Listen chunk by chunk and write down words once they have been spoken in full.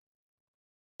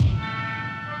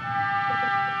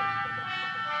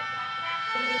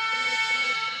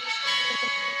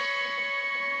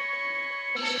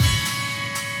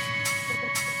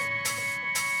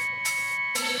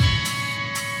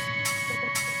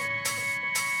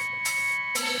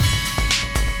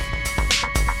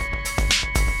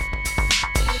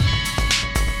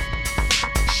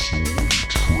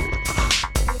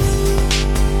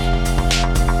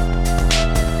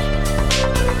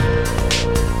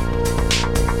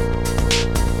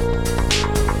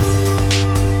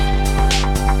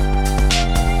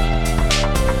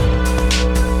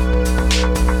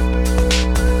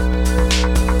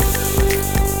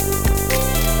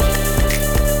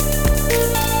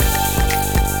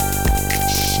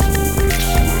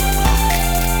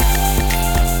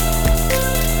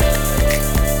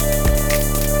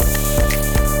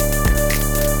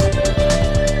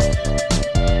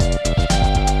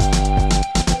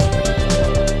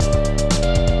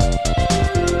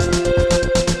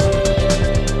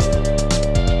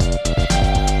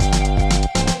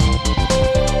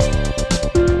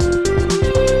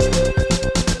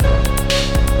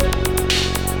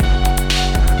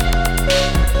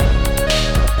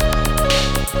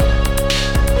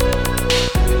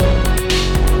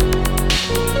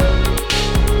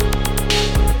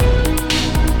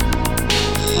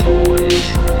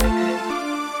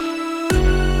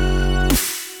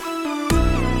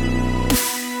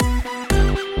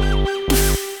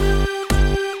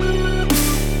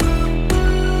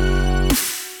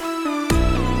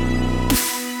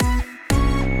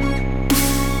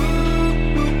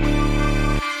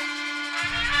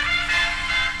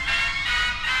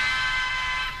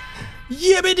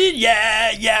Yibbity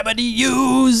yeah, yabbity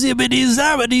you, zibbity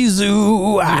zabbity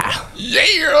zoo. Ah.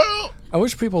 Yeah. I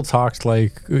wish people talked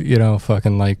like,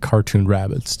 fucking like cartoon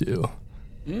rabbits do.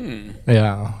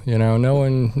 Yeah, no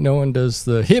one does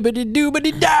the hibbity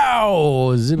doobity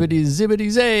dow, zibbity zibbity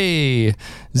zay,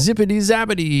 zippity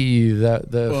zabbity.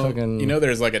 Fucking.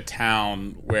 There's like a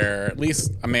town where, at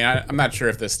least, I'm not sure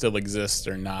if this still exists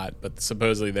or not, but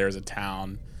supposedly there's a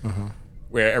town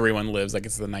where everyone lives like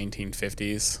it's the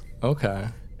 1950s. Okay.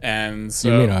 And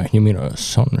so you mean a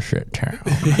sunset town?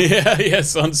 yeah,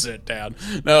 sunset town.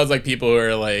 No, it's like people who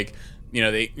are like,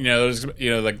 like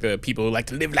the people who like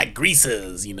to live like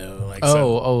greasers, like.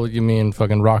 You mean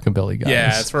fucking rockabilly guys?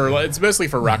 Yeah, it's mostly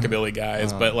for rockabilly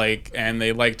guys, but like, and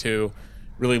they like to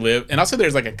really live. And also,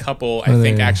 there's like a couple I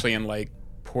think actually in like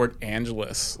Port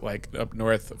Angeles, like up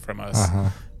north from us.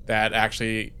 That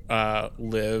actually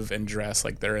live and dress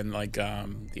like they're in like the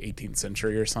 18th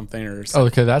century or something. Oh,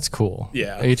 okay, that's cool.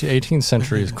 Yeah, 18th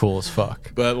century is cool as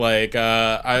fuck. But like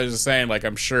I was just saying, like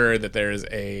I'm sure that there's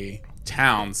a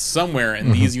town somewhere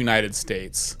in these United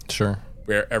States, sure,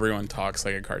 where everyone talks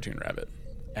like a cartoon rabbit,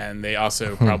 and they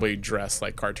also probably dress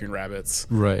like cartoon rabbits.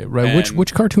 Right.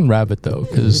 Which cartoon rabbit though?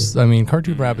 Because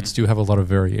cartoon rabbits do have a lot of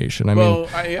variation. I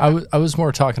was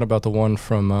more talking about the one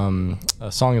from A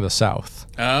Song of the South.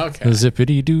 Oh, okay.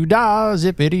 Zippity doo dah,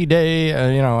 zippity day.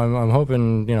 I'm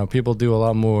hoping people do a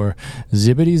lot more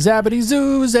zippity zappity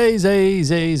zoo, zay zay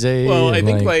zay zay. Well, I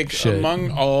think like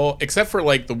among all, except for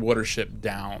like the Watership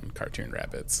Down cartoon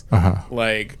rabbits,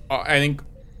 like I think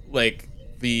like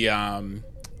the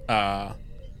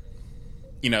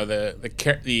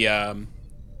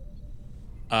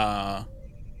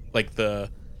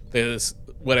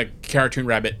what a cartoon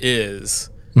rabbit is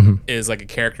like a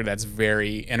character that's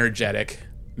very energetic,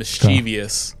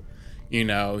 mischievous.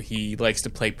 He likes to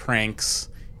play pranks.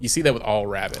 You see that with all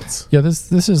rabbits. Yeah,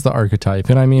 this is the archetype,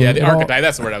 and the archetype.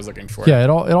 That's the word I was looking for. Yeah, it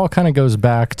all kind of goes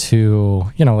back to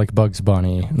like Bugs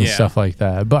Bunny and stuff like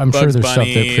that. But I'm sure there's stuff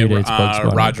that predates Bugs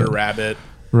Bunny. Roger Rabbit.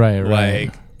 Right.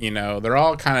 Like they're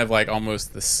all kind of like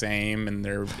almost the same in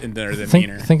their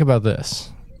demeanor. Think about this.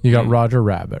 You got Roger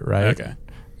Rabbit, right? Okay.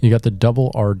 You got the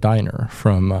Double R Diner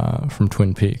from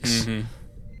Twin Peaks. You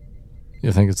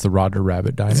think it's the Roger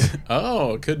Rabbit Diner?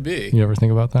 Oh, it could be. You ever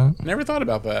think about that? Never thought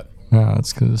about that. No,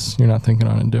 it's because you're not thinking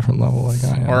on a different level like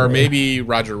I am. Or maybe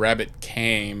Roger Rabbit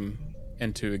came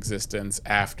into existence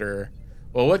after.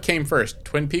 Well, what came first,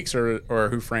 Twin Peaks or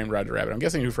Who Framed Roger Rabbit? I'm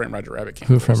guessing Who Framed Roger Rabbit came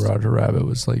first. Who Framed Roger Rabbit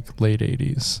was like late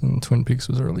 80s, and Twin Peaks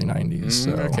was early 90s.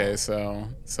 Okay, so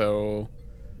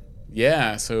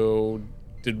yeah. So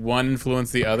did one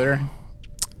influence the other?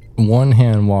 One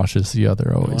hand washes the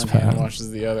other always, Pat. One hand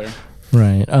washes the other.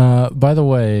 Right. By the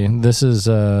way, this is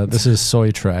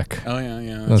Soy Trek. Oh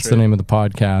yeah. That's the name of the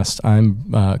podcast.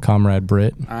 I'm Comrade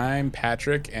Britt. I'm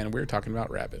Patrick, and we're talking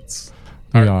about rabbits.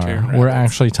 We are. We're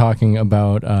actually talking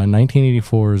about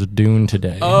 1984's Dune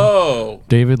today. Oh,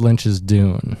 David Lynch's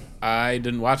Dune. I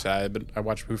didn't watch that, but I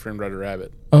watched Who Framed Roger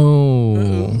Rabbit.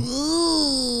 Oh.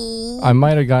 I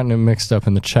might have gotten it mixed up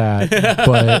in the chat,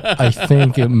 but I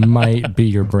think it might be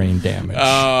your brain damage.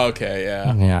 Oh, okay,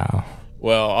 yeah. Yeah.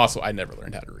 Well, also, I never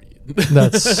learned how to read.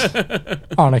 That's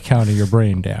on account of your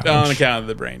brain damage. On account of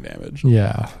the brain damage.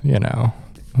 Yeah,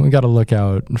 we got to look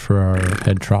out for our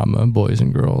head trauma, boys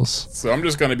and girls. So I'm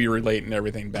just going to be relating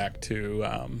everything back to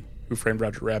Who Framed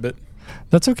Roger Rabbit.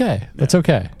 That's okay. That's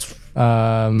okay.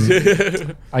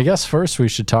 I guess first we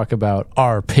should talk about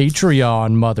our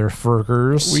Patreon,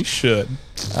 motherfuckers. We should.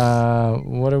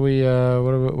 What do we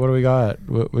got?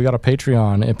 We got a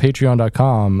Patreon at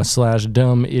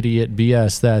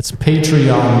patreon.com/dumbidiotbs. That's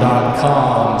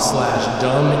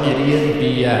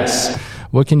patreon.com/dumbidiotbs.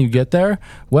 What can you get there?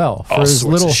 Well, for as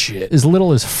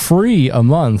little as free a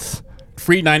month.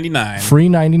 Free 99. Free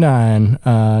 99.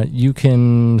 You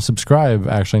can subscribe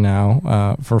actually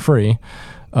now for free.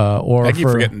 Or I keep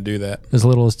forgetting to do that. As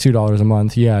little as $2 a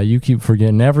month. Yeah, you keep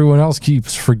forgetting. Everyone else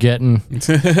keeps forgetting.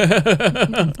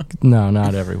 No,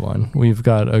 not everyone. We've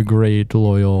got a great,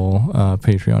 loyal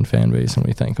Patreon fan base, and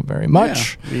we thank them very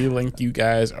much. Yeah, we think you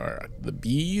guys are the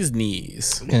bee's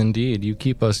knees. Indeed. You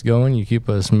keep us going. You keep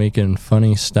us making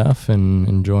funny stuff and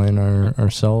enjoying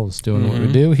ourselves doing what we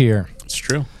do here. It's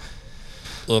true.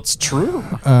 It's true.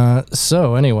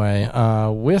 So anyway,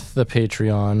 with the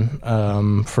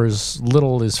Patreon, for as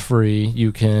little as free,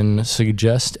 you can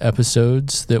suggest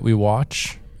episodes that we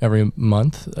watch every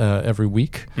month, every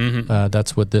week.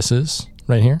 That's what this is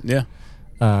right here. Yeah.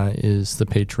 is the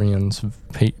patrons.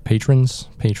 The patrons. Is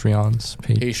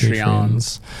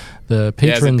it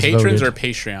patrons voted, or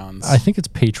Patreons? I think it's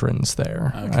patrons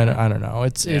there. Okay. I don't know.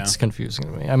 It's confusing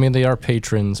to me. I mean, they are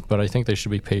patrons, but I think they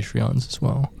should be Patreons as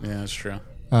well. Yeah, that's true.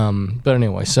 But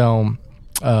anyway, so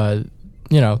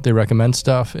they recommend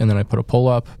stuff, and then I put a poll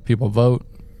up. People vote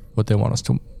what they want us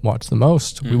to watch the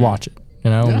most. We watch it,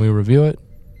 and we review it,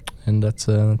 and that's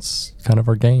kind of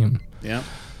our game. Yeah.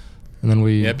 And then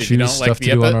we choose stuff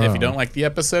to do on our own. If you don't like the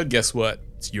episode, guess what?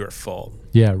 It's your fault.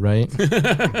 Yeah, right?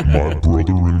 My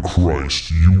brother in Christ,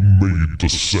 you made the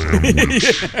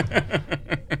sandwich.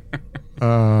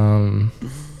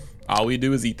 All we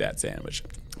do is eat that sandwich.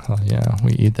 Oh, yeah.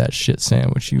 We eat that shit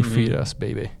sandwich you feed us,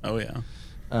 baby. Oh, yeah.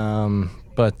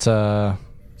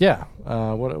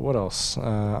 What else?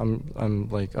 I'm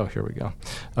like, oh, here we go.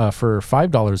 For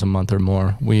 $5 a month or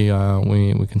more, we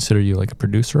consider you like a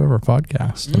producer of our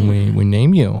podcast, and we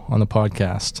name you on the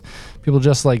podcast. People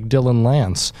just like Dylan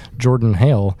Lance, Jordan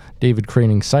Hale, David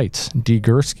Craning Seitz, D.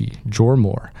 Gursky,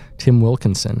 Jormore, Tim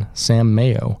Wilkinson, Sam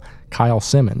Mayo, Kyle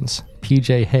Simmons,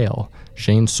 PJ Hale,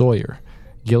 Shane Sawyer,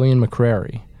 Gillian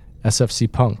McCrary,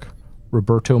 SFC Punk,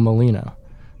 Roberto Molina,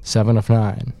 7 of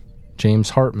 9, James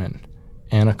Hartman,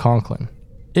 Anna Conklin,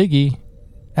 Iggy,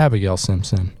 Abigail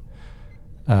Simpson,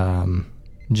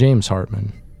 James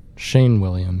Hartman, Shane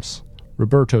Williams,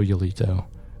 Roberto Yolito,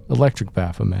 Electric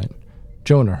Baphomet,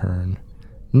 Jonah Hearn,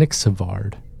 Nick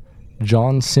Savard,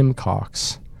 John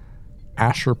Simcox,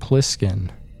 Asher Pliskin,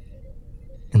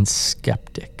 and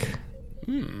Skeptic.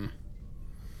 I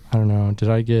don't know.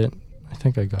 I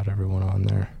think I got everyone on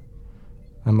there.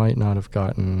 I might not have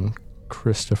gotten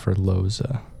Christopher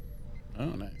Loza. Oh,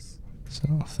 nice.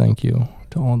 So thank you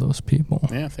to all those people.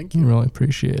 Yeah, thank you. I really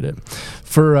appreciate it.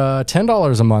 For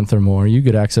 $10 a month or more, you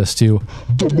get access to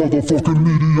The motherfucking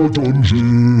media dungeon.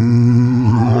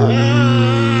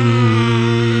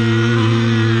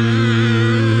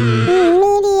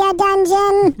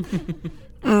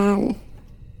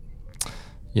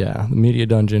 Yeah, the Media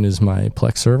Dungeon is my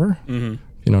Plex server. If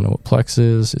you don't know what Plex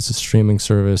is, it's a streaming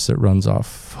service that runs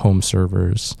off home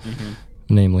servers,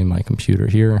 namely my computer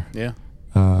here. Yeah.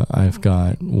 I've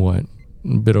got, a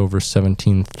bit over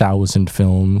 17,000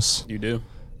 films. You do?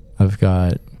 I've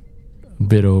got a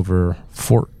bit over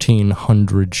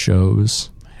 1,400 shows.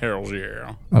 Hell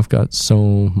yeah. I've got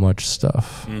so much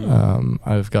stuff.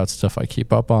 I've got stuff I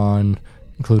keep up on,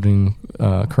 including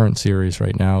current series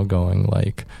right now going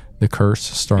like The Curse,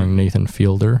 starring Nathan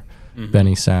Fielder,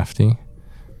 Benny Safdie,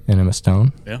 and Emma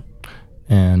Stone. Yeah.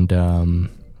 And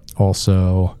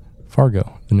also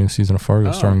Fargo, the new season of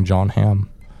Fargo, starring John Hamm.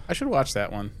 I should watch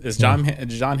that one. Is John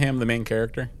Hamm the main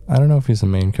character? I don't know if he's the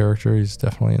main character. He's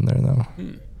definitely in there, though.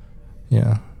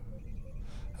 Yeah.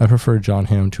 I prefer John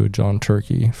Hamm to a John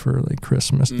Turkey for like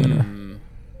Christmas dinner.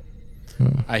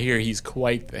 I hear he's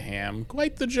quite the ham,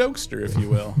 quite the jokester, if you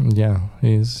will. Yeah,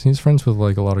 he's friends with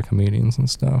like a lot of comedians and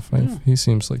stuff. He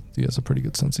seems like he has a pretty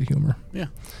good sense of humor. Yeah.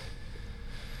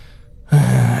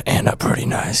 And a pretty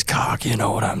nice cock, you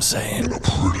know what I'm saying? And a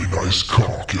pretty nice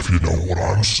cock, if you know what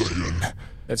I'm saying.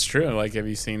 That's true. Like, have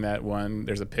you seen that one?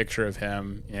 There's a picture of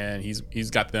him, and he's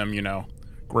got them,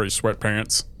 gray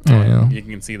sweatpants. Oh, yeah. You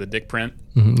can see the dick print.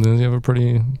 Does he have a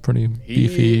pretty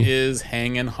beefy? He is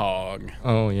hanging hog.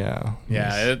 Oh yeah.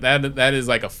 Yeah, that is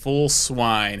like a full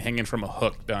swine hanging from a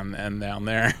hook down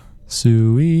there.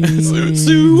 Suey.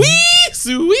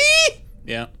 Suey.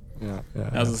 Yeah. Yeah.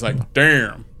 I was just like,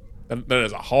 damn. That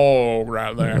is a hog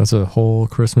right there. That's a whole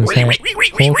Christmas ham.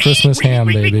 Whole Christmas ham,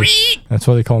 baby. That's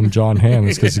why they call him John Ham,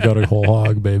 is because he's got a whole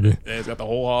hog, baby. Yeah, he's got the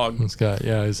whole hog.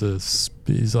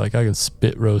 He's like, I can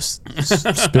spit roast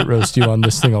you on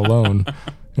this thing alone.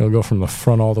 It'll go from the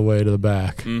front all the way to the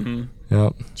back. Mm-hmm.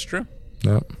 Yep. It's true.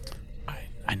 Yep.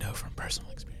 I know from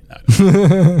personal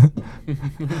experience.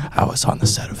 I was on the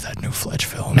set of that new Fletch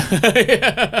film.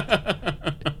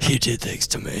 He did things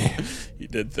to me. He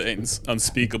did things,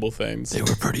 unspeakable things. They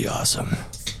were pretty awesome.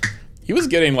 He was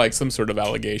getting like some sort of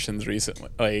allegations recently,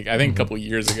 like I think a couple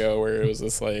years ago, where it was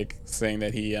just like saying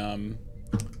that he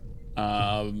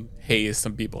hazed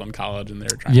some people in college, and they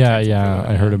were trying.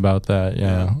 I heard about that.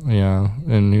 Yeah,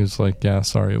 and he was like, "Yeah,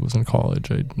 sorry, it was in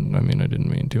college. I mean, I didn't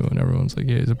mean to." And everyone's like,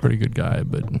 "Yeah, he's a pretty good guy,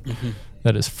 but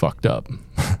that is fucked up."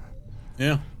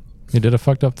 Yeah. He did a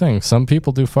fucked up thing. Some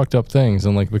people do fucked up things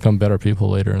and like become better people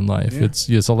later in life. Yeah.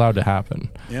 It's allowed to happen.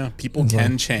 Yeah, people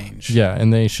can change. Yeah,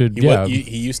 and they should.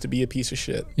 He used to be a piece of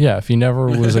shit. Yeah, if he never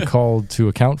was called to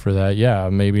account for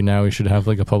that, maybe now he should have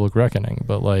like a public reckoning.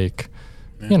 But like,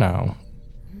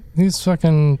 he's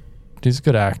a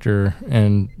good actor,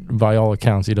 and by all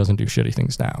accounts, he doesn't do shitty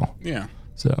things now. Yeah.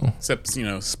 So except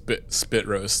spit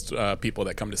roast people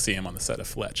that come to see him on the set of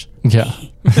Fletch. yeah.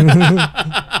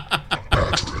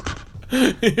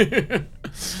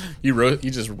 You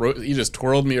just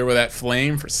twirled me over that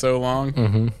flame for so long.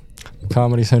 Mm-hmm.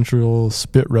 Comedy Central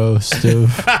spit roast of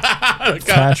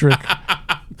Patrick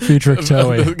Featrick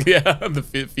Toey. Yeah, the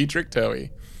Featrick Toey.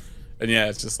 And yeah,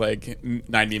 it's just like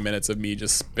 90 minutes of me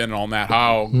just spinning on that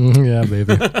hog. Yeah,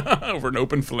 baby. Over an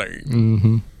open flame.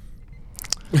 Mm-hmm.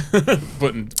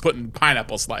 putting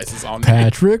pineapple slices on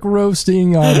Patrick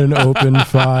roasting on an open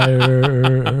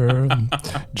fire.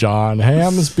 John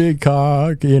Hamm's big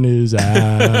cock in his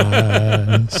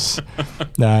ass.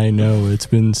 I know it's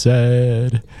been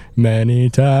said many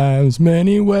times,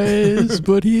 many ways,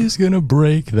 but he's gonna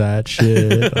break that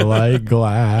shit like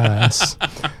glass.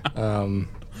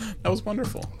 That was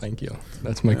wonderful. Thank you.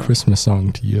 That's my Christmas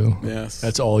song to you. Yes.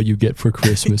 That's all you get for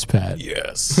Christmas, Pat.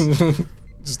 Yes.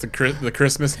 Just the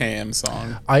Christmas ham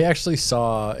song. I actually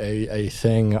saw a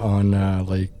thing on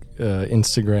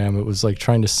Instagram. It was like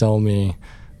trying to sell me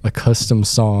a custom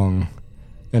song,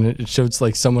 and it showed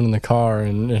like someone in the car,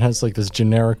 and it has like this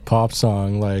generic pop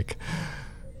song like,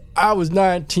 I was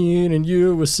 19 and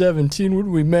you was 17 when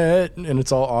we met, and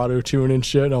it's all auto-tune and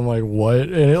shit. I'm like, what?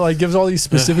 And it like gives all these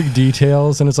specific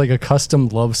details, and it's like a custom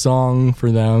love song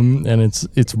for them, and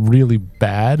it's really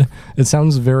bad. It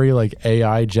sounds very like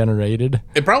AI generated.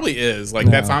 It probably is. Like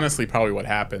that's honestly probably what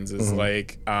happens is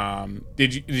like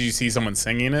did you see someone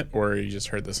singing it, or you just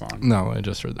heard the song? No, I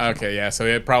just heard the song. Okay, yeah, so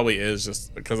it probably is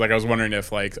just because like I was wondering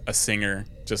if like a singer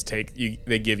just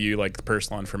they give you like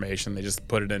personal information, they just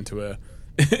put it into an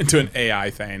AI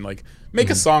thing, like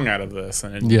make a song out of this,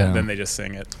 and then they just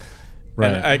sing it.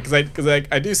 Right. Because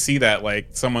I do see that like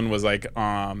someone was like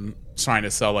trying to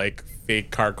sell like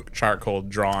fake charcoal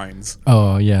drawings.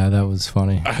 Oh yeah, that was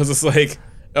funny. I was just like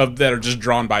that are just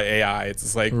drawn by AI. It's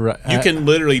just like you can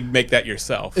literally make that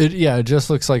yourself. It just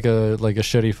looks like a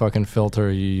shitty fucking filter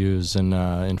you use in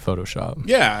Photoshop.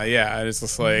 Yeah. It's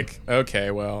just like, okay,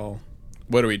 well,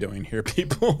 what are we doing here,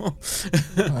 people?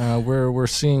 We're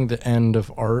seeing the end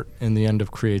of art and the end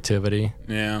of creativity.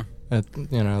 Yeah. At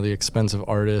the expense of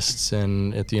artists,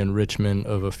 and at the enrichment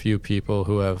of a few people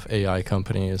who have AI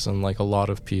companies, and like a lot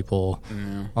of people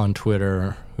on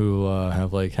Twitter who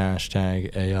have like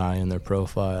hashtag AI in their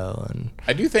profile. And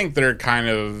I do think they're kind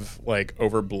of like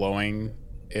overblowing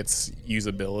its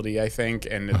usability, I think,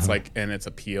 and it's like and its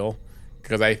appeal.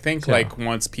 Because I think like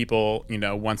once people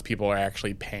are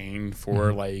actually paying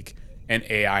for like an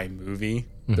AI movie,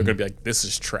 they're gonna be like, this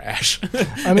is trash.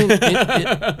 I mean,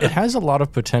 it has a lot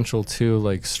of potential to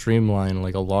like streamline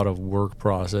like a lot of work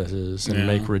processes and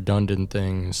make redundant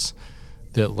things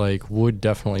that like would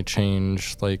definitely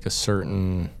change like a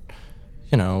certain,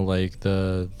 like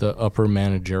the upper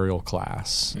managerial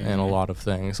class and a lot of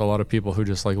things. A lot of people who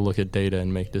just like look at data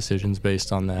and make decisions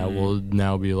based on that will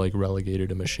now be like relegated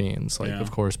to machines. Like,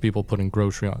 of course, people putting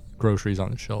groceries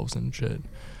on the shelves and shit.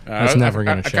 That's never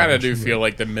going to change. I kind of do feel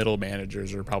like the middle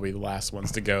managers are probably the last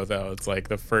ones to go, though. It's like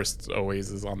the first always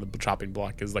is on the chopping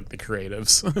block is like the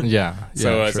creatives.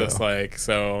 So it's just like,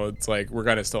 it's like we're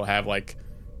going to still have like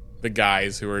the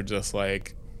guys who are just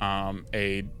like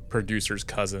a producer's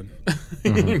cousin,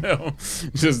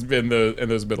 just in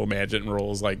those middle management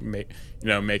roles, like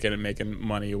making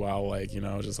money while like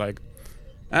just like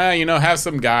have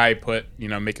some guy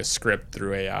make a script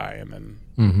through AI and then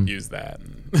use that.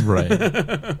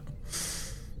 Right.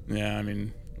 Yeah, I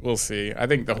mean, we'll see. I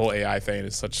think the whole AI thing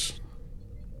is such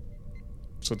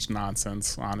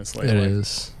nonsense, honestly. It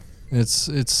is.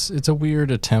 It's a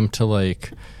weird attempt to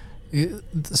like.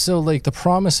 So like the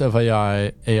promise of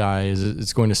AI is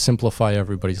it's going to simplify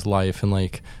everybody's life and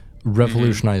like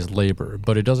revolutionize labor,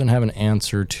 but it doesn't have an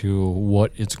answer to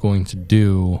what it's going to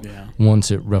do once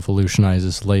it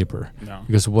revolutionizes labor. No.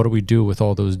 Because what do we do with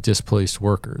all those displaced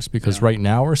workers? Because right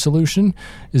now our solution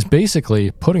is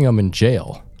basically putting them in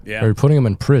jail or putting them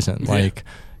in prison. Like,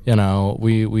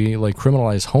 we like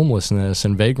criminalize homelessness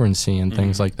and vagrancy and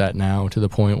things like that now to the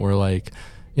point where like,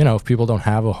 if people don't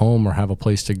have a home or have a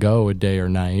place to go a day or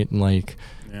night, like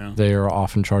they are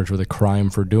often charged with a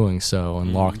crime for doing so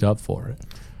and locked up for it.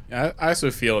 Yeah, I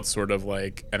also feel it's sort of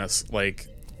like, like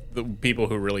the people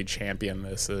who really champion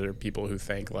this are people who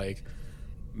think like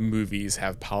movies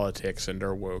have politics and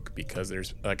are woke because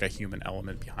there's like a human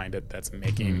element behind it that's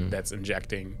that's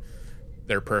injecting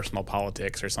their personal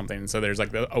politics or something. And so there's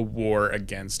like a war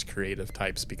against creative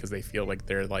types because they feel like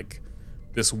they're like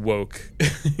this woke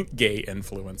gay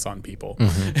influence on people.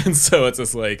 And so it's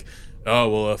just like, oh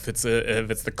well, if it's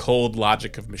the cold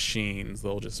logic of machines,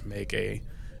 they'll just make a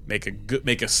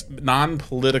make a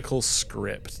non-political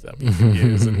script that we can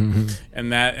use, and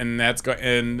that's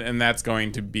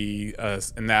going to be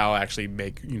us, and that'll actually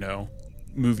make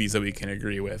movies that we can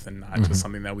agree with, and not just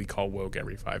something that we call woke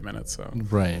every 5 minutes. So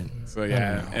right. So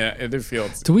yeah, it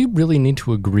feels. Do we really need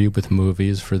to agree with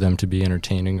movies for them to be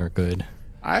entertaining or good?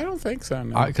 I don't think so.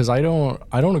 No. Because I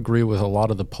don't agree with a lot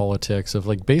of the politics of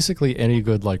like basically any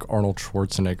good like Arnold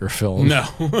Schwarzenegger film. No,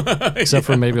 except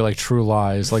for maybe like True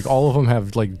Lies. Like all of them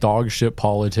have like dog shit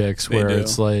politics where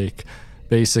it's like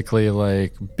basically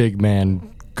like big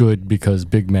man good because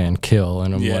big man kill,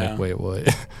 and I'm like, wait,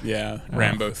 what? Yeah,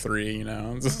 Rambo 3,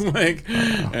 it's just like,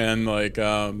 and like,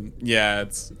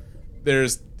 it's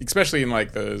there's especially in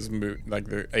like those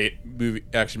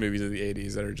action movies of the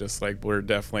 80s that are just like we're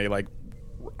definitely like.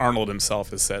 Arnold himself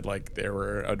has said like they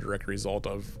were a direct result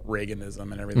of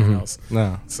Reaganism and everything else.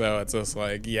 No. So it's just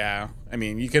like, I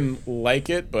mean, you can like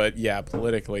it, but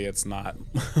politically it's not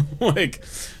like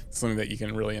something that you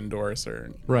can really endorse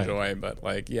or enjoy. But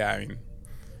like, I mean,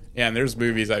 and there's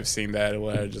movies I've seen that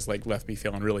just like left me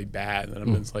feeling really bad, and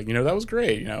I'm just like, that was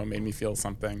great. It made me feel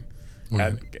something,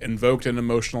 had invoked an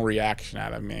emotional reaction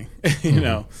out of me,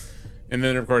 And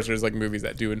then, of course, there's like movies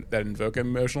that invoke an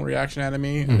emotional reaction out of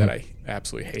me that I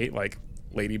absolutely hate, like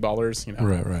Lady Ballers.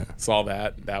 Right. Saw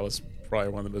that. That was probably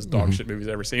one of the most dog shit movies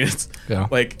I've ever seen. It's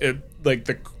what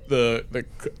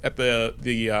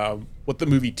the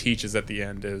movie teaches at the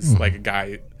end is like a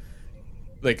guy,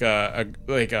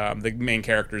 the main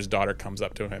character's daughter comes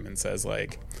up to him and says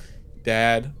like,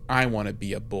 "Dad, I want to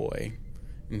be a boy."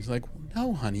 And he's like,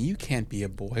 "No, honey, you can't be a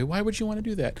boy. Why would you want to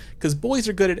do that? Because boys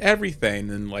are good at everything."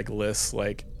 And like lists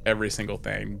like every single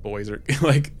thing boys are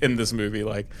like in this movie,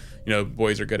 like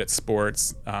boys are good at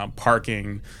sports,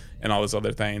 parking, and all those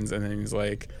other things. And then he's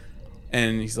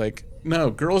like, "No,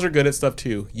 girls are good at stuff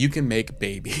too. You can make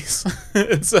babies."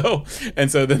 and so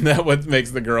then that what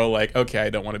makes the girl like, okay, I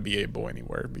don't want to be a boy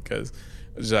anymore, because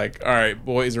it's like, all right,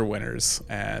 boys are winners,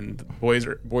 and boys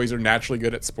are naturally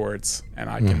good at sports, and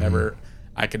I can never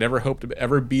hope to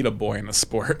ever beat a boy in a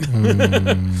sport,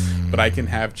 but I can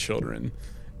have children.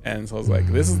 And so I was like,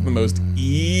 this is the most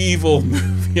evil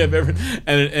movie I've ever.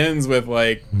 And it ends with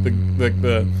like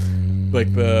the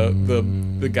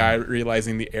guy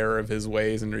realizing the error of his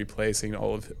ways and replacing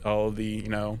all of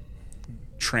the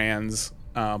trans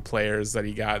players that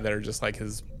he got that are just like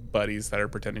his buddies that are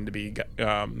pretending to be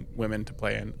women to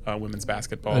play in women's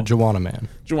basketball. Joanna Man,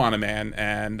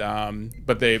 and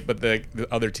but the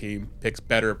other team gets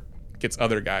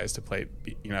other guys to play,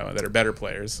 that are better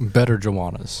players, better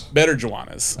Joannas,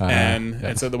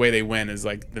 and so the way they win is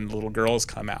like then the little girls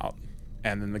come out,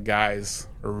 and then the guys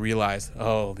realize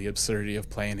the absurdity of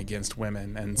playing against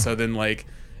women, and so then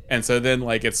it's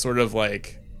sort of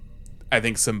like I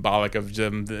think symbolic of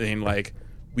them being like,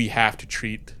 we have to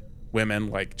treat women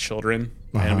like children,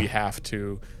 and we have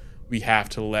to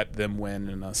let them win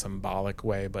in a symbolic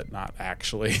way, but not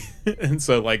actually. And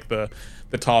so like the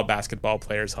tall basketball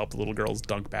players help the little girls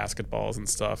dunk basketballs and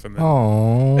stuff, and then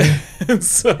and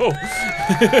so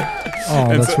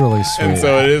that's really sweet. And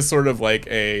so it is sort of like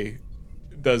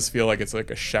does feel like it's like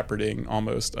a shepherding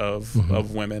almost of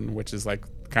women, which is like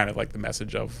kind of like the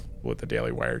message of what the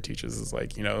Daily Wire teaches is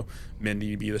like, men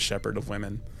need to be the shepherd of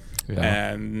women.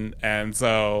 Yeah. And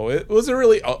so it was a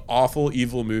really awful,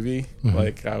 evil movie.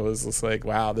 Like I was just like,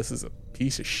 wow, this is a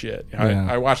piece of shit.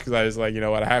 I watched because I was like,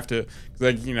 what, I have to,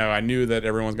 because I knew that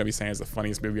everyone's gonna be saying it's the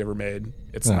funniest movie ever made.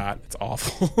 It's not. It's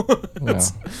awful.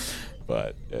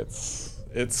 But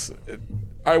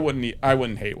I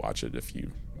wouldn't hate watch it if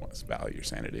you want to value your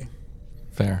sanity.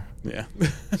 Fair. Yeah.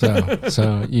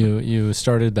 So you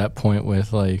started that point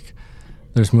with like,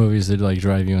 there's movies that like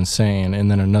drive you insane,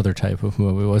 and then another type of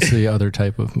movie. What's the other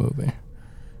type of movie?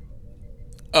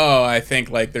 Oh, I think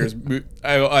like there's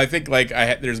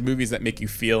there's movies that make you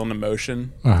feel an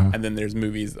emotion, and then there's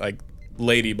movies like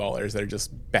Lady Ballers that are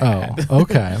just bad. Oh,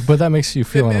 okay, but that makes you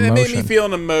feel an emotion. It made me feel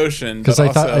an emotion because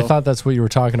I thought that's what you were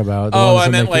talking about. I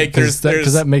meant like because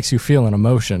that makes you feel an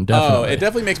emotion. Definitely. Oh, it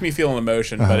definitely makes me feel an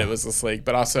emotion, but it was just like,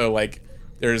 but also like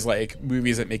there's like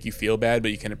movies that make you feel bad,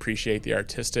 but you can appreciate the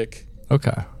artistic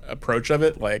approach of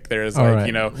it. Like there's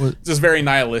like just very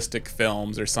nihilistic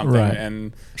fills or something,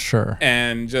 and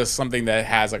and just something that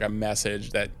has like a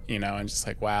message that and just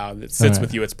like, wow, it sits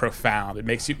with you. It's profound. It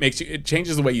makes you it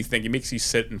changes the way you think. It makes you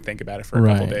sit and think about it for a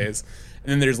couple days.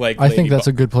 And then there's like I think that's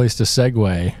a good place to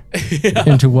segue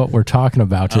into what we're talking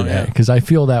about today, because I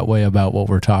feel that way about what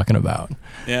we're talking about.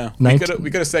 Yeah, we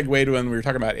could have segued when we were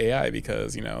talking about AI,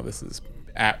 because this is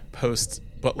at post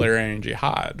Butlerian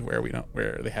Jihad,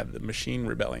 where they had the machine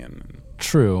rebellion.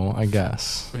 true, I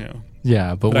guess. Yeah.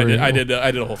 Yeah, but I did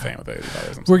a whole thing with it.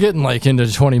 We're getting like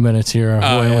into 20 minutes here. We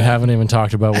haven't even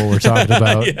talked about what we're talking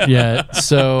about yet.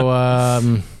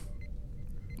 So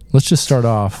let's just start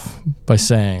off by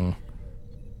saying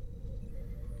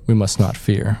we must not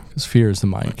fear, because fear is the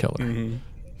mind killer. Mm-hmm.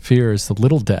 Fear is the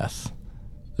little death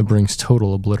that brings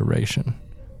total obliteration.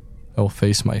 I will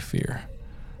face my fear.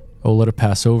 I will let it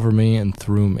pass over me and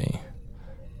through me.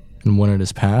 And when it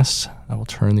is past, I will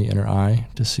turn the inner eye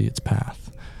to see its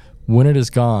path. When it is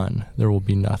gone, there will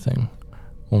be nothing.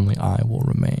 Only I will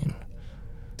remain.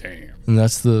 Damn. And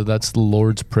that's the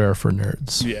Lord's Prayer for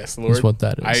nerds. Yes, Lord. That's what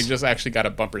that is. I just actually got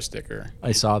a bumper sticker.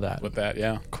 I saw that. With that,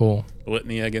 yeah. Cool.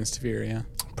 Litany against fear, yeah.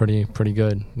 Pretty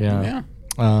good. Yeah.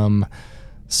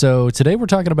 So today we're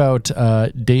talking about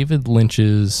David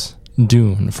Lynch's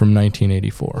Dune from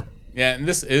 1984. Yeah, and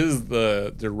this is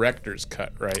the director's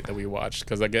cut, right, that we watched,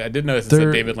 because I did notice it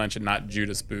said David Lynch and not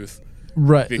Judas Booth.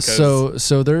 Right.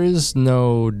 So there is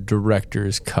no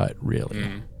director's cut,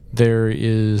 really. There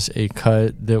is a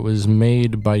cut that was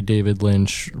made by David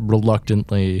Lynch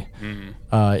reluctantly,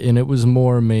 and it was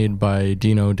more made by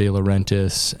Dino De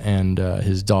Laurentiis and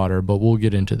his daughter, but we'll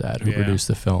get into that, who produced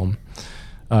the film.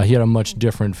 He had a much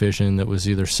different vision that was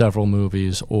either several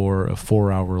movies or a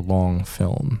 4-hour-long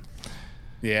film.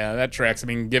 Yeah, that tracks. I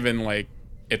mean, given like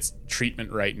its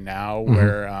treatment right now,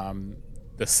 where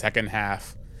the second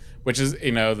half, which is,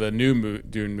 the new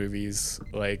Dune movies,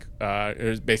 like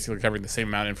is basically covering the same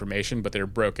amount of information, but they're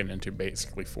broken into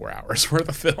basically 4 hours worth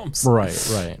of films. Right.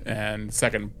 And the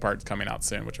second part's coming out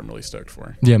soon, which I'm really stoked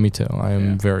for. Yeah, me too. I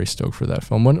am very stoked for that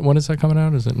film. When is that coming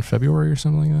out? Is it in February or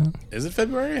something like that? Is it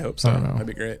February? I hope so. I don't know. That'd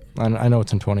be great. I know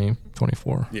it's in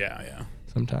 2024. Yeah.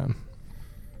 Sometime.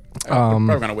 I'm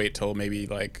probably gonna wait till maybe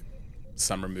like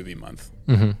summer movie month.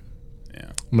 Mm-hmm.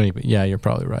 Yeah. Maybe. Yeah, you're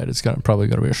probably right. It's probably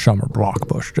gonna be a summer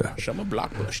blockbuster.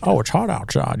 Oh, it's hot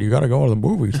outside. You gotta go to the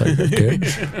movie theater,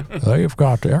 kids. They've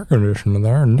got the air conditioning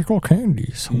there and nickel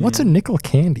candies. What's a nickel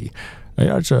candy?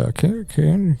 Yeah, it's a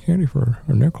candy for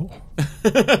a nickel.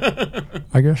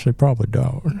 I guess they probably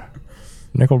don't.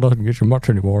 Nickel doesn't get you much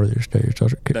anymore these days,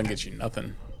 does it, kid? Doesn't get you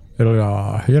nothing.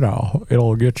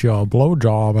 It'll get you a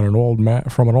blowjob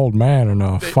and from an old man and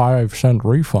a 5-cent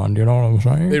refund. You know what I'm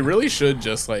saying? They really should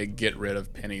just like get rid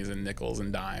of pennies and nickels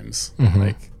and dimes,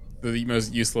 like the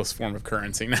most useless form of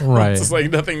currency now. Right. It's just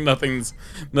like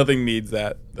nothing needs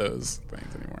those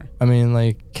things anymore. I mean,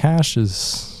 like cash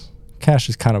is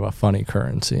kind of a funny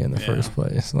currency in the first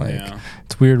place. Like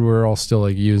it's weird we're all still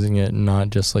like using it and not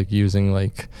just like using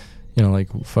like,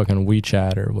 like fucking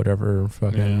WeChat or whatever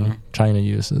fucking China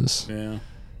uses. Yeah.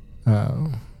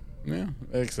 Yeah,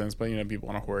 that makes sense. But people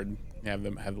want to hoard, have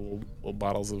little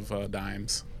bottles of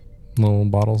dimes. Little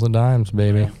bottles of dimes,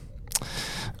 baby.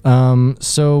 Yeah.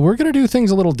 So we're gonna do things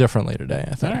a little differently today,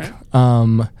 I think.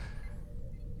 Right.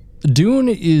 Dune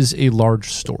is a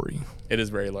large story. It is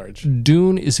very large.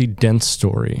 Dune is a dense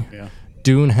story. Yeah.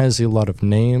 Dune has a lot of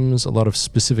names, a lot of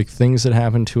specific things that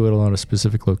happen to it, a lot of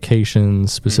specific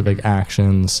locations, specific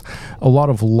actions, a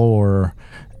lot of lore.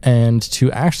 And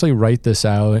to actually write this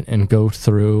out and go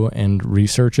through and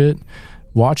research it,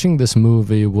 watching this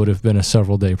movie would have been a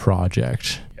several-day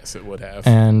project. Yes, it would have.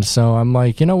 And so I'm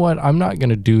like, you know what? I'm not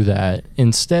going to do that.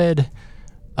 Instead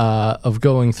of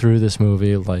going through this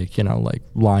movie, like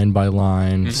line by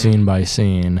line, scene by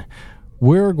scene,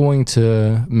 we're going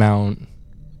to mount...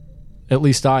 At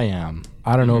least I am.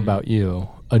 I don't know about you.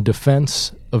 A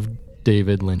defense of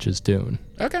David Lynch's Dune.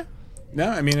 Okay. No,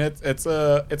 I mean it's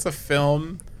a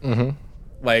film.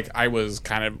 Like I was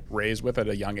kind of raised with at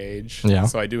a young age. Yeah.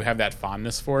 So I do have that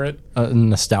fondness for it.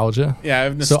 Nostalgia. Yeah, I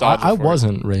have nostalgia. So I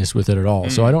wasn't raised with it at all.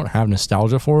 So I don't have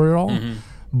nostalgia for it at all.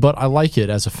 But I like it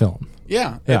as a film.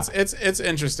 Yeah. It's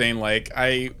interesting. Like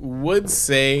I would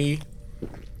say.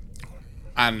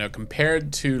 I don't know,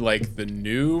 compared to like the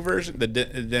new version, the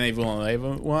Denis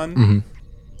Villeneuve one,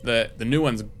 the new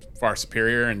one's far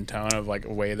superior in tone of like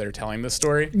the way they're telling the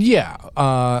story. Yeah,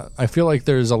 I feel like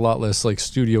there's a lot less like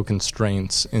studio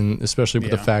constraints, especially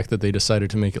with the fact that they decided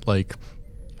to make it like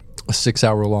a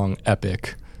 6-hour-long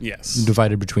epic. Yes.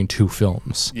 Divided between 2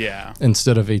 films. Yeah.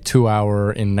 Instead of a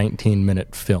 2-hour and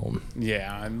 19-minute film.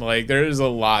 Yeah, and like there's a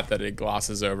lot that it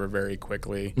glosses over very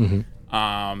quickly.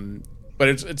 But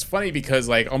it's funny because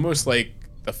like almost like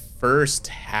the first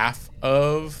half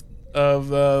of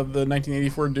the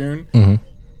 1984 Dune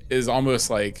is almost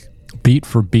like beat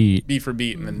for beat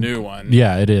in the new one.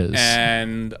 Yeah, it is.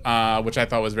 And which I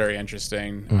thought was very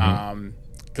interesting.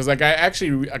 Because like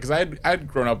I'd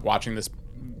grown up watching this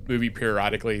movie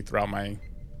periodically throughout my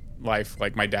life.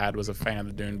 Like my dad was a fan of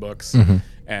the Dune books,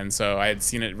 and so I had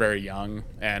seen it very young,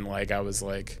 and like I was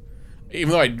like. even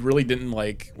though I really didn't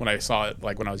like when I saw it,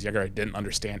 like when I was younger, I didn't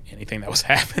understand anything that was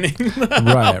happening.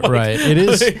 Right. It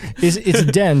is. It's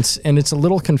dense and it's a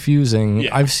little confusing.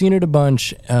 Yeah. I've seen it a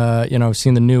bunch. I've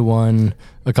seen the new one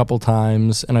a couple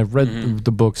times, and I've read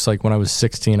the books like when I was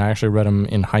 16. I actually read them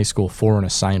in high school for an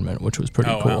assignment, which was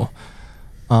pretty cool.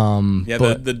 Wow.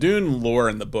 But the Dune lore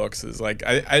in the books is like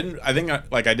I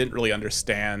didn't really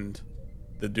understand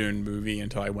the Dune movie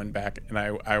until I went back and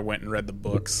I went and read the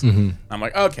books. I'm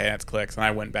like, okay, that's clicks. And I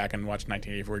went back and watched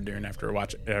 1984 Dune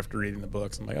after reading the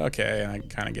books. I'm like, okay, and I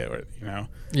kind of get what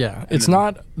Yeah, it's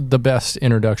not the best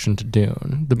introduction to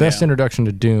Dune. The best introduction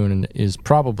to Dune is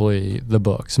probably the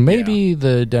books. Maybe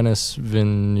the Denis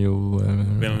Villeneuve.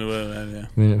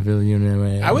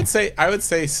 I would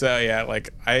say so. Yeah, like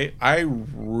I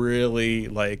really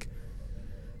like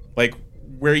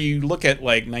where you look at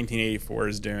like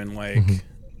 1984's Dune, like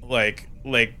I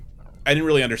didn't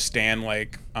really understand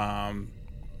like a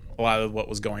lot of what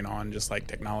was going on just like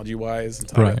technology wise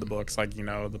until I read the books, like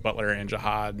the Butler and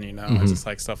Jihad, and it's just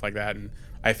like stuff like that. And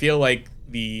I feel like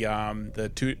the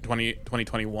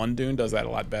 2021 Dune does that a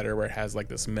lot better, where it has like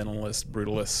this minimalist,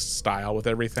 brutalist style with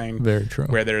everything. Very true.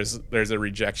 Where there's a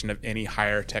rejection of any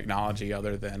higher technology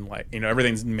other than like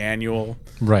everything's manual.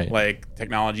 Right. Like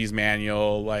technology's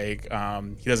manual. Like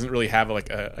he doesn't really have like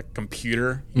a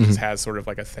computer. He just has sort of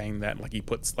like a thing that like he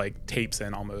puts like tapes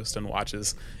in almost and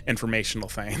watches informational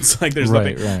things. Like there's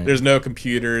nothing. There's no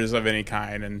computers of any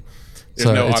kind, and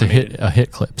there's no automated. It's a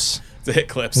hit clips. It's a hit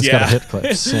clips, it's got a hit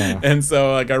clips, yeah. And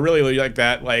so like I really like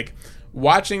that, like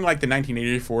watching like the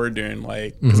 1984 Dune,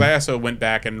 like because I also went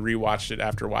back and rewatched it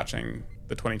after watching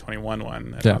the 2021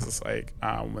 one, and I was just like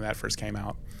when that first came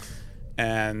out,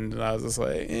 and I was just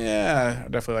like, yeah,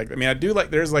 definitely like. I mean, I do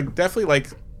like. There's like definitely like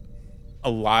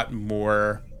a lot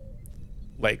more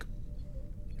like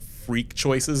freak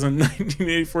choices in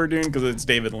 1984 Dune because it's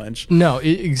David Lynch. No,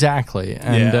 exactly,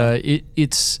 and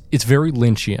it's very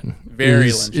Lynchian. Very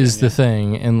Lynchian is the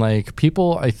thing, and like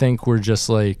people, I think, were just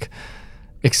like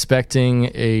expecting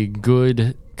a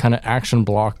good kind of action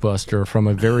blockbuster from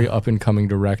a very up and coming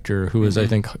director who is, I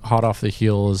think, hot off the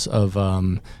heels of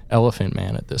Elephant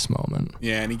Man at this moment.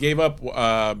 Yeah, and he gave up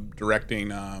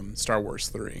directing Star Wars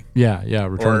 3. Yeah,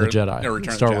 Return of the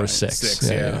Jedi. Star Wars 6.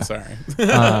 Sorry.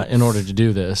 In order to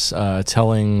do this,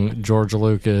 telling George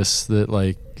Lucas that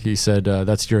like he said,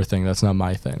 that's your thing, that's not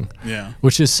my thing. Yeah.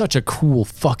 Which is such a cool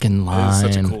fucking line. It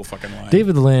is such a cool fucking line.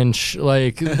 David Lynch,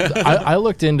 like, I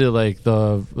looked into, like,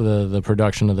 the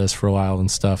production of this for a while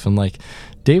and stuff, and, like,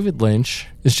 David Lynch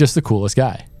is just the coolest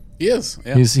guy. He is,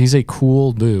 yeah. He's a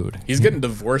cool dude. He's getting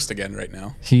divorced again right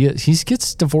now. He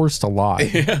gets divorced a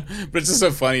lot. Yeah, but it's just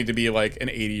so funny to be, like, an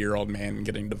 80-year-old man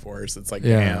getting divorced. It's like,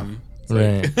 damn.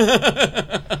 Right.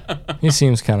 He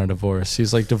seems kind of divorced.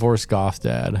 He's like divorced goth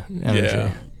dad energy.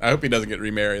 Yeah. I hope he doesn't get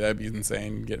remarried. That'd be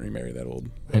insane, getting remarried that old.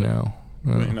 I know.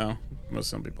 Most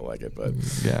some people like it, but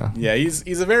yeah.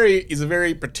 He's a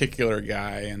very particular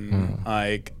guy, and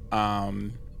I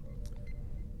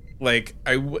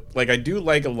do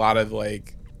like a lot of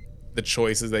like the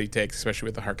choices that he takes, especially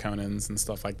with the Harkonnens and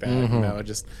stuff like that.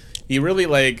 Just he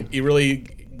really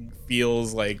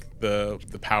feels like the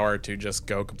power to just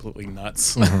go completely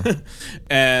nuts.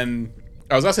 And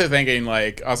I was also thinking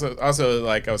like I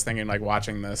was thinking like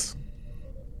watching this,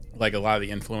 like a lot of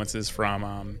the influences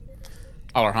from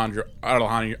Alejandro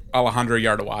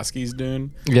Jodorowsky's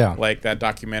Dune. Yeah. Like that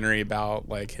documentary about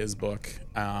like his book,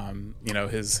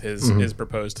 his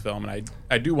proposed film, and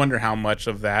I do wonder how much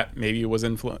of that maybe was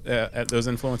those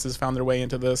influences found their way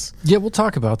into this. Yeah, we'll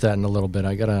talk about that in a little bit.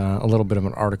 I got a little bit of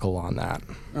an article on that.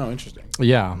 Oh, interesting.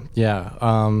 Yeah.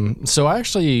 So I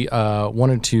actually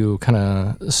wanted to kind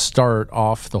of start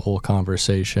off the whole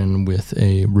conversation with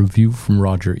a review from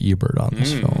Roger Ebert on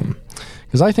this film.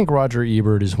 Because I think Roger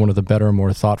Ebert is one of the better,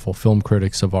 more thoughtful film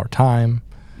critics of our time.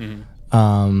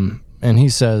 And he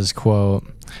says, quote,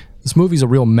 "This movie's a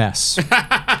real mess.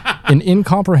 An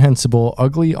incomprehensible,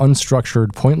 ugly,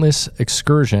 unstructured, pointless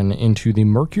excursion into the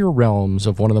murkier realms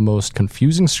of one of the most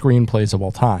confusing screenplays of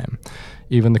all time.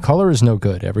 Even the color is no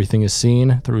good. Everything is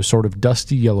seen through a sort of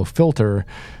dusty yellow filter,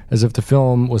 as if the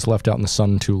film was left out in the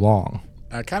sun too long."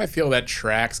 I kind of feel that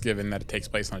tracks, given that it takes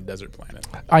place on a desert planet.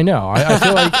 I know. I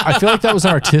feel like that was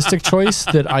an artistic choice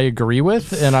that I agree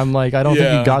with, and I'm like, I don't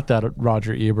think you got that at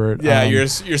Roger Ebert. Yeah, you're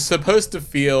supposed to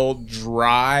feel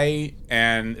dry,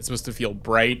 and it's supposed to feel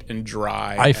bright and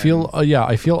dry. I feel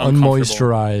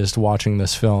unmoisturized watching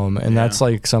this film, and that's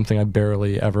like something I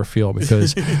barely ever feel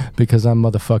because I'm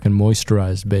motherfucking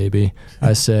moisturized, baby.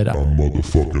 I said I'm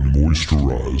motherfucking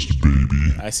moisturized,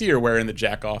 baby. I see you're wearing the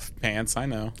jack off pants. I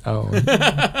know. Oh.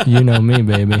 You know me,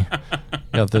 baby.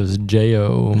 Got those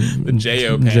J.O.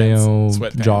 J.O. pants. J.O.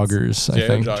 Sweatpants. joggers, I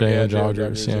think. J.O. J.O.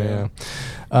 joggers,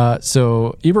 yeah.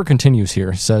 So Ebert continues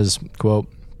here, says, quote,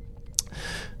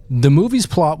 "The movie's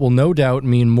plot will no doubt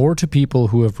mean more to people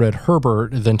who have read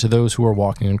Herbert than to those who are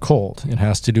walking in cold. It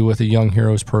has to do with a young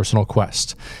hero's personal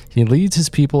quest. He leads his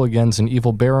people against an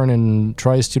evil baron and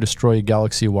tries to destroy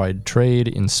galaxy-wide trade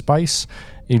in spice,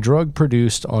 a drug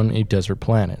produced on a desert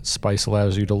planet. Spice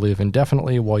allows you to live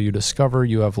indefinitely while you discover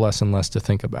you have less and less to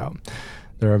think about.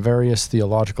 There are various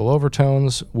theological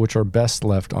overtones which are best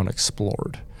left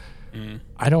unexplored."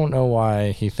 I don't know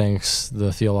why he thinks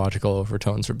the theological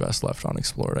overtones are best left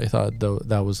unexplored. I thought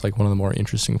that was like one of the more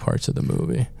interesting parts of the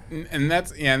movie. And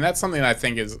that's something I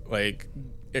think is like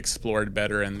explored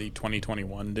better in the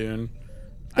 2021 Dune.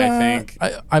 I think.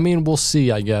 I mean, we'll see,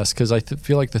 I guess, because I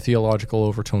feel like the theological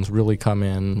overtones really come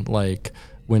in like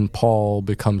when Paul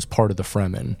becomes part of the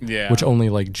Fremen, which only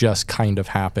like just kind of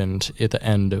happened at the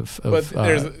end of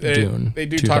Dune. They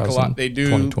do talk a lot. They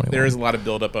do. There is a lot of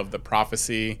buildup of the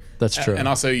prophecy. That's true. And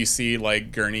also you see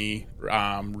like Gurney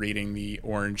reading the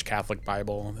Orange Catholic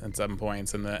Bible at some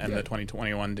points in the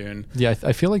 2021 Dune. Yeah,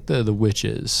 I feel like the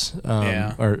witches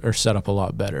are set up a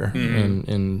lot better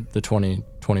in the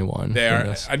 2021. They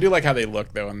are. I do like how they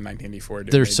look though in 1984.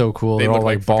 They're so cool. They're all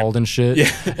like bald and shit.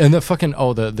 Yeah. And the fucking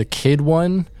the kid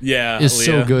one is Leah.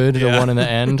 so good. The one in the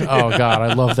end. Oh god,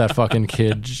 I love that fucking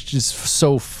kid. Just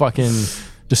so fucking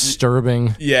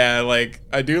disturbing. Yeah, like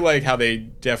I do like how they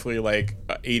definitely like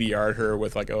ADR'd her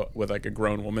with like a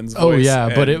grown woman's voice. Oh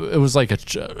yeah, but it was like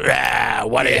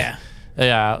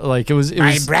yeah, like it was.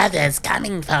 My brother's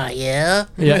coming for you. Yeah,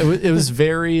 it was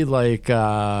very like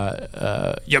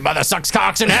your mother sucks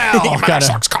cocks in hell. Your mother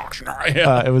sucks cocks in hell.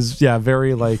 Yeah. It was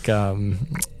very like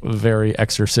very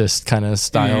Exorcist kind of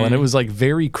style, and it was like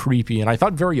very creepy, and I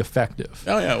thought very effective.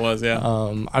 Oh yeah, it was. Yeah.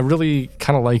 I really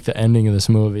kind of like the ending of this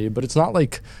movie, but it's not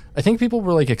like I think people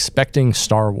were like expecting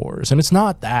Star Wars, and it's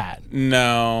not that.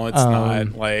 No, it's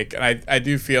not. Like I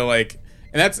do feel like.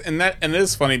 And it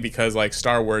is funny because like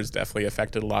Star Wars definitely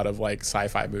affected a lot of like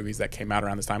sci-fi movies that came out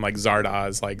around this time, like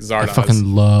Zardoz. I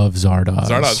fucking love Zardoz.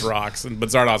 Zardoz rocks, but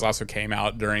Zardoz also came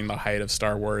out during the height of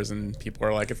Star Wars, and people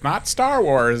are like, it's not Star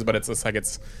Wars, but it's just like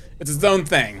it's its own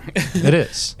thing. It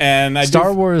is. And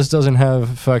Star Wars doesn't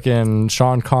have fucking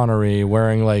Sean Connery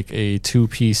wearing like a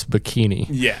two-piece bikini.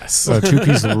 Yes, or a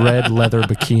two-piece red leather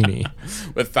bikini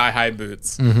with thigh-high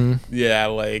boots. Mm-hmm. Yeah,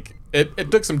 like.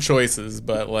 It took some choices,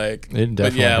 but like it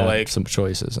definitely had like some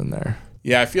choices in there.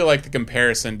 Yeah, I feel like the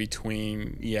comparison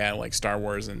between like Star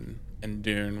Wars and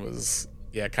Dune was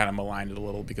kind of maligned it a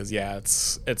little because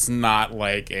it's not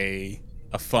like a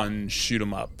fun shoot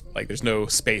 'em up. Like there's no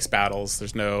space battles,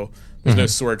 there's no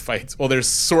sword fights. Well, there's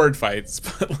sword fights,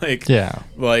 but like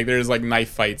there's like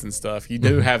knife fights and stuff. You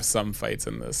do have some fights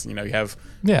in this. You know, you have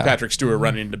Patrick Stewart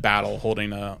running into battle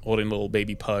holding a little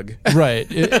baby pug. Right.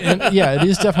 It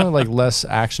is definitely like less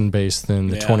action based than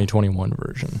the 2021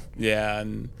 version. Yeah,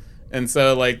 and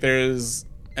so like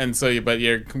but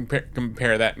you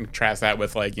compare that and contrast that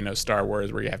with like Star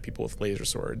Wars where you have people with laser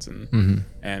swords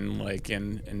and like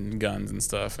and guns and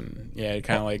stuff and kind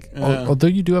of like although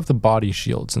you do have the body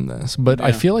shields in this, but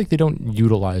I feel like they don't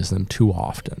utilize them too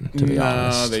often, to be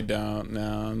honest. No, they don't.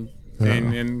 No.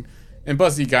 And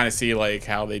plus you kind of see like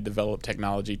how they develop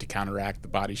technology to counteract the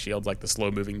body shields, like the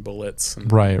slow moving bullets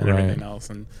and everything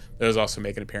else, and those also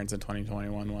make an appearance in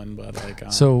 2021 one. But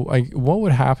like, so like, what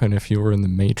would happen if you were in the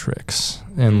Matrix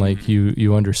and like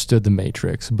you understood the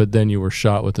Matrix, but then you were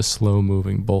shot with a slow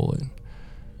moving bullet?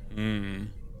 I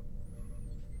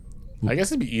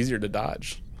guess it'd be easier to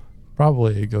dodge.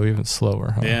 Probably go even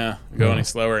slower, huh? Yeah, go any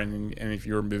slower, and if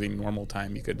you were moving normal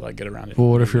time, you could like get around it. Well,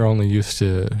 what if you're only used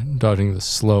to dodging the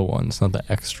slow ones, not the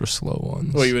extra slow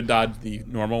ones? Well, you would dodge the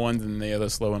normal ones, and the other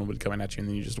slow one would come at you, and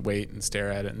then you just wait and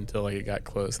stare at it until like it got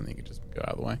close, and then you could just go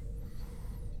out of the way.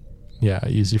 Yeah,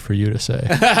 easy for you to say.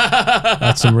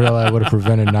 That's some real I would have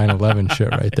prevented 9/11 shit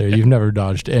right there. You've never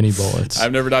dodged any bullets.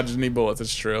 I've never dodged any bullets.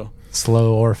 It's true.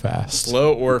 Slow or fast.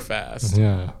 Slow or fast.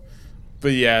 Yeah.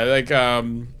 But yeah, like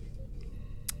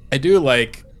I do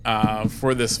like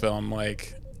for this film,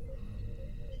 like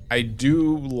I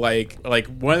do like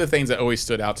one of the things that always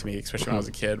stood out to me, especially when I was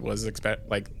a kid, was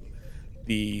like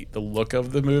the look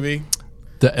of the movie.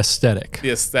 The aesthetic.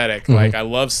 Like I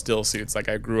love still suits. Like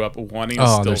I grew up wanting a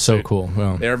still suit. Oh, they're so cool.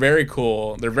 Wow. They're very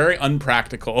cool. They're very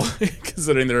unpractical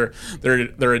considering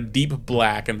they're a deep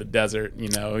black in the desert. You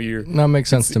know, that makes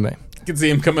sense to me. You can see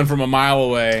them coming from a mile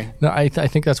away. No, I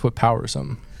think that's what powers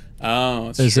them. Oh,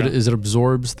 that's is true. it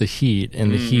absorbs the heat,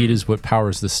 and the heat is what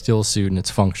powers the still suit and its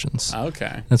functions.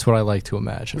 Okay. That's what I like to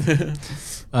imagine.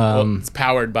 Well, it's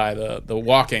powered by the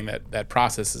walking that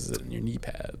processes it in your knee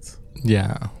pads.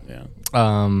 Yeah. Yeah.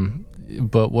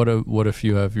 But what if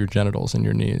you have your genitals in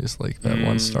your knees, like that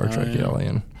one Star Trek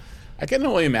alien? I can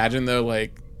only imagine though,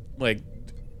 like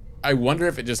I wonder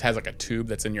if it just has like a tube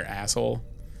that's in your asshole,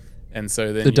 and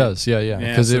so then It does, yeah,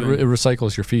 because so it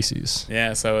recycles your feces.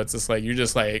 yeah. So it's just like you're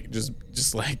just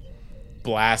like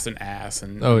blasting ass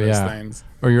and Oh, those yeah. things.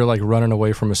 Or you're like running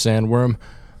away from a sandworm.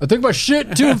 I think my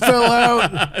shit tube fell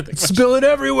out. Spill it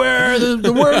everywhere.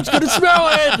 The worm's gonna smell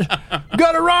it.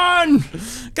 Gotta run.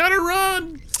 Gotta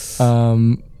run.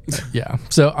 Yeah.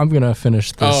 So I'm gonna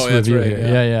finish this Oh, that's review right,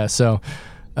 here. yeah. So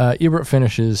Ebert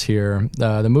finishes here.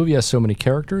 The movie has so many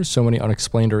characters, so many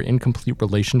unexplained or incomplete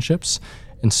relationships,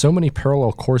 and so many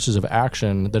parallel courses of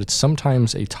action that it's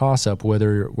sometimes a toss-up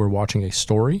whether we're watching a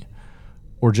story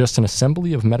or just an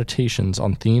assembly of meditations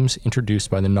on themes introduced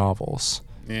by the novels.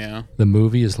 Yeah. The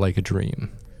movie is like a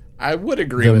dream. I would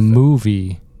agree The with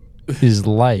movie is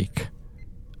like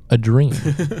a dream.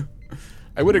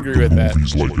 I would agree with that.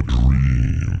 Movie's like a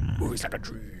dream. Movie's like a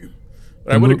dream.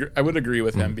 But I would agree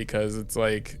with him because it's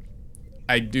like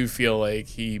I do feel like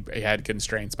he had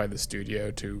constraints by the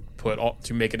studio to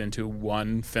make it into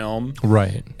one film.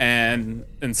 Right. And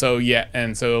so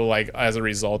like as a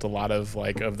result, a lot of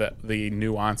like of the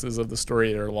nuances of the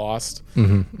story are lost.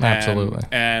 Absolutely.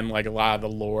 And like a lot of the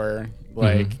lore,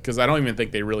 like because I don't even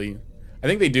think they really. I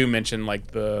think they do mention like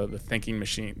the thinking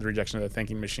machine, the rejection of the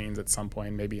thinking machines at some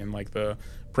point, maybe in like the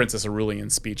Princess Aurelian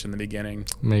speech in the beginning.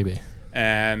 Maybe.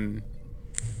 And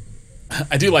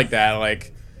I do like that,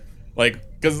 like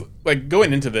because like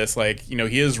going into this, like you know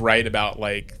he is right about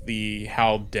like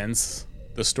how dense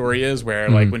the story is, where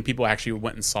like when people actually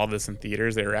went and saw this in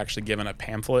theaters, they were actually given a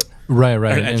pamphlet, Right.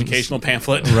 an educational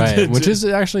pamphlet, Right, which is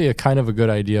actually a kind of a good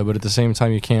idea, but at the same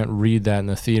time, you can't read that in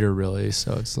the theater, really.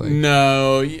 So it's like,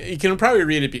 No, you can probably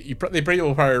read it. They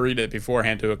will probably read it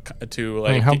beforehand to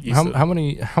like. I get mean, used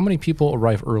to- how many people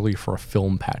arrive early for a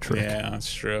film, Patrick? Yeah,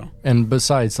 that's true. And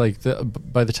besides, like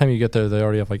by the time you get there, they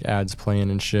already have like ads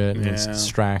playing and shit, and it's Yeah.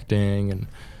 distracting, and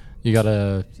you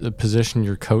gotta position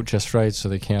your coat just right so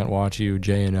they can't watch you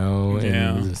J&O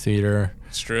Yeah. in the theater.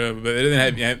 It's true, but they didn't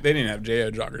have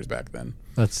JO joggers back then.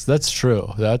 That's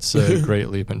true. That's a great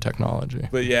leap in technology.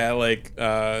 But yeah, like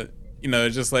you know,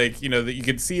 just like you know, that you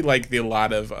could see like a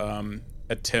lot of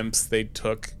attempts they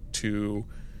took to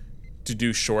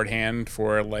do shorthand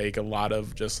for like a lot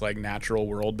of just like natural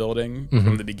world building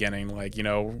from the beginning. Like you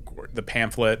know, the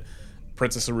pamphlet,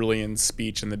 Princess Aurelian's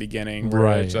speech in the beginning, where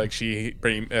Right. it's like she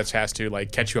pretty much has to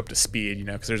like catch you up to speed, you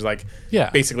know, because there's like Yeah.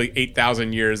 basically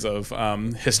 8,000 years of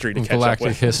history to catch Galactic up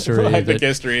with. history. Galactic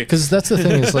history. Because that's the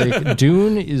thing is like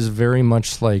Dune is very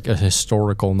much like a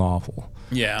historical novel.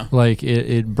 Yeah. Like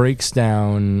it breaks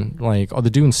down like the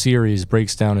Dune series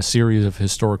breaks down a series of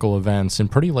historical events in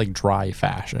pretty like dry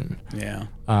fashion. Yeah.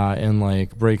 And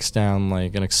like breaks down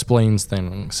like and explains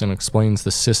things and explains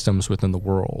the systems within the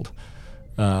world.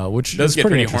 Which Does is get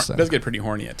pretty pretty interesting. does get pretty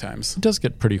horny at times. It does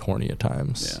get pretty horny at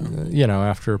times. Yeah. You know,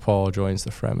 after Paul joins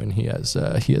the Fremen, he has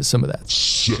some of that.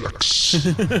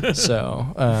 Sex.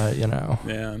 So you know,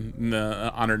 Yeah, and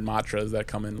the honored matras that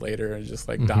come in later and just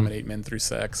like dominate men through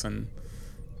sex, and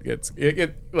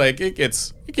it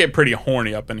get pretty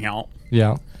horny up in here.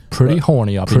 yeah, pretty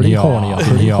horny up in here. Horny up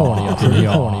in here. Horny up in here.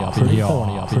 Horny up in here.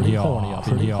 Horny up in here. Horny up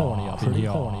in here. Horny up in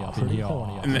here. Horny up in here.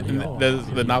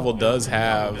 And the novel does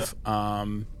have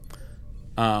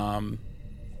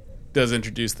does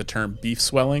introduce the term beef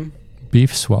swelling.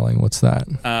 Beef swelling. What's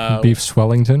that? Beef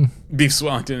Swellington. Beef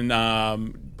swelling.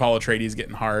 Paul Atreides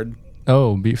getting hard.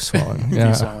 Oh, beef swelling. Yeah.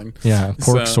 Beef swelling. Yeah.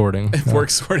 Pork So- sorting. Pork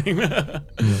sorting.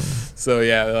 So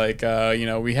yeah, like you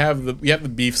know, we have the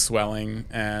beef swelling,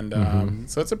 and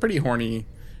so it's a pretty horny.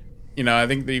 You know, I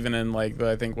think that even in like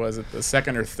I think was it the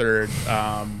second or third,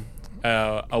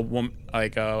 a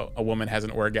woman has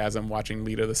an orgasm watching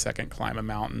Leto II climb a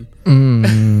mountain.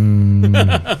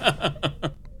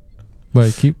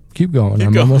 But keep going.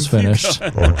 I'm almost finished.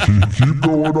 Keep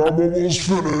going, I'm almost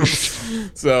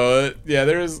finished. So yeah,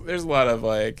 there's a lot of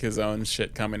like his own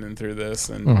shit coming in through this,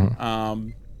 and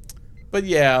but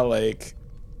yeah, like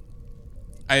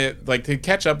I like to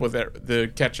catch up with it, to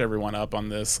catch everyone up on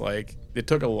this. Like it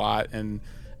took a lot, and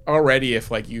already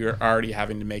if like you're already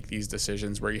having to make these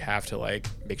decisions where you have to like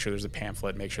make sure there's a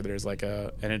pamphlet, make sure there's like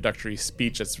an introductory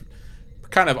speech that's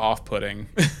kind of off-putting,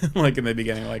 like in the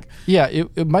beginning. Like, yeah,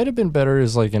 it might have been better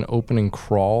as like an opening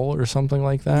crawl or something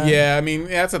like that. yeah, I mean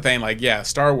that's the thing. Like, yeah,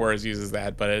 Star Wars uses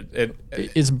that, but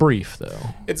it's brief though.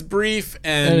 It's brief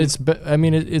and it's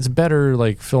it's better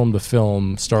like film to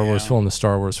film, Star Wars film to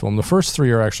Star Wars film. The first 3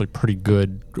 are actually pretty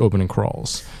good opening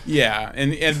crawls. Yeah,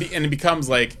 and it becomes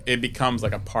like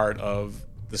a part of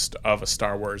of a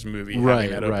Star Wars movie,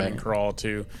 having that opening crawl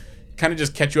to kind of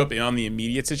just catch you up on the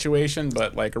immediate situation.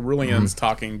 But like Aurelian's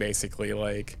talking basically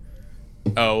like,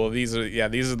 oh well, these are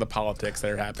the politics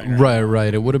that are happening.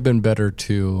 Right. It would have been better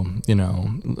to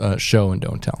show and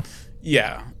don't tell.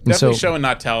 Yeah, definitely show and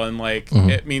not tell, and like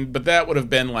but that would have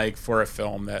been like for a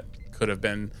film that could have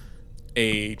been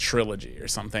a trilogy or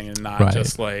something, and not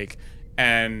just like,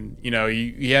 and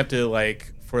you have to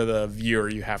like, for the viewer,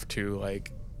 you have to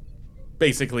like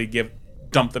basically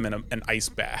dump them in an ice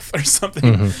bath or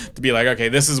something to be like, okay,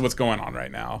 this is what's going on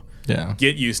right now. Yeah,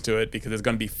 get used to it because it's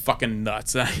going to be fucking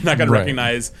nuts. You're not going to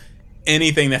recognize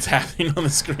anything that's happening on the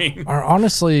screen. Or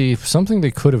honestly, something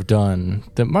they could have done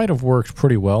that might have worked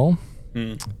pretty well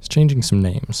is changing some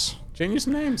names.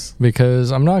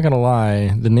 Because I'm not gonna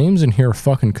lie, the names in here are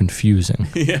fucking confusing.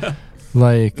 Yeah.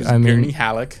 Like, there's Gurney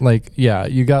Halleck. Like, yeah,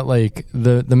 you got like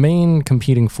the main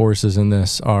competing forces in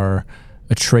this are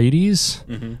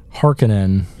Atreides,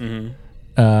 Harkonnen,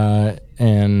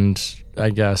 and I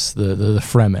guess the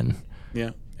Fremen.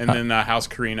 Yeah. And then House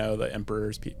Carino, the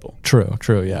Emperor's people. True,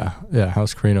 yeah. Yeah,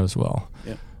 House Carino as well.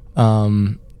 Yeah.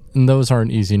 And those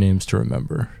aren't easy names to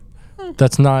remember.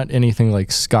 That's not anything like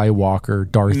Skywalker,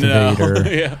 Darth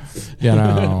Vader. Yeah.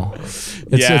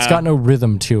 It's got no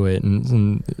rhythm to it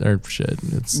and or shit.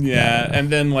 And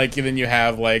then you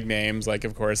have like names like,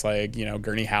 of course, like,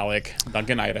 Gurney Halleck,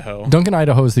 Duncan Idaho. Duncan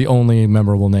Idaho is the only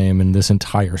memorable name in this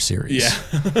entire series.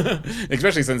 Yeah.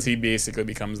 Especially since he basically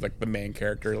becomes like the main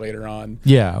character later on.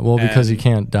 Yeah, well, because he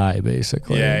can't die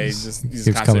basically. Yeah, he's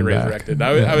constantly resurrected.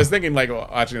 I was thinking, like,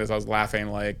 watching this, I was laughing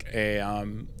like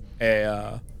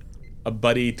a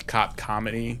buddy cop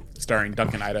comedy starring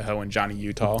Duncan Idaho and Johnny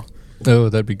Utah. Oh,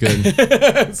 that'd be good.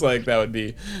 It's like that'd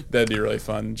be really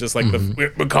fun. Just like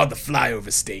we're called the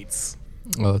flyover states.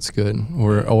 Oh, that's good.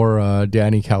 Or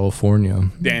Danny California.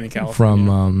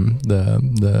 From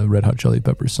the Red Hot Chili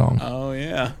Peppers song. Oh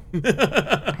yeah.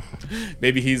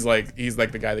 Maybe he's like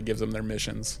the guy that gives them their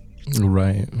missions.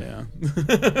 Right. Yeah.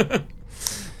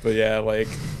 But yeah,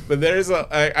 there's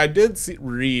I did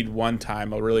read one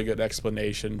time a really good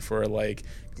explanation for like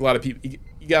a lot of people.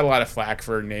 You got a lot of flack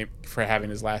for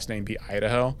having his last name be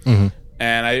Idaho,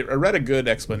 and I read a good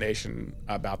explanation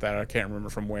about that. I can't remember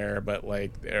from where, but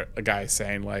like a guy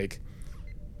saying like,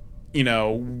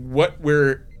 what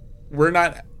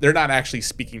they're not actually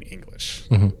speaking English.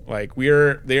 Like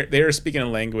they're speaking a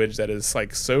language that is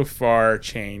like so far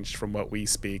changed from what we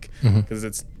speak, because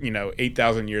it's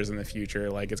 8,000 years in the future.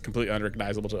 Like it's completely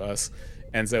unrecognizable to us,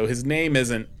 and so his name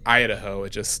isn't Idaho. It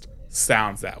just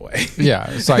sounds that way. Yeah,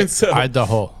 it's like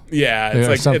Idaho. Yeah, it's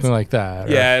like something like that.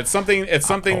 Yeah, it's something that's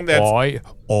Idaho.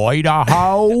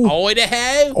 Idaho.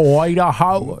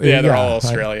 Yeah, they're all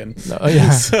Australian.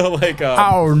 So like,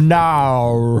 oh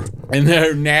no, and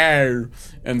they're no,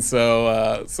 and so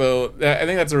I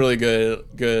think that's a really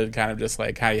good kind of just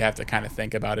like how you have to kind of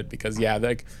think about it, because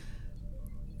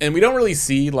and we don't really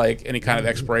see like any kind of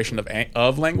exploration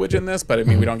of language in this, but I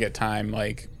mean we don't get time.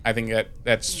 Like I think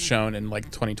that's shown in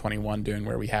like 2021 Dune,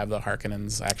 where we have the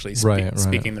Harkonnens actually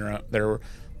speaking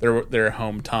their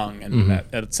home tongue, and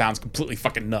that sounds completely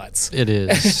fucking nuts. It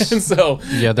is. And so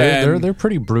yeah, they're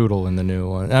pretty brutal in the new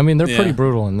one. I mean, they're pretty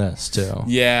brutal in this too.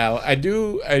 Yeah,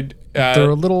 they're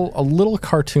a little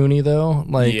cartoony though.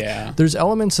 Like there's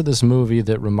elements of this movie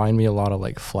that remind me a lot of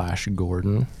like Flash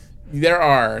Gordon. There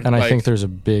are, and I think there's a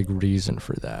big reason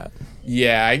for that.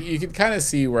 Yeah, you can kind of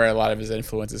see where a lot of his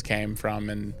influences came from,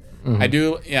 and I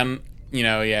do, and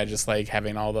just like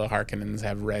having all the Harkonnens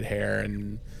have red hair,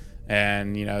 and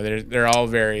they're all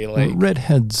very like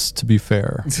redheads. To be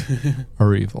fair,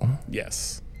 are evil.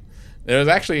 Yes, there was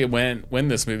actually when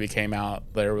this movie came out,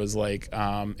 there was like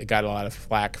it got a lot of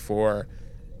flack for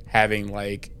having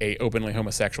like a openly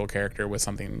homosexual character with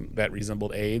something that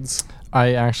resembled AIDS.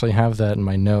 I actually have that in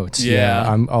my notes. Yeah.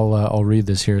 I'll read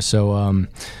this here. So,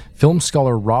 film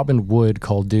scholar Robin Wood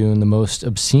called Dune the most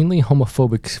obscenely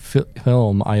homophobic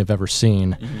film I have ever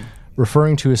seen,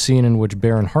 referring to a scene in which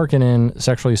Baron Harkonnen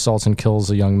sexually assaults and kills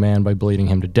a young man by bleeding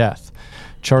him to death,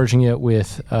 charging it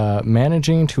with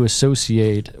managing to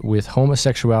associate with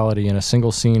homosexuality in a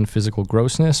single scene physical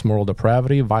grossness, moral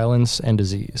depravity, violence, and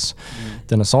disease.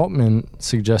 Dennis Altman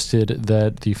suggested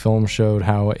that the film showed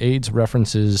how AIDS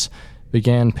references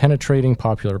began penetrating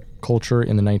popular culture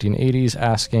in the 1980s,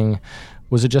 asking,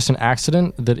 Was it just an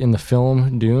accident that in the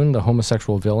film Dune, the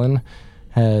homosexual villain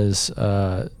has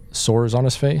sores on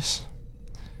his face?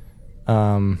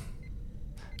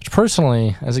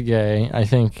 Personally, as a gay, I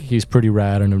think he's pretty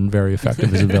rad and very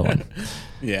effective as a villain.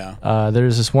 Yeah.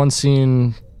 There's this one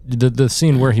scene, the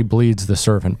scene where he bleeds the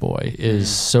servant boy is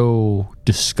so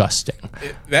disgusting.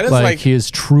 That is like he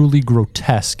is truly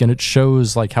grotesque, and it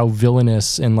shows like how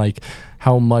villainous and like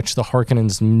how much the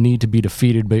Harkonnens need to be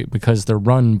defeated because they're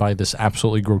run by this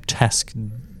absolutely grotesque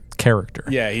character.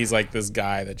 Yeah, he's like this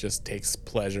guy that just takes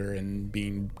pleasure in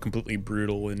being completely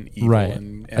brutal and evil, right.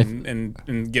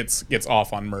 and gets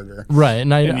off on murder. Right, and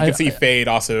you can see Fade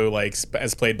also, like,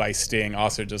 as played by Sting,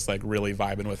 also just like really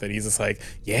vibing with it. He's just like,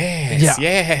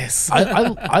 yes.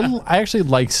 I actually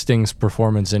like Sting's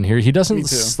performance in here. He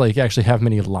doesn't like actually have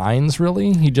many lines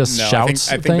really. He just shouts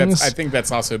things. I think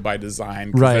that's also by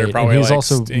design. Right, and he's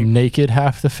also naked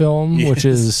half the film, which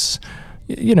is.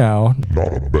 Not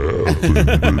a bad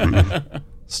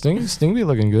thing. Sting be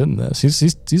looking good in this.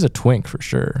 He's a twink for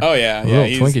sure. Oh yeah,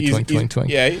 twink.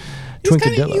 Yeah,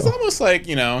 he's almost like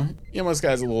he almost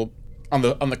got a little on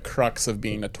the crux of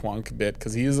being a twunk bit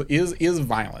because he is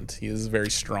violent. He is very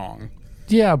strong.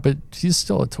 Yeah, but he's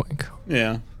still a twink.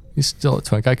 Yeah. He's still a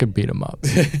twink. I could beat him up.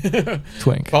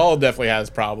 Twink. Paul definitely has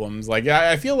problems. Like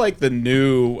I feel like the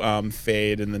new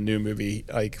Fade in the new movie,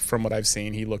 like from what I've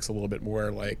seen, he looks a little bit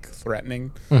more like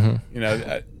threatening.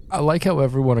 Mm-hmm. I like how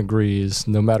everyone agrees,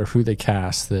 no matter who they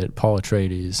cast, that Paul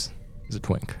Atreides is a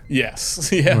twink.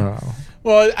 Yes. Yeah. Oh.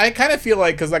 Well, I kind of feel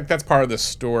like because like that's part of the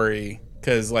story.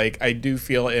 Because like I do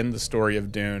feel in the story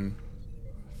of Dune.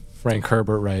 Frank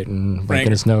Herbert writing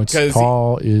in his notes,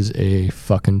 Paul is a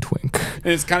fucking twink. And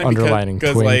it's kind of underlining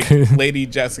because twink. like Lady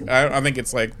Jessica, I don't think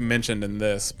it's like mentioned in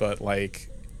this, but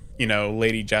like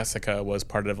Lady Jessica was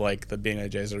part of like the Bene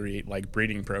Gesserit like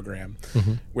breeding program,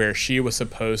 where she was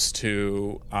supposed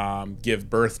to give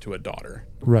birth to a daughter,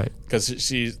 right? Because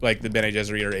she's like the Bene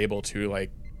Gesserit are able to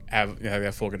like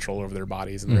have full control over their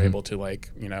bodies, and they're able to like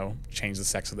change the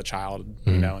sex of the child,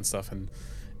 and stuff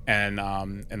and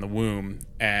the womb,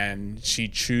 and she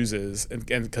chooses and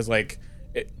because the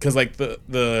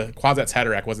Kwisatz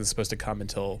Haderach wasn't supposed to come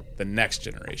until the next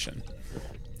generation.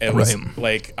 It was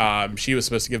like she was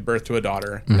supposed to give birth to a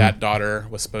daughter. That daughter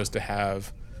was supposed to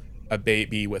have a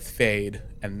baby with Fade,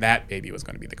 and that baby was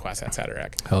going to be the Kwisatz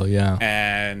Haderach. Hell yeah!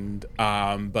 And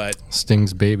but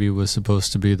Sting's baby was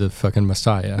supposed to be the fucking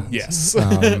Messiah. Yes,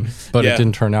 but it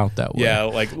didn't turn out that way. Yeah,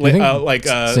 like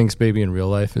Sting's baby in real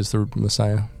life is the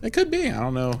Messiah. It could be. I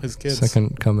don't know his kids.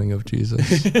 Second coming of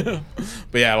Jesus. But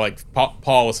yeah, like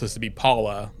Paul was supposed to be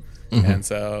Paula, and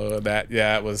so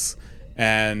it was,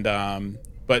 and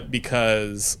but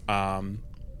because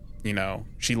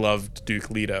she loved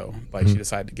Duke Leto, like she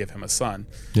decided to give him a son.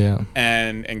 Yeah.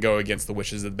 And go against the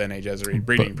wishes of the Bene Gesserit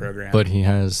breeding program. But he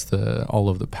has all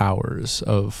of the powers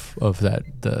of that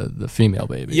the female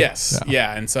baby. Yes.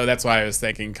 Yeah. And so that's why I was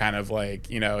thinking kind of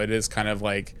like, it is kind of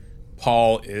like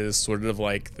Paul is sort of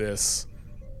like this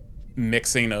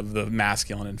mixing of the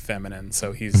masculine and feminine.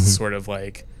 So he's sort of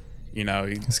like,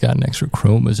 he's got an extra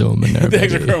chromosome in there. The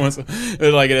extra chromosome.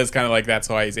 Like it is kind of like that's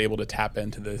why he's able to tap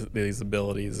into these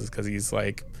abilities, is because he's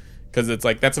like, because it's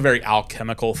like that's a very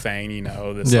alchemical thing,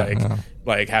 this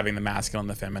like having the masculine and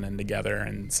the feminine together,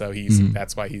 and so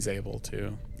that's why he's able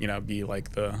to be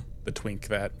like the twink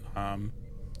that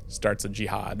starts a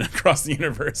jihad across the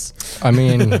universe. I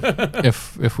mean,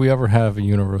 if we ever have a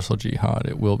universal jihad,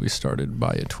 it will be started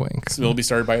by a twink. It will be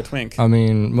started by a twink. I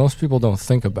mean, most people don't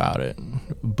think about it,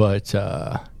 but this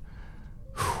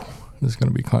is going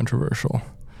to be controversial.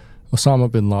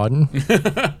 Osama bin Laden,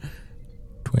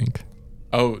 twink.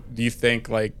 Oh, do you think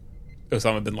like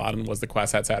Osama bin Laden was the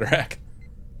Kwisatz Haderach?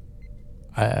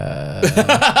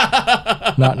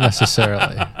 Not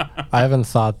necessarily. I haven't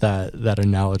thought that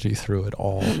analogy through at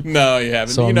all. No, you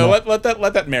haven't. So let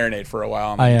that marinate for a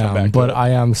while. And I am, but I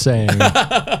am saying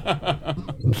that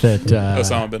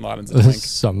Osama bin Laden's a twink.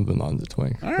 Osama bin Laden's a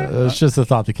twink. It's just a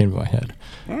thought that came to my head.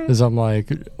 As I'm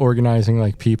like organizing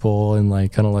like people and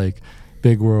like kind of like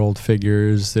big world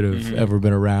figures that have ever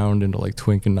been around into like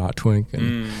twink and not twink,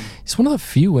 and he's one of the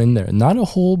few in there. Not a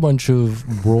whole bunch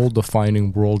of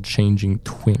world-defining, world-changing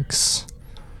twinks.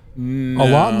 No. A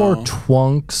lot more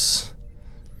twunks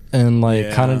and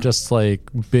like kind of just like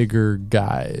bigger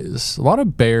guys. A lot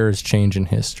of bears changing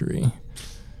history.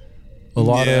 A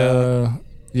lot of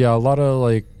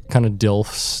like kind of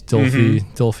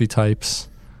dilfy types.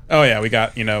 Oh yeah,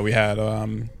 we had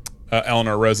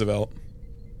Eleanor Roosevelt.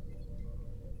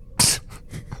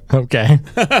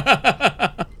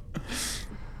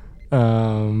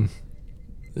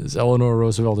 Is Eleanor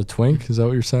Roosevelt a twink? Is that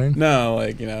what you're saying? No,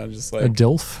 like, you know, just like A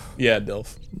DILF? Yeah,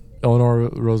 DILF. Eleanor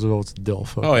Roosevelt's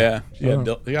DILF. Okay. Oh yeah, yeah,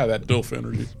 that DILF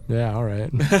energy. Yeah, all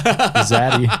right.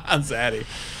 Zaddy. Zaddy.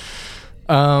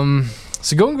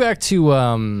 So going back to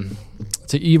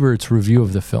Ebert's review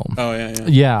of the film. Oh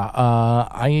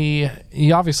yeah.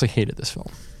 He obviously hated this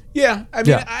film. Yeah, I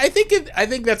mean, I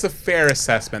think that's a fair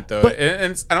assessment, though,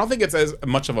 and I don't think it's as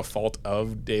much of a fault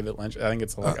of David Lynch. I think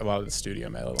it's like a lot of the studio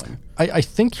meddling. I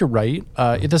think you're right.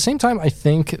 At the same time, I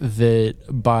think that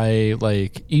by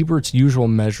like Ebert's usual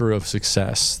measure of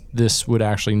success, this would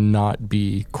actually not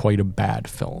be quite a bad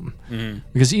film,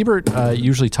 because Ebert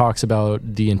usually talks about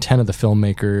the intent of the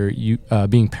filmmaker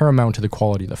being paramount to the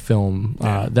quality of the film.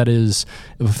 That is,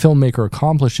 if a filmmaker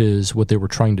accomplishes what they were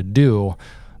trying to do,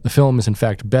 the film is in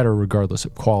fact better regardless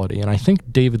of quality. And I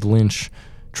think David Lynch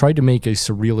tried to make a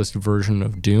surrealist version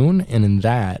of Dune, and in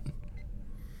that,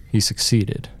 he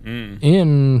succeeded.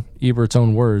 In Ebert's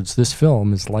own words, this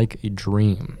film is like a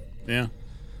dream. Yeah.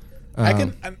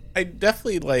 I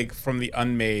definitely like from the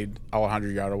unmade Alejandro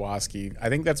Jodorowsky. I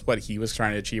think that's what he was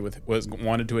trying to achieve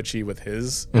wanted to achieve with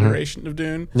his iteration of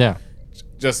Dune. Yeah.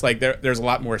 Just like there's a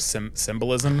lot more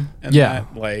symbolism in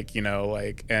that, like, you know,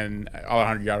 like, and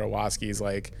Alejandro Jodorowsky's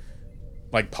like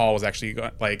Paul was actually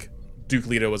like Duke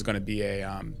Leto was going to be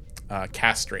a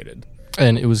castrated,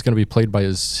 and it was going to be played by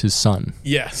his son.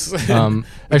 Yes.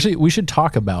 Actually, we should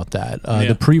talk about that,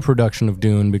 the pre-production of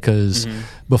Dune, because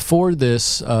before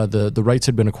this, the rights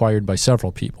had been acquired by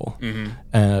several people.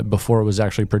 Before it was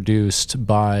actually produced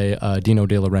by Dino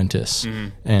De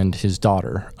Laurentiis and his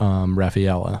daughter,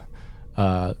 Raffaella.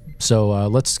 So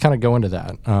let's kind of go into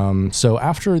that. So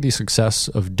after the success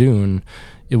of Dune,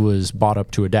 it was bought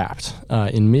up to adapt.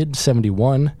 In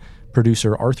mid-'71,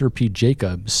 producer Arthur P.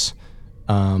 Jacobs,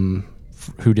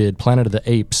 who did Planet of the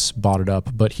Apes, bought it up,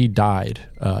 but he died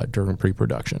during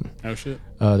pre-production. Oh, shit.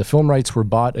 The film rights were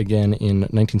bought again in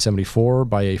 1974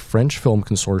 by a French film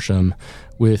consortium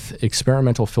with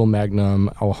experimental film magnate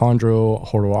Alejandro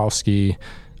Jodorowsky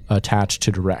attached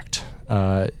to direct.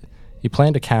 He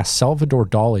planned to cast Salvador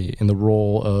Dali in the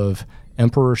role of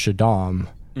Emperor Shaddam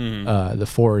the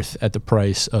Fourth at the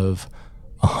price of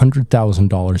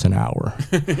 $100,000 an hour,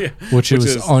 which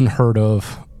is unheard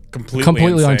of,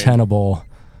 completely untenable.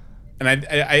 And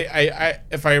I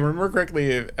if I remember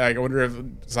correctly, I wonder if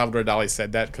Salvador Dali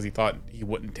said that because he thought he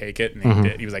wouldn't take it, and he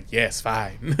did. He was like, "Yes,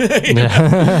 fine." He's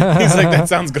like, "That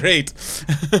sounds great."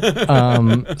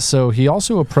 So he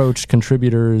also approached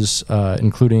contributors,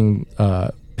 including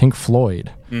Pink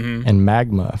Floyd and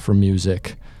Magma for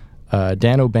music,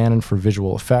 Dan O'Bannon for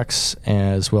visual effects,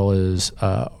 as well as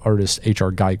artist H.R.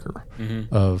 Geiger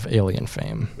of Alien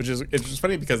fame. It's just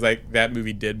funny because like that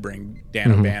movie did bring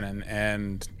Dan O'Bannon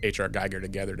and H.R. Geiger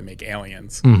together to make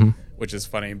Aliens, which is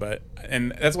funny.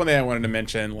 And that's one thing I wanted to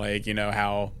mention, like, you know,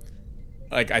 how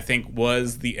like I think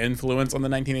was the influence on the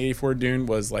 1984 Dune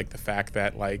was like the fact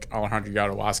that like Alejandro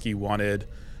Jodorowsky wanted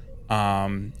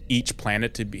each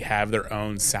planet to have their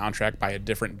own soundtrack by a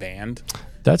different band.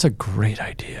 That's a great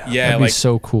idea. Yeah, that'd be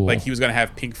so cool. Like he was gonna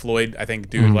have Pink Floyd, I think,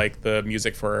 do like the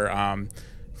music for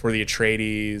the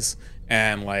Atreides,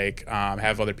 and like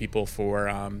have other people for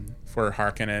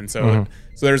Harkonnen. So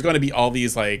there's going to be all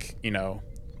these like, you know,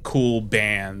 cool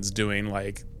bands doing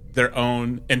like their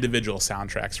own individual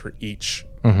soundtracks for each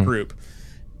group,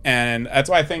 and that's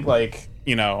why I think like,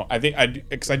 you know,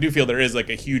 because I do feel there is like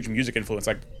a huge music influence,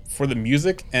 like for the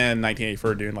music and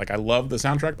 1984 Dune. Like I love the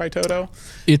soundtrack by Toto.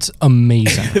 It's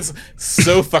amazing. It's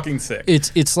so fucking sick.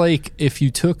 It's like if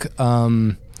you took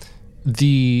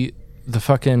the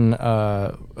fucking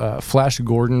Flash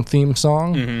Gordon theme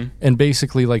song and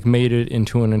basically like made it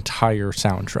into an entire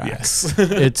soundtrack. Yes.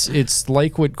 it's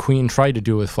like what Queen tried to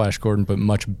do with Flash Gordon, but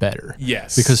much better.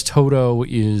 Yes. Because Toto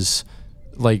is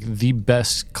like the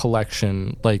best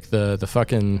collection, like the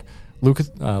fucking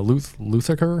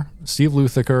Luthiker, Steve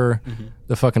Luthiker,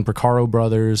 the fucking Porcaro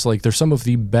brothers. Like they're some of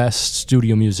the best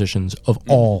studio musicians of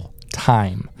all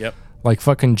time. Yep. Like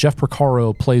fucking Jeff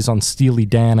Porcaro plays on Steely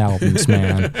Dan albums,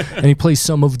 man. And he plays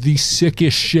some of the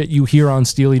sickest shit you hear on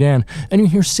Steely Dan. And you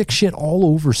hear sick shit all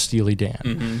over Steely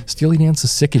Dan. Steely Dan's the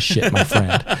sickest shit, my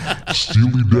friend.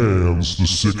 Steely Dan's the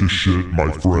sickest shit,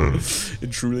 my friend.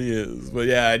 It truly is. But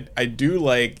yeah, I do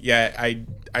like,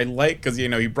 I like, because, you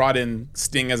know, he brought in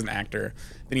Sting as an actor.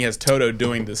 Then he has Toto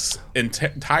doing this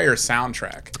entire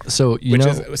soundtrack. So,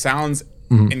 sounds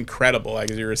incredible, like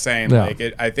as you were saying. Like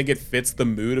I think it fits the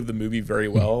mood of the movie very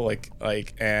well.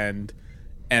 And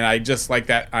I just like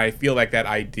that. I feel like that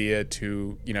idea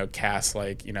to, you know, cast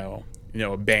like, you know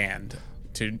a band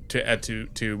to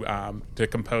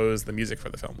compose the music for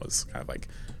the film was kind of like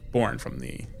born from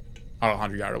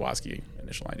Alejandro Jodorowsky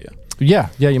initial idea. Yeah,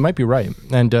 you might be right.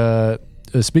 And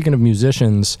speaking of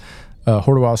musicians,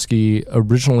 Jodorowsky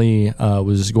originally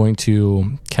was going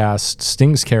to cast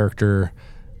Sting's character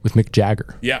with Mick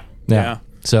Jagger. Yeah.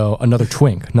 So another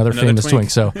twink, another famous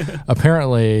twink. So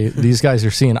apparently these guys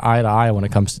are seeing eye to eye when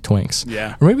it comes to twinks.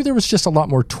 Yeah. Or maybe there was just a lot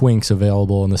more twinks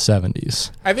available in the 70s.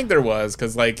 I think there was,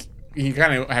 because like you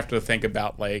kind of have to think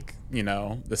about like, you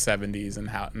know, the 70s and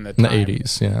how in the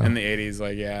 80s, yeah. In the 80s,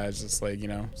 like, yeah, it's just like, you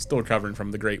know, still recovering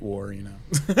from the Great War, you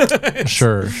know.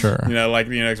 Sure. You know, like,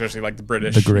 you know, especially like the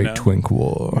British. The Great you know? Twink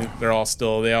War. They're all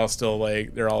still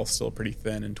pretty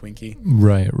thin and twinky.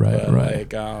 Right.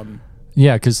 Like,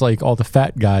 yeah, because like all the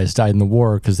fat guys died in the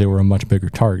war because they were a much bigger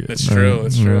target. It's true.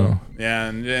 It's true. Yeah,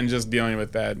 and just dealing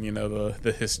with that, you know,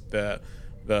 the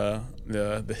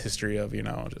history of, you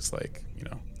know, just like,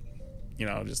 you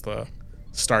know, just the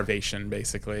starvation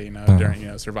basically, you know, during, you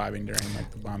know, surviving during like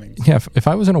the bombing. Yeah, if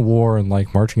I was in a war and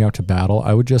like marching out to battle,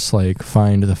 I would just like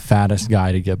find the fattest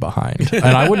guy to get behind, and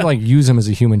I wouldn't like use him as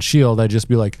a human shield. I'd just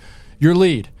be like, "Your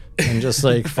lead." And just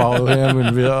like follow him,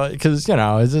 and be like, because you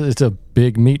know it's a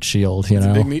big meat shield. You know,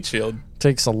 a big meat shield.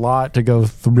 Takes a lot to go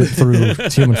through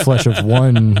human flesh of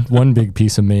one big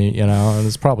piece of meat. You know, and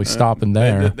it's probably stopping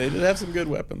there. They did have some good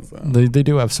weapons though. They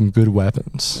do have some good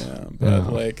weapons. Yeah,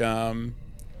 but like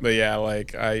but yeah,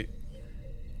 like the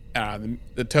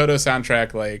Toto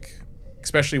soundtrack, like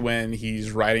especially when he's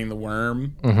riding the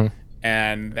worm. Mm-hmm.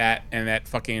 And that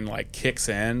fucking like kicks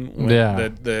in when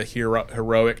the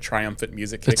heroic triumphant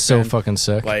music kicks in. It's so fucking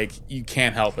sick. Like you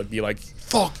can't help but be like,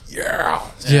 fuck yeah.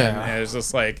 And it's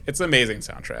just like, it's an amazing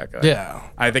soundtrack.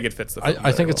 I think it fits the film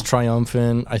I think well. it's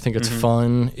triumphant. I think it's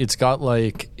fun. It's got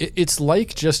like it's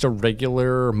like just a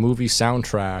regular movie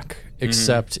soundtrack,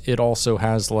 except it also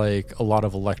has like a lot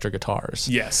of electric guitars.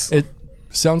 Yes. It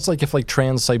sounds like if like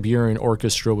Trans-Siberian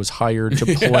Orchestra was hired to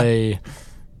play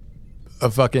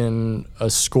a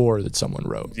score that someone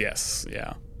wrote. Yes,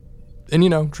 yeah. And, you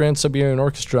know, Trans-Siberian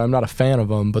Orchestra, I'm not a fan of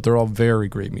them, but they're all very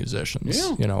great musicians.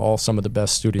 Yeah. You know, all some of the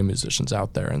best studio musicians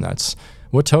out there, and that's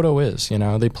what Toto is, you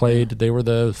know. They were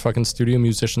the fucking studio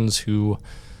musicians who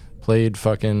played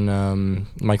fucking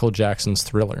Michael Jackson's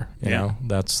Thriller, you know.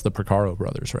 That's the Porcaro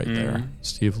brothers right there.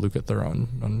 Steve Lukather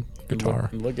on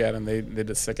guitar. Look at them. They did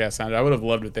a sick-ass sound. I would have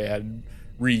loved if they had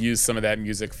reused some of that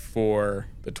music for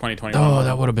the 2021. Oh,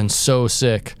 that would have been so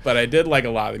sick. But I did like a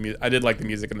lot of the music. I did like the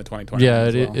music in the 2021. Yeah,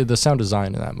 the sound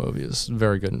design in that movie is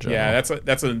very good in general. Yeah,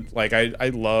 that's like I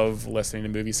love listening to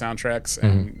movie soundtracks,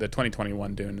 and the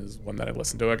 2021 Dune is one that I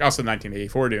listened to. Like also the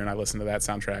 1984 Dune, I listened to that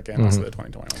soundtrack, and also the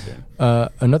 2021 Dune.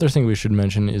 Another thing we should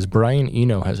mention is Brian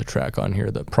Eno has a track on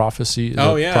here, the Prophecy,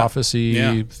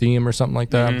 theme or something like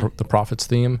that, the Prophets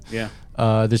theme. Yeah.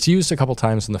 That's used a couple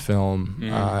times in the film,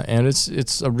 and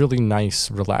it's a really nice,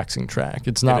 relaxing track.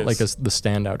 It's not like the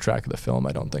standout track of the film,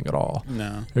 I don't think at all.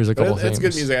 No, there's a couple things. It's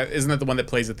good music. Isn't that the one that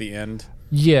plays at the end?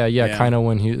 Yeah. Kind of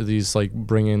when he's like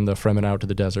bringing the Fremen out to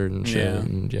the desert and shit.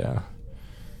 And yeah.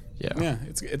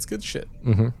 It's good shit.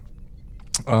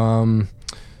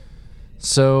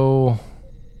 So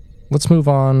let's move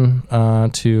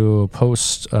on to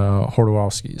post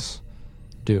Jodorowsky's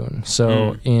Dune.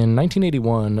 So in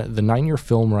 1981, the 9-year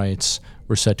film rights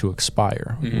were set to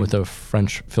expire with a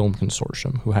French film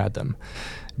consortium who had them.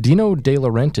 Dino De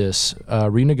Laurentiis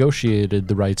renegotiated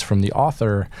the rights from the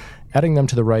author, adding them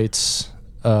to the rights,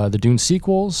 the Dune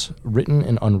sequels, written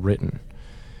and unwritten.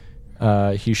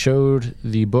 He showed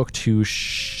the book to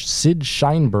Sid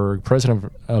Sheinberg,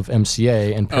 president of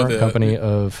MCA and parent company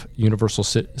of Universal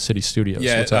City Studios.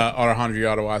 Yeah, Alejandro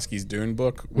Jodorowsky's Dune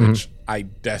book, which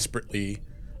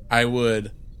I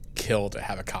would kill to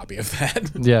have a copy of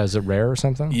that. Yeah, is it rare or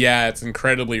something? Yeah, it's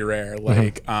incredibly rare.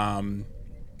 Like,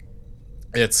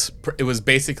 it was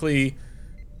basically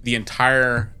the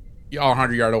entire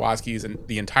Alejandro Jodorowsky's and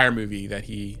the entire movie that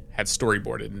he had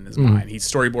storyboarded in his mind. He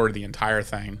storyboarded the entire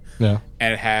thing. Yeah,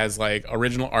 and it has like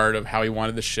original art of how he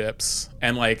wanted the ships,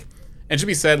 and like. And it should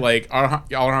be said, like,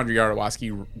 Alejandro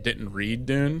Jodorowsky didn't read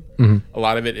Dune. A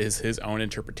lot of it is his own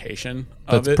interpretation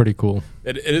of it. That's pretty cool.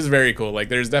 It is very cool. Like,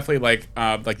 there's definitely, like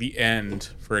the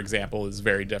end, for example, is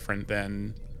very different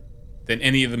than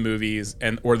any of the movies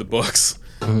or the books.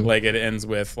 Like, it ends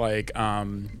with, like,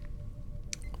 Paul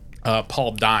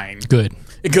dying. Good.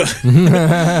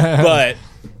 But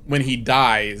when he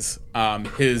dies,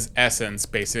 his essence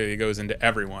basically goes into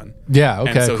everyone. Yeah.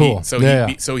 Okay. So cool.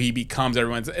 So he becomes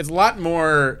everyone. It's a lot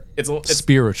more. It's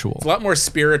spiritual. It's a lot more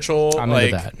spiritual. I'm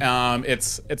like into that.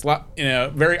 It's a lot,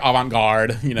 very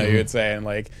avant-garde. You know, you would say, and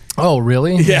like. Oh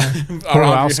really? Yeah.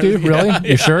 Jodorowsky, really? Yeah.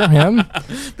 You sure? Him?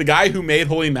 The guy who made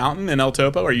Holy Mountain and El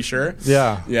Topo. Are you sure?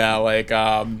 Yeah. Yeah. Like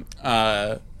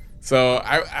So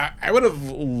I would have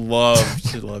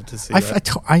loved to see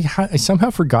that. I somehow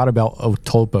forgot about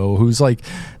Otolpo, who's like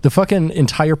the fucking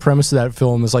entire premise of that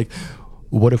film is like,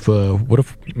 what if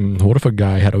a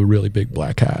guy had a really big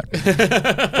black hat?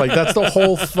 Like that's the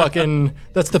whole fucking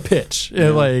that's the pitch. Yeah.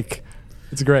 Like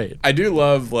it's great. I do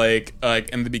love like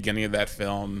in the beginning of that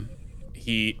film,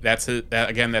 that's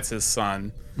his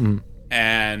son,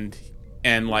 and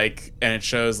it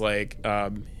shows like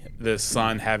the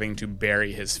son having to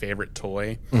bury his favorite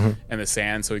toy in the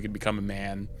sand so he could become a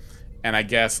man. And I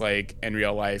guess like in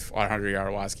real life, Alejandro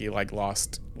Jodorowsky like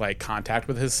lost like contact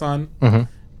with his son.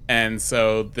 And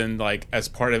so then like as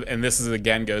part of, and this is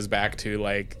again goes back to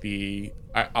like the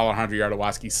Alejandro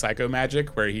Jodorowsky psycho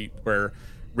magic where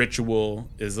ritual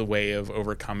is a way of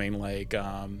overcoming like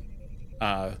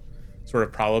sort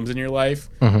of problems in your life.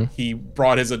 He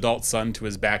brought his adult son to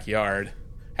his backyard,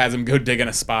 has him go dig in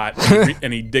a spot,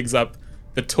 and he digs up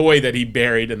the toy that he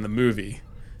buried in the movie.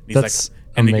 And he's That's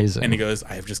amazing. And he goes,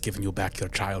 "I have just given you back your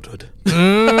childhood."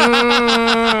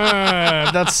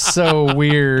 That's so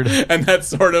weird. And that's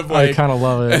sort of like, I kind of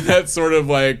love it. And that's sort of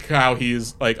like how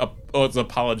he's like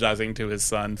apologizing to his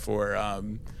son for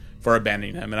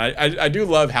abandoning him. And I do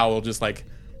love how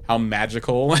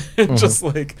magical and just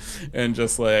surreal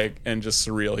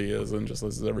he is and just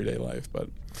his everyday life. But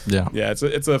yeah,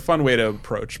 it's a fun way to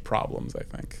approach problems, I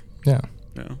think. Yeah.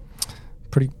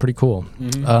 Pretty cool.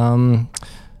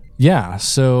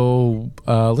 So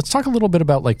let's talk a little bit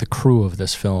about like the crew of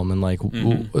this film and like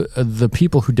the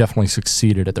people who definitely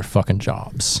succeeded at their fucking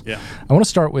jobs. Yeah, I want to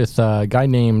start with a guy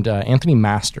named Anthony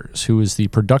Masters, who is the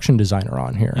production designer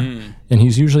on here, and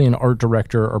he's usually an art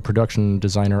director or production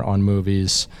designer on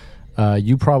movies.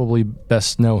 You probably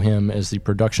best know him as the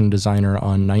production designer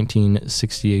on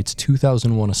 1968's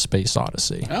 2001: A Space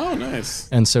Odyssey. Oh, nice.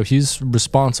 And so he's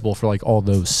responsible for like all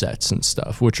those sets and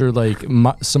stuff, which are like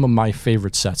some of my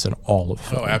favorite sets in all of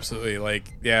film. Oh, absolutely.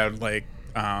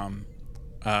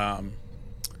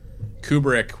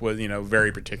 Kubrick was,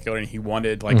 very particular, and he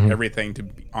wanted like everything to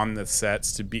be on the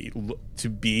sets to be,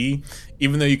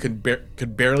 even though you could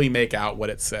barely make out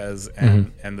what it says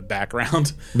and the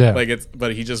background. Yeah.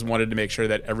 But he just wanted to make sure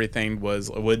that everything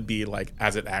would be like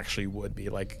as it actually would be,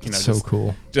 like so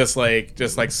cool. Just like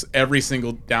every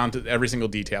single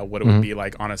detail what it would be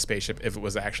like on a spaceship if it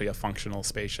was actually a functional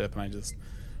spaceship. And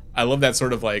I love that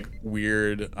sort of like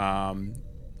weird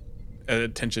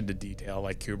attention to detail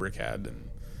like Kubrick had.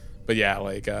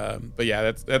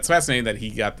 That's fascinating that he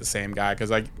got the same guy, because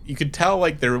like you could tell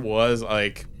like there was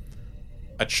like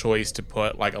a choice to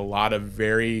put like a lot of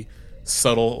very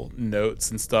subtle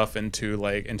notes and stuff into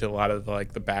a lot of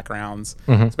like the backgrounds,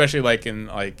 especially like in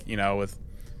like with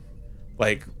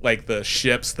like the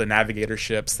ships, the navigator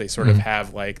ships, they sort of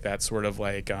have like that sort of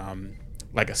like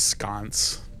a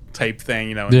sconce type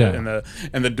thing, and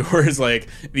the doors, like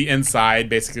the inside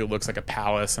basically looks like a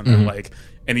palace, and then like,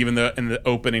 and even the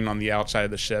opening on the outside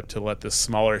of the ship to let the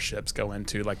smaller ships go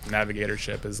into, like the navigator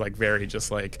ship, is like very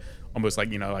just like almost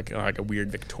like like a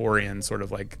weird Victorian sort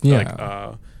of like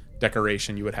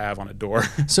decoration you would have on a door.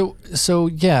 So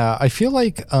yeah, I feel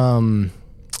like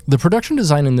the production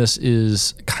design in this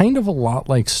is kind of a lot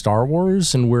like Star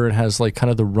Wars, and where it has like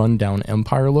kind of the rundown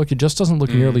Empire look. It just doesn't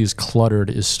look nearly as cluttered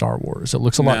as Star Wars. It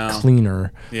looks a lot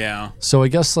cleaner. Yeah. So I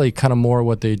guess like kind of more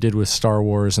what they did with Star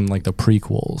Wars and like the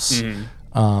prequels.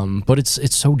 But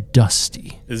it's so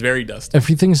dusty. It's very dusty.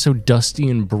 Everything's so dusty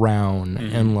and brown,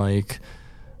 and like,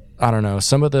 I don't know,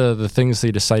 some of the things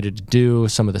they decided to do,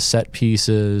 some of the set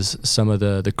pieces, some of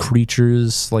the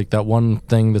creatures, like that one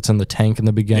thing that's in the tank in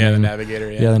the beginning. Yeah, the navigator.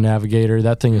 Yeah, the navigator.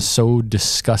 That thing is so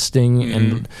disgusting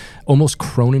and almost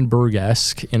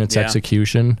Cronenberg-esque in its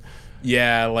execution.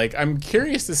 Yeah, like I'm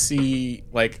curious to see,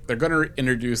 like they're going to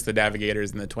introduce the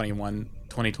navigators in the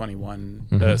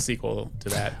 2021 sequel to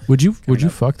that. Would you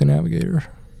fuck the navigator?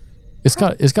 It's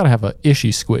got to have a ishy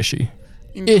squishy.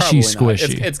 Ishy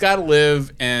squishy. It's got to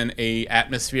live in a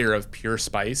atmosphere of pure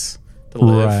spice to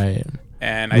live. Right.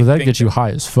 And I think get you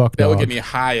high as fuck. That would get me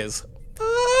high as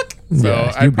fuck. So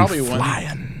yeah, I probably wouldn't.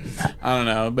 Flying. I don't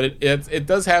know, but it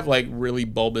does have like really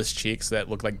bulbous cheeks that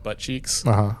look like butt cheeks.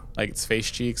 Like its face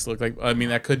cheeks look like. I mean,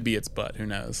 that could be its butt. Who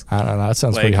knows? I don't know. That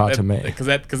sounds pretty hot to me. Because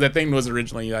that thing was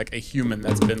originally like a human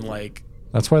that's been like.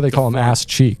 That's why they call them ass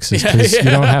cheeks, is because you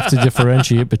don't have to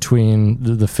differentiate between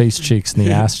the face cheeks and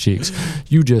the ass cheeks.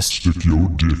 You just stick your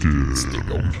dick in.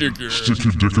 Stick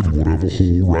your dick in whatever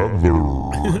hole right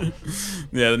there.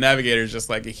 Yeah, the navigator is just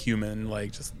like a human,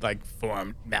 like just like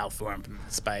malformed from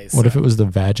space. What if it was the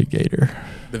vagigator?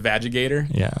 The vagigator?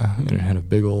 Yeah, and it had a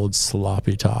big old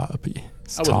sloppy toppy.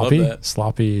 I would love that.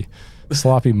 Sloppy.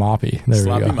 Sloppy moppy. There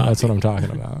Sloppy we go. moppy. That's what I'm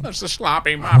talking about. That's a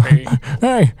sloppy moppy.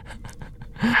 Hey.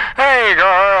 Hey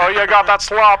girl, you got that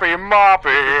sloppy moppy,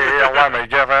 let me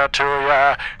give it to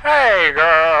ya. Hey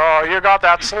girl, you got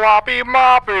that sloppy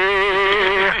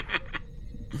moppy.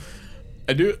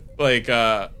 I do like.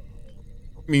 I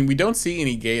mean, we don't see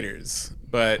any gators,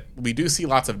 but we do see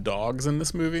lots of dogs in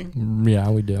this movie.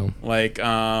 Yeah, we do. Like,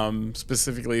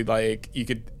 specifically, like you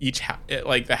could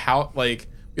like the house. Like,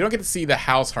 we don't get to see the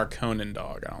House Harkonnen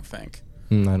dog. I don't think.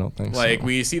 I don't think so. Like,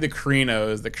 we see the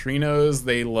Crinos. The Crinos,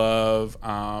 they love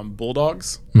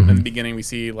bulldogs. In the beginning, we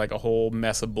see like a whole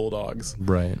mess of bulldogs.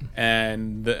 Right.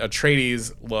 And the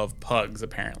Atreides love pugs,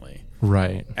 apparently.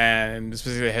 Right. And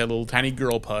specifically, they had a little tiny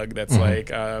girl pug that's like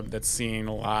that's seen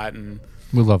a lot, and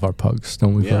we love our pugs,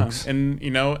 don't we, folks? And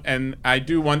and I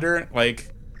do wonder,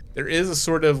 like, there is a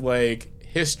sort of like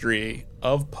history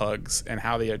of pugs and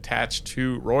how they attach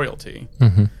to royalty.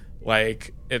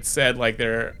 Like, it's said like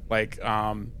they're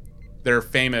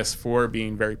famous for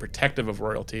being very protective of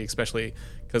royalty, especially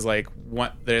because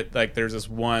there's this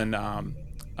one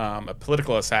a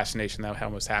political assassination that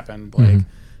almost happened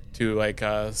to like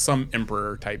some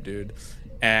emperor type dude,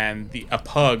 and a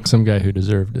pug, some guy who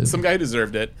deserved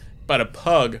it, but a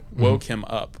pug woke him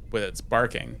up with its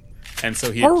barking. And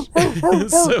so he he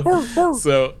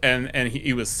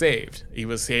was saved. He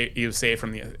was saved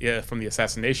from the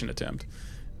assassination attempt.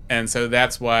 And so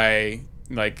that's why,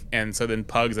 like, and so then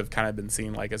pugs have kind of been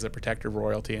seen like as a protector of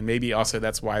royalty, and maybe also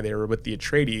that's why they were with the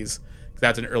Atreides, because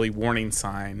that's an early warning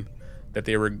sign that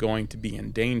they were going to be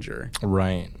in danger,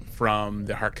 right, from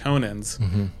the Harkonnens.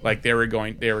 Like they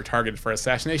were targeted for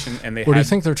assassination, and they. Or do you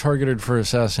think they're targeted for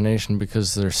assassination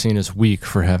because they're seen as weak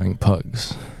for having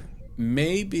pugs?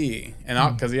 Maybe,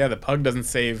 and because the pug doesn't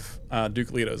save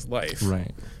Duke Leto's life,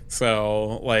 right?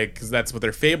 So, like, because that's what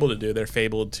they're fabled to do. They're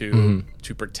fabled to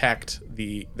protect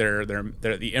the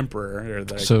emperor.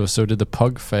 So did the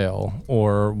pug fail,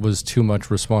 or was too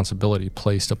much responsibility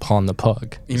placed upon the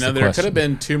pug? There could have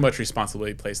been too much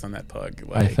responsibility placed on that pug.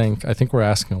 Like, I think we're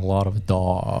asking a lot of a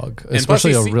dog,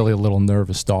 especially a really little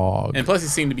nervous dog. And plus, he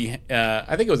seemed to be.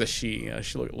 I think it was a she.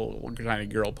 She looked a little tiny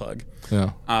girl pug.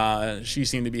 Yeah. She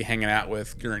seemed to be hanging out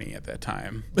with Gurney at that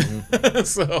time.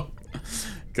 So.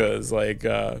 Because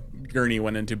Gurney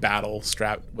went into battle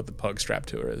strapped with the pug strapped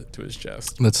to his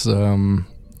chest. That's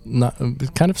not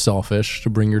kind of selfish to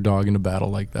bring your dog into battle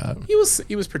like that. He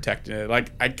was protecting it.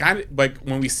 Like, I kind of like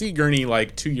when we see Gurney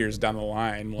like 2 years down the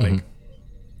line, like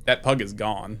that pug is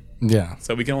gone. Yeah.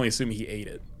 So we can only assume he ate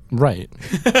it. Right.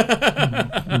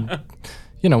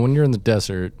 When you're in the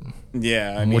desert.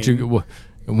 Yeah.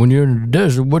 When you're in the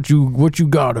desert, what you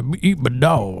gotta eat my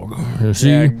dog?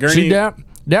 See that?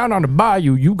 Down on the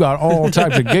bayou, you got all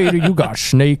types of gator, you got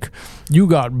snake, you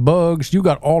got bugs, you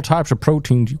got all types of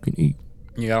proteins you can eat.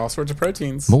 You got all sorts of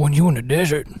proteins. But when you in the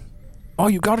desert,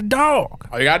 you got a dog.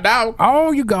 You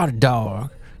got a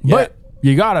dog. Yeah. But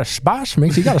you got a spice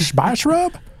mix, you got a spice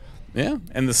rub? Yeah,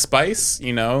 and the spice,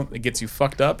 it gets you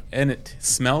fucked up, and it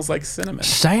smells like cinnamon.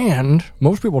 Sand,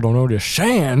 most people don't know this,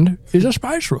 sand is a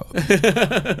spice rub.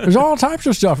 There's all types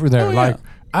of stuff in there, like...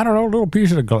 I don't know, little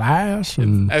pieces of glass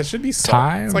and it should be salt.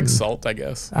 Thyme. It's like salt, I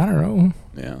guess. I don't know.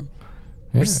 Yeah.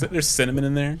 There's cinnamon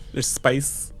in there. There's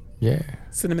spice. Yeah.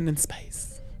 Cinnamon and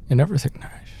spice. And everything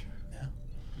nice.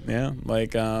 Yeah.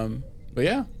 Like, but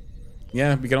yeah.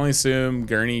 Yeah, we can only assume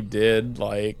Gurney did,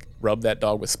 like, rub that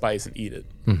dog with spice and eat it.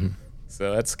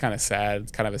 So that's kind of sad.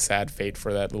 It's kind of a sad fate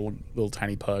for that little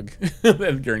tiny pug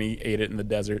that Gurney ate it in the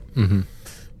desert.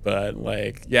 But,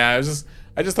 like, yeah,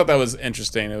 I just thought that was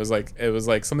interesting. It was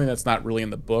like something that's not really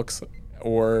in the books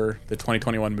or the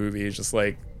 2021 movie. It's just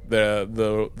like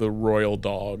the royal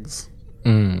dogs,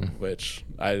 which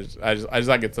I just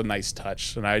like it's a nice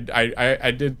touch. And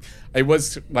I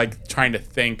was like trying to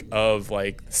think of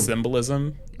like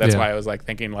symbolism. That's why I was like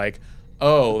thinking like,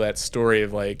 oh, that story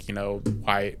of like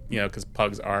why because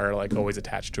pugs are like always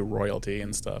attached to royalty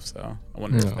and stuff. So I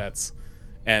wonder if that's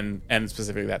and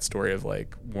specifically that story of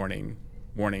like warning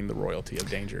the royalty of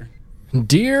danger.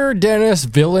 Dear Dennis,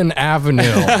 Villain Avenue.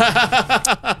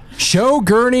 Show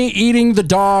Gurney eating the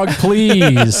dog,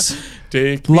 please.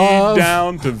 Take me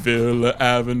down to Villa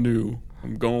Avenue.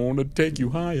 I'm gonna take you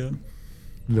higher.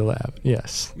 Villa Avenue,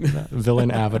 yes.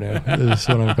 Villain Avenue is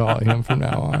what I'm calling him from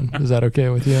now on. Is that okay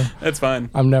with you? That's fine.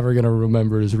 I'm never gonna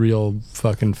remember his real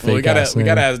fucking fake we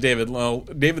gotta ask David. Well,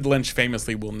 David Lynch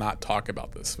famously will not talk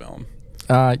about this film.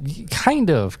 Kind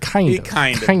of. He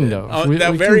kind of. Oh, we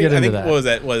I can get into think that. what was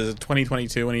that? Was it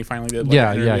 2022 when he finally did? Like,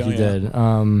 yeah, he did.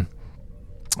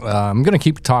 I'm gonna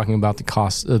keep talking about the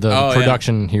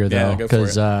production here though,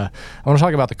 because I want to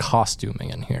talk about the costuming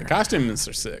in here. The costumes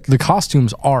are sick. The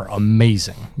costumes are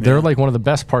amazing. They're like one of the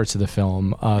best parts of the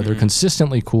film. They're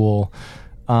consistently cool.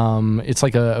 It's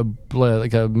like a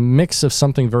mix of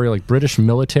something very like British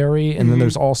military, and then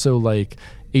there's also like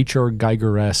H.R.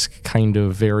 Geiger-esque kind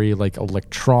of very like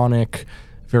electronic,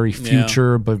 very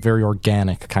future, but very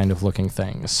organic kind of looking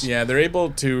things. Yeah, they're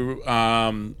able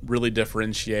to really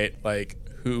differentiate like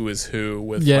who is who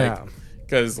with like,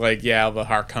 because like the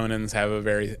Harkonnens have a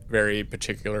very, very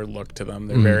particular look to them.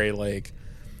 They're very like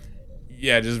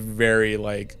just very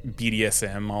like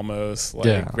BDSM almost,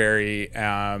 like very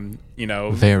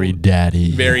very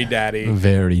daddy, very daddy,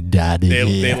 very daddy.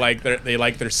 They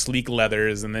like their sleek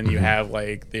leathers, and then you have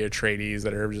like the Atreides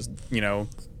that are just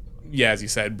as you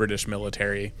said, British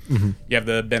military. You have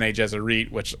the Bene Gesserit,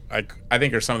 which I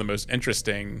think are some of the most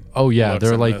interesting. Oh yeah,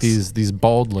 they're like these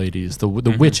bald ladies, the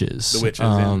witches. The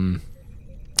witches.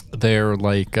 They're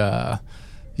like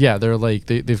they're like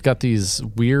they've got these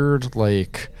weird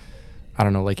like, I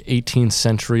don't know, like 18th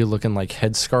century looking like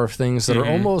headscarf things that are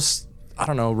almost, I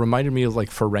don't know, reminded me of like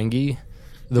Ferengi,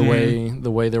 the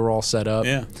way they were all set up.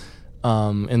 Yeah.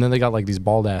 And then they got like these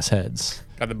bald ass heads.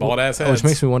 Got the bald ass heads. Which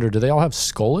makes me wonder, do they all have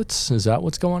skullets? Is that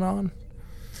what's going on?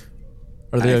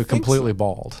 Or are they completely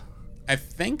bald? I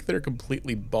think they're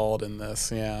completely bald in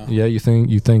this, yeah. Yeah, you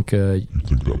think You think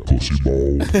that pussy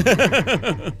bald?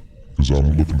 Because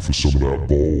I'm looking for some of that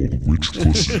bald witch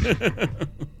pussy.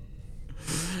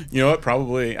 You know what?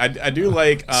 Probably. I do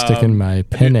like sticking my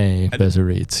penne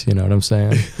Gesserits. You know what I'm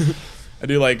saying? I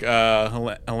do like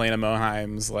Helena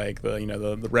Moheim's like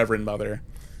the Reverend Mother.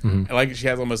 I like she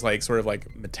has almost like sort of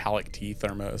like metallic teeth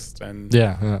almost, and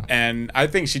and I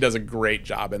think she does a great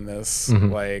job in this.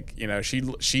 Like she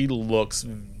looks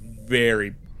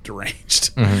very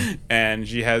deranged, and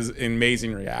she has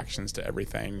amazing reactions to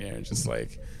everything.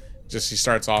 She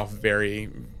starts off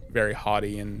very, very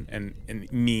haughty and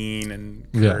mean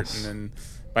and curt, and then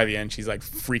by the end she's like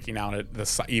freaking out at the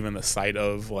sight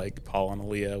of like Paul and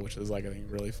Aaliyah, which is like I think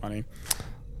really funny.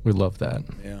 We love that.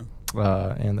 Yeah.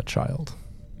 And the child.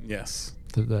 Yes.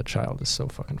 That child is so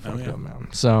fucking fucked up, man.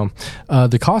 So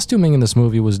the costuming in this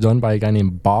movie was done by a guy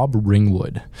named Bob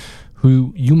Ringwood,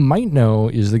 who you might know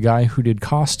is the guy who did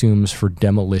costumes for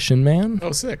Demolition Man.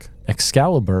 Oh, sick.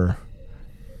 Excalibur.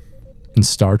 And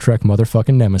Star Trek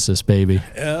motherfucking Nemesis, baby.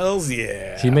 Hells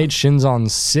yeah. He made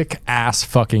Shinzon's sick ass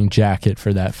fucking jacket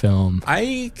for that film.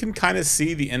 I can kind of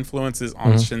see the influences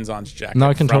on Shinzon's jacket. No,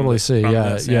 I can totally see.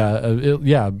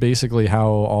 Yeah. Basically how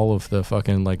all of the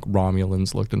fucking like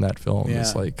Romulans looked in that film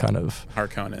is like kind of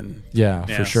Harkonnen. Yeah,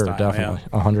 for sure, style, definitely.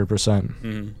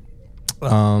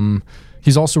 100%.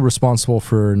 He's also responsible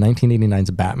for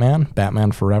 1989's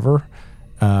Batman Forever.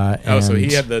 So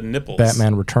he had the nipples.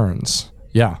 Batman Returns.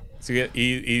 Yeah. So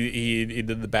he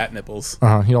did the bat nipples.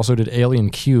 He also did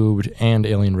Alien Cubed and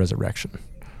Alien Resurrection.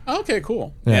 Okay,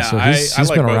 cool. Yeah, so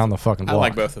he's been around the fucking block. I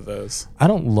like both of those. I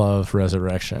don't love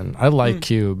Resurrection. I like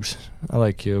Cubed. I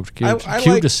like Cubed.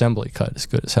 Cubed Assembly Cut is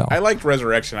good as hell. I liked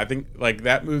Resurrection. I think like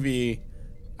that movie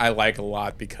I like a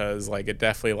lot because like it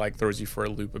definitely like throws you for a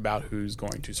loop about who's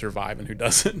going to survive and who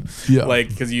doesn't. Yeah. Like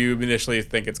because you initially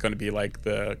think it's going to be like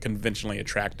the conventionally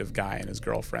attractive guy and his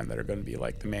girlfriend that are going to be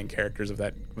like the main characters of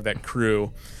that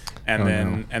crew, and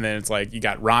then it's like you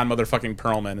got Ron motherfucking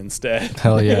Perlman instead.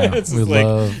 Hell yeah,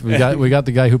 we got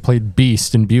the guy who played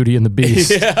Beast in Beauty and the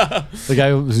Beast. Yeah. The guy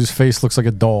whose face looks like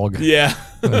a dog. Yeah.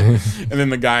 And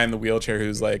then the guy in the wheelchair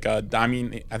who's like I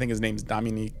think his name's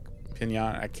Dominique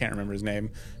Pignon. I can't remember his name,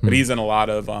 but he's in a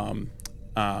lot of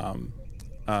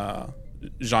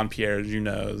Jean-Pierre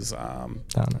Junot's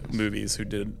movies. Who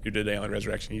did Alien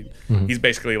Resurrection? He's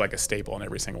basically like a staple in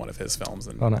every single one of his films.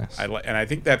 And nice. I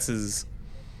think that's his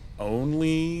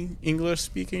only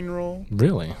English-speaking role.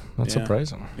 Really, that's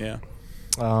surprising. Yeah.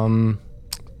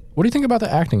 What do you think about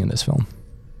the acting in this film?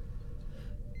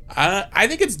 I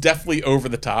think it's definitely over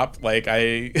the top. Like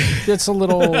it's a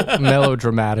little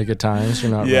melodramatic at times.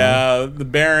 You're not wrong. The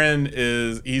Baron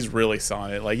he's really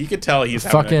selling it. Like you could tell he's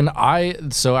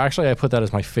So actually, I put that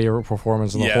as my favorite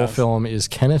performance in the whole film is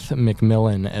Kenneth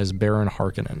McMillan as Baron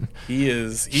Harkonnen.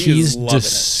 He's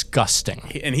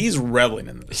disgusting, and he's reveling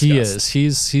in the disgust. He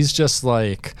is. He's just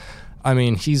like. I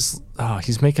mean, he's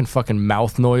making fucking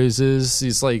mouth noises.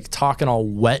 He's like talking all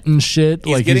wet and shit.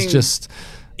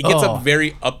 He gets up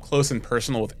very up close and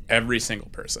personal with every single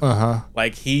person.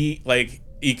 Like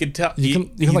You could tell. You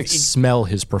can like smell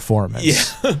his performance.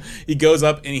 Yeah, he goes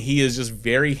up and he is just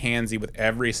very handsy with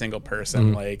every single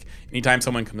person. Like anytime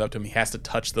someone comes up to him, he has to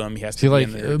touch them. He has to be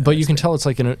in there. But you can tell it's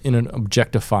like in an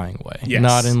objectifying way,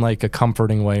 not in like a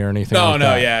comforting way or anything.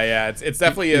 Yeah. It's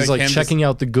definitely he's like checking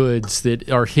out the goods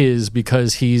that are his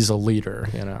because he's a leader,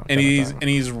 you know. And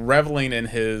he's reveling in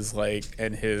his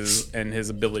his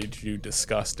ability to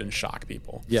disgust and shock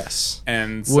people. Yes,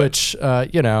 and which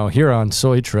here on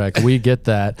Soy Trek we get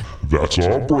that. That's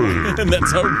our brand.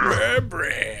 That's our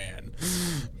brand.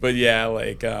 But yeah,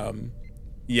 like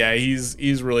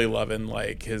he's really loving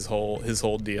like his whole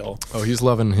deal. Oh, he's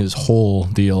loving his whole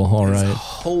deal. All right,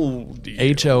 whole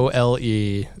deal. HOLE,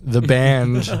 the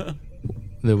band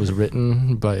that was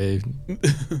written by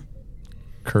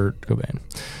Kurt Cobain.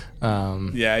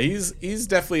 He's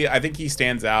definitely. I think he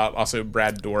stands out. Also,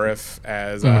 Brad Dourif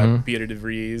as Peter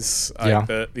DeVries,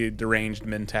 the deranged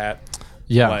Mentat.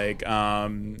 Yeah, like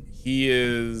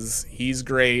he's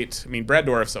great. I mean, Brad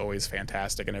Dourif's always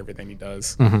fantastic in everything he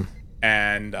does.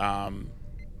 And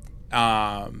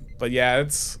but yeah,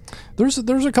 it's there's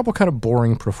a couple kind of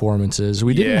boring performances.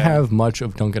 We didn't have much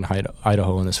of Duncan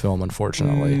Idaho in this film,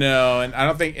 unfortunately. No, and I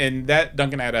don't think that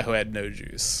Duncan Idaho had no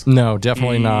juice. No,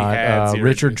 definitely not.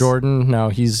 Richard juice. Jordan, no,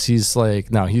 he's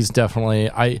definitely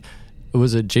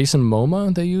was it Jason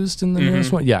Momoa they used in the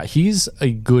newest one? Yeah, he's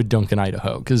a good Duncan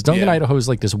Idaho because Duncan Idaho is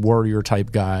like this warrior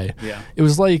type guy. Yeah, it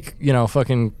was like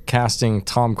fucking casting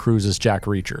Tom Cruise as Jack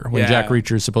Reacher when Jack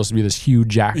Reacher is supposed to be this huge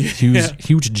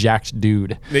jacked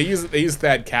dude. They use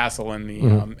Thad Castle in the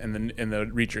in the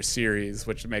Reacher series,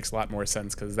 which makes a lot more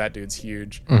sense because that dude's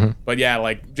huge. But yeah,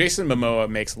 like Jason Momoa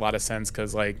makes a lot of sense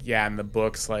because in the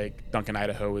books like Duncan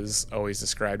Idaho is always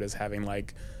described as having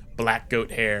like black goat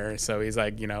hair, so he's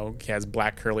like he has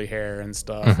black curly hair and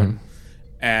stuff,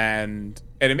 and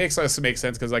it makes sense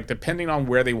because like depending on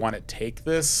where they want to take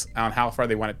this, on how far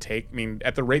they want to take, I mean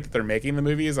at the rate that they're making the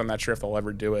movies, I'm not sure if they'll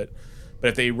ever do it, but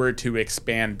if they were to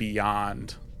expand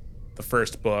beyond the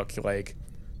first book, like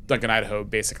Duncan Idaho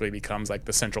basically becomes like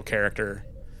the central character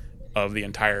of the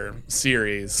entire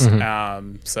series.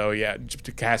 So yeah,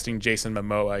 casting Jason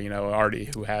Momoa, already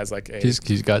who has like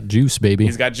he's got juice, baby.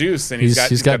 He's got juice, and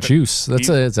he's got juice.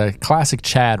 It's a classic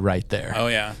Chad right there. Oh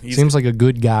yeah, seems like a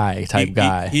good guy type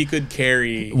guy. He could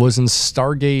carry. Was in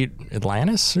Stargate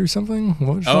Atlantis or something.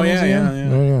 What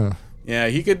yeah.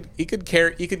 He could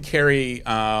carry.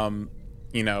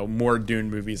 More Dune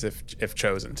movies if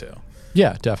chosen to.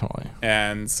 Yeah, definitely.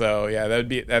 And so yeah, I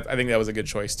think that was a good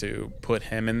choice to put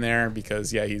him in there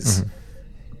because he's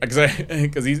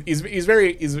because he's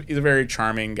a very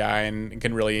charming guy and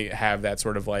can really have that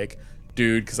sort of like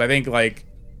dude, because I think like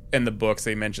in the books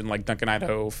they mentioned like Duncan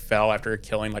Idaho fell after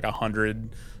killing like 100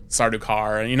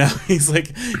 Sardaukar, and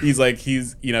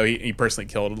he personally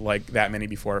killed like that many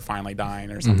before finally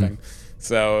dying or something.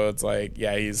 So it's like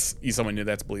he's someone new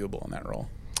that's believable in that role.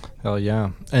 Hell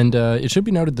yeah. And it should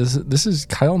be noted this is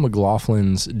Kyle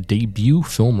MacLachlan's debut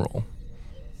film role.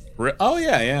 Oh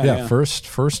yeah.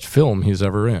 First film he's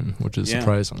ever in, which is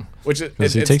surprising.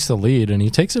 Because he takes the lead and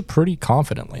he takes it pretty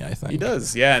confidently, I think. He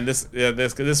does, yeah. And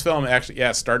this film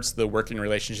actually starts the working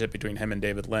relationship between him and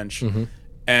David Lynch,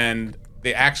 and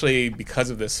they actually, because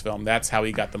of this film, that's how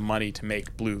he got the money to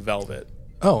make Blue Velvet.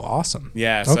 Oh, awesome.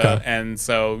 Yeah.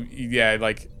 So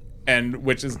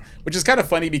which is kind of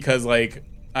funny because like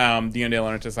Dino De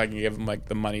Laurentiis gave him like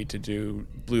the money to do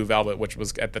Blue Velvet, which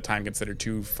was at the time considered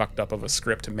too fucked up of a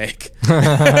script to make.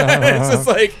 It's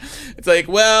like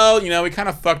well, we kind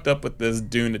of fucked up with this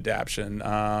Dune adaptation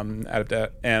and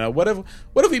what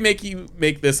if we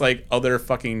make this like other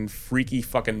fucking freaky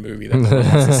fucking movie that no one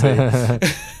wants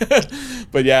to see.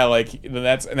 But yeah, like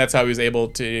that's how he was able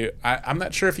to. I'm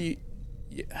not sure if he.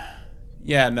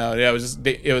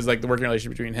 It was like the working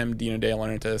relationship between him, Dino De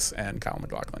Laurentiis, and Kyle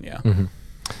MacLachlan. Yeah.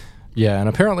 Yeah, and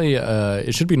apparently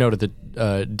it should be noted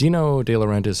that Dino De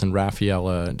Laurentiis and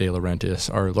Raffaella De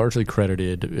Laurentiis are largely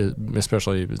credited,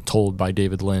 especially told by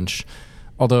David Lynch.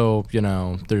 Although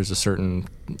there's a certain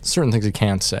things he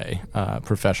can't say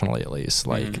professionally, at least,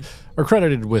 are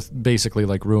credited with basically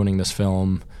like ruining this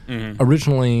film.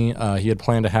 Originally, he had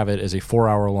planned to have it as a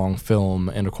 4-hour-long film,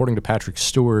 and according to Patrick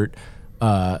Stewart,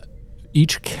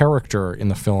 each character in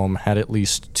the film had at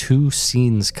least 2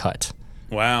 scenes cut.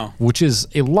 Wow. Which is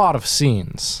a lot of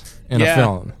scenes in a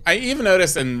film. I even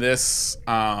noticed in this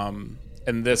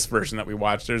version that we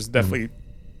watched, there's definitely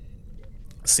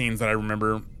scenes that I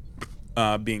remember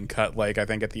being cut. Like I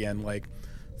think at the end, like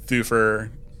Thufir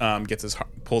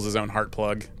pulls his own heart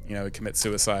plug. He commits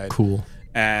suicide. Cool.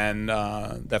 And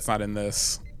that's not in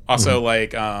this. Also,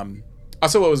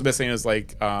 also what was missing is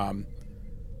like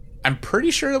I'm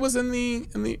pretty sure it was in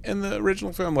the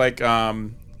original film, like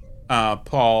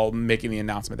Paul making the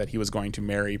announcement that he was going to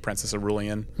marry Princess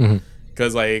Aurelian,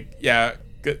 because like and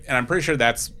I'm pretty sure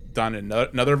that's done in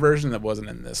another version that wasn't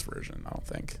in this version. I don't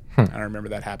think. I don't remember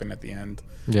that happening at the end.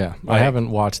 Yeah, I haven't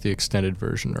watched the extended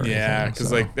version or anything. Yeah,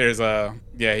 because like there's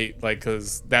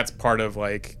because that's part of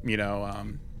like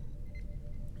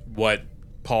what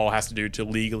Paul has to do to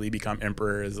legally become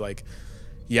emperor is like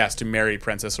he has to marry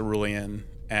Princess Aurelian,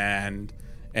 and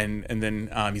then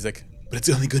he's like, but it's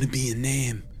only going to be in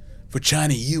name. For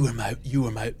China, you are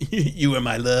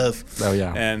my love. Oh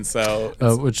yeah, and so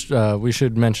which we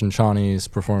should mention Shawnee's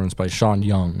performance by Sean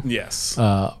Young. Yes,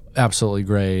 absolutely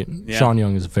great. Yeah. Sean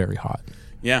Young is very hot.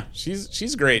 Yeah,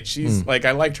 she's great. She's like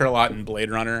I liked her a lot in Blade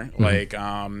Runner. Like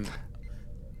and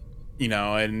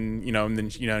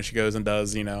then she goes and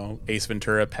does Ace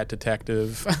Ventura: Pet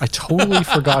Detective. I totally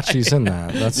forgot she's in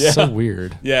that. That's so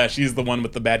weird. Yeah, she's the one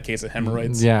with the bad case of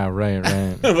hemorrhoids. Yeah, right.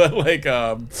 But like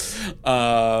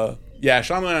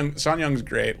Sean Young's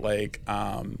great. Like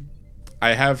I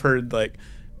have heard like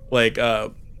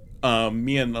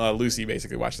me and Lucy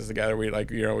basically watched this together. We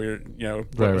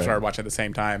started watching at the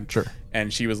same time. Sure.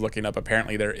 And she was looking up.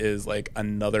 Apparently, there is like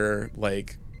another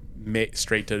like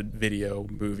straight to video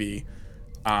movie,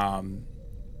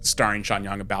 starring Sean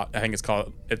Young about. I think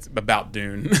it's about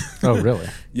Dune. Oh, really?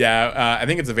 Yeah. I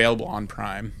think it's available on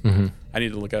Prime. Mm-hmm. I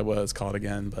need to look at what it's called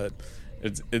again, but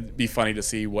it'd be funny to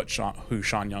see who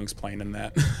Sean Young's playing in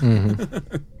that.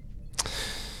 Mm-hmm.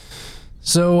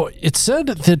 So it said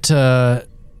that.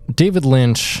 David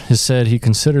Lynch has said he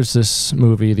considers this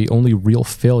movie the only real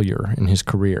failure in his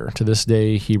career. To this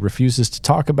day, he refuses to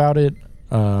talk about it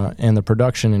and the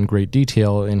production in great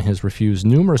detail and has refused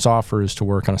numerous offers to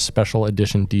work on a special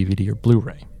edition DVD or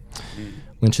Blu-ray.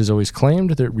 Lynch has always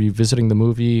claimed that revisiting the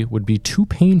movie would be too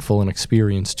painful an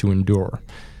experience to endure.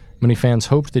 Many fans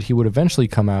hoped that he would eventually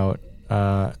come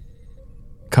around,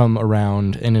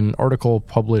 and in an article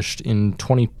published in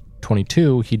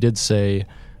 2022, he did say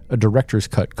a director's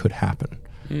cut could happen.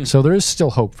 So there is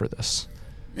still hope for this.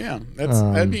 Yeah,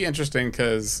 that'd be interesting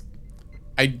because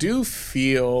I do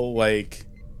feel like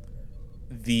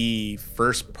the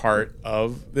first part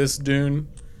of this Dune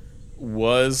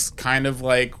was kind of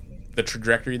like the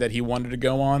trajectory that he wanted to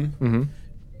go on. Mm-hmm.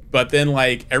 But then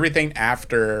like everything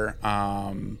after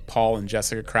Paul and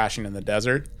Jessica crashing in the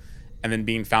desert and then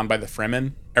being found by the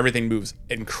Fremen, everything moves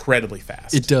incredibly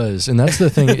fast. It does. And that's the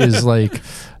thing is like...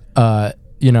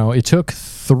 it took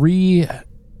 3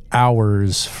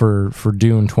 hours for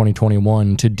Dune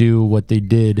 2021 to do what they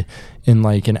did in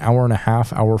like an hour and a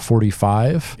half, hour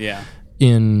 45. Yeah.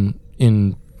 In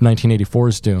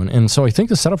 1984's Dune, and so I think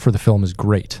the setup for the film is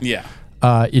great. Yeah.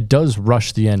 It does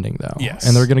rush the ending though. Yes.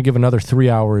 And they're going to give another 3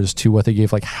 hours to what they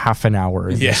gave like half an hour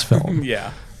in this film.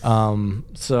 Yeah.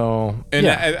 So and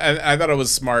I thought it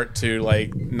was smart to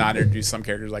like not introduce some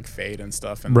characters like Fade and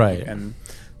stuff. And, right.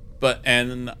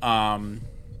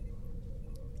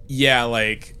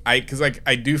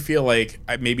 I do feel like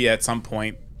maybe at some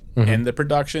point in the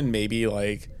production, maybe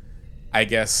like I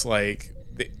guess like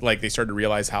they started to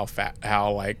realize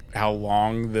how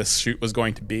long this shoot was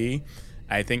going to be.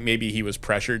 I think maybe he was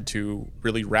pressured to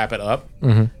really wrap it up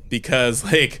because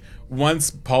like once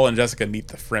Paul and Jessica meet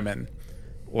the Fremen,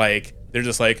 like they're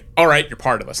just like, all right, you're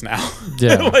part of us now.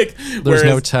 Yeah. Like there's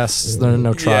no tests, there are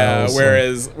no trials.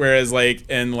 Yeah. Whereas like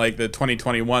in like the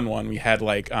 2021 one, we had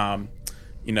like the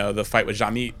fight with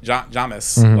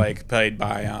Jamis, like played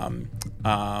by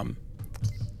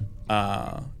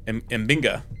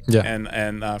Mbinga,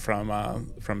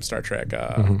 from Star Trek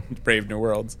Brave New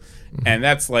Worlds, and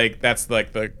that's like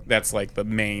the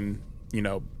main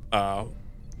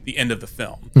the end of the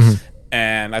film.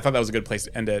 And I thought that was a good place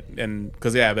to end it, and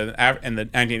because but in the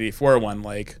 1984 one,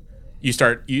 like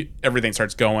everything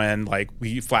starts going, like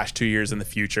we flash 2 years in the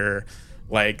future,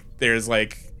 like there's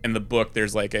like in the book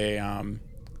there's like a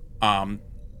Chani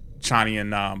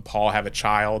and Paul have a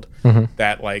child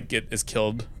that like is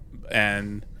killed,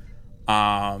 and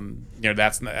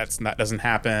that doesn't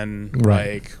happen.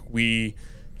 Right.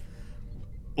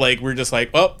 We're just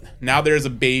like, oh, now there's a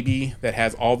baby that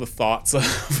has all the thoughts of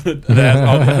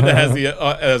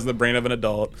that has the brain of an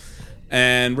adult,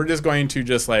 and we're just going to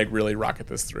just like really rocket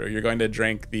this through. You're going to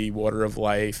drink the water of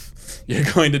life. You're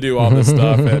going to do all this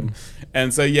stuff,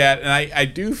 and so and I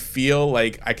do feel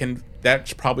like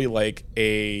that's probably like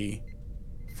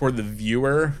for the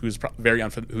viewer who's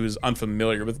who's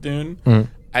unfamiliar with Dune.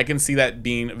 I can see that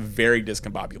being very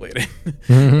discombobulating.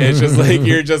 It's just like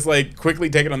you're just like quickly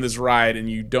taken on this ride, and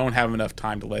you don't have enough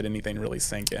time to let anything really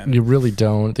sink in. You really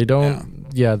don't. They don't.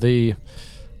 Yeah,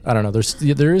 I don't know.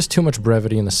 There is too much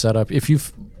brevity in the setup. If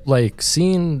you've like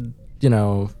seeing, you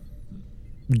know,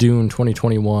 Dune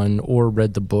 2021 or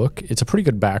read the book, it's a pretty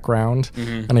good background,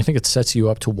 and I think it sets you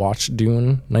up to watch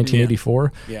Dune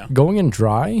 1984. Yeah. Going in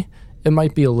dry, it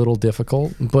might be a little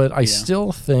difficult, but I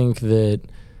still think that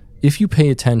if you pay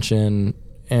attention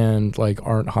and like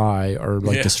aren't high or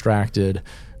like distracted,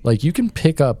 like you can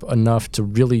pick up enough to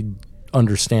really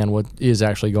understand what is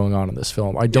actually going on in this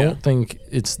film. I don't think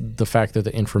it's the fact that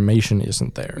the information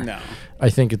isn't there. No. I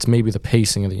think it's maybe the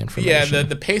pacing of the information. Yeah,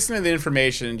 the pacing of the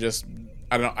information just,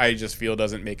 I don't know, I just feel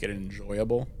doesn't make it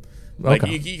enjoyable. Like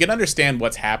you can understand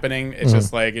what's happening. It's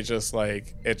just like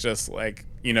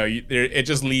you know, it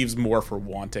just leaves more for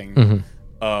wanting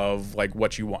of like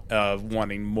what you want, of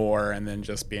wanting more, and then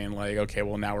just being like, okay,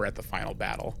 well now we're at the final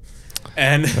battle,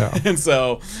 and and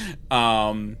so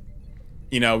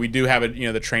you know, we do have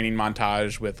the training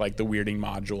montage with like the weirding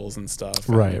modules and stuff,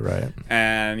 right,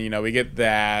 and you know we get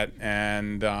that,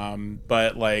 and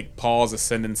but like Paul's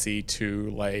ascendancy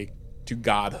to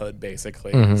godhood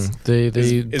basically. They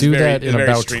do that in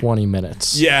about 20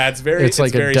 minutes. Yeah, it's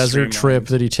like a desert trip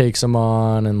that he takes him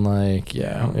on, and like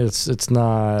it's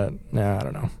not. I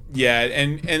don't know. Yeah,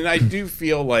 and I do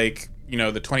feel like the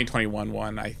 2021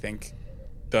 one I think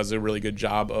does a really good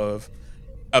job of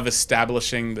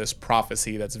establishing this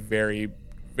prophecy that's very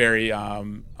very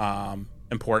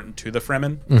important to the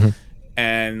Fremen,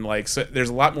 and like so there's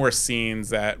a lot more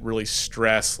scenes that really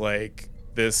stress like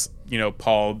this,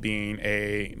 Paul being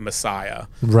a messiah,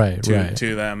 right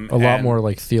to them. A lot more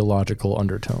like theological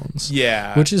undertones.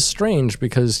 Yeah, which is strange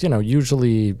because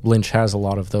usually Lynch has a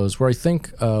lot of those. Where I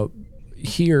think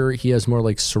here he has more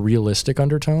like surrealistic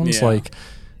undertones, like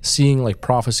seeing like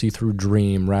prophecy through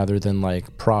dream rather than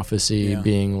like prophecy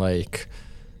being like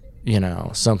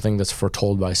something that's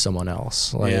foretold by someone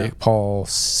else. Like Paul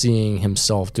seeing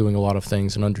himself doing a lot of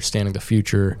things and understanding the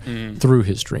future through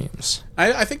his dreams.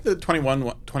 I think the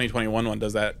 2021 one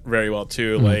does that very well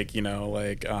too. Like, it's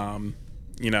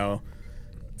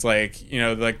like,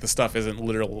 like the stuff isn't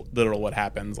literal what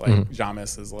happens. Like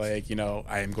Jamis is like,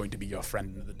 I am going to be your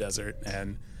friend in the desert,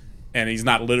 and he's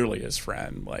not literally his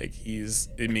friend. Like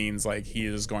it means like he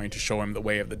is going to show him the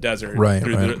way of the desert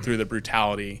through the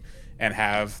brutality, and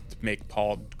have to make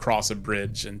Paul cross a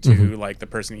bridge into like the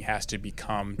person he has to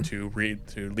become to lead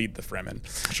the Fremen.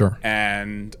 Sure.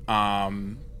 And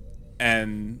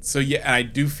so and I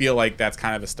do feel like that's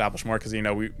kind of established more because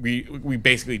we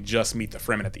basically just meet the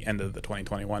Fremen at the end of the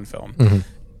 2021 film,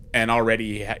 and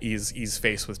already he's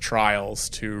faced with trials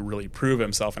to really prove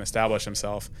himself and establish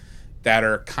himself that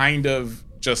are kind of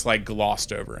just like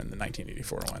glossed over in the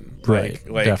 1984 one. Right.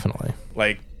 Like definitely.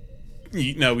 Like.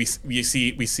 We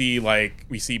see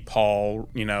Paul,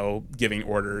 giving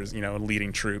orders,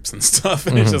 leading troops and stuff,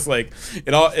 and it's just like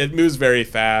it moves very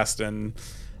fast, and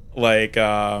like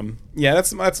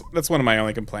that's one of my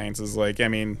only complaints is like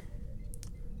I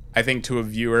think to a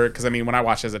viewer, because when I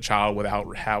watched as a child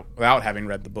without having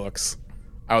read the books,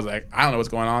 I was like, I don't know what's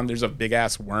going on. There's a big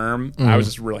ass worm. I was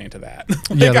just really into that.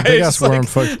 Yeah, the big ass worm.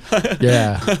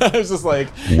 Yeah, I was just like,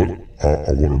 I want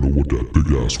to know what that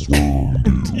big ass worm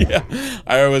did. Yeah,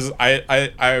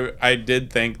 I did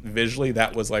think visually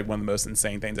that was like one of the most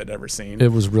insane things I'd ever seen.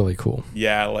 It was really cool.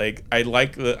 Yeah, like I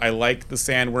like the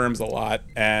sandworms a lot,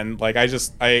 and like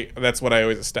that's what I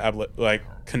always established, like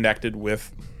connected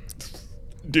with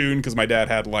Dune, because my dad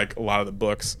had like a lot of the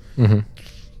books.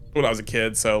 When I was a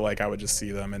kid, so like I would just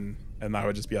see them and I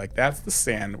would just be like, that's the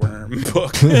sandworm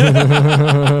book.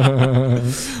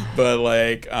 But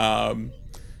like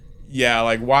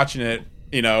like watching it,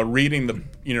 reading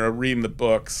the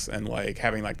books and like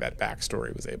having like that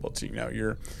backstory was able to,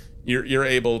 you're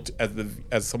able to,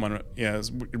 as someone has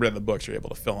read the books, you're able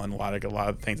to fill in a lot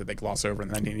of things that they gloss over in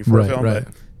the 1984 film. But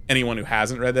anyone who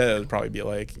hasn't read that, it would probably be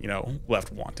like,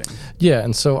 left wanting. Yeah,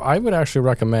 and so I would actually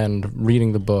recommend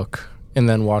reading the book and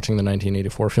then watching the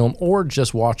 1984 film, or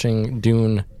just watching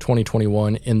Dune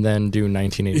 2021 and then Dune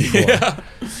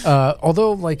 1984.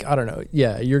 Although, like, I don't know.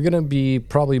 Yeah, you're going to be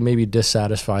probably maybe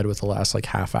dissatisfied with the last, like,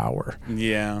 half hour.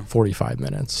 Yeah. 45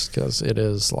 minutes, because it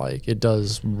is, like, it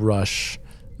does rush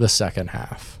the second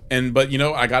half. But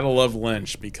I gotta love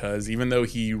Lynch, because even though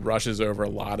he rushes over a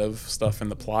lot of stuff in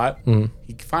the plot,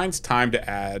 he finds time to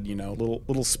add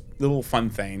little fun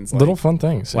things,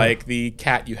 like the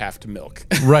cat you have to milk.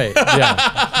 Right.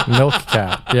 Yeah. Milk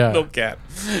cat. Yeah. Milk cat.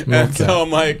 And so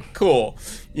I'm like, cool.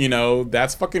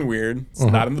 That's fucking weird. It's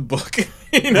not in the book.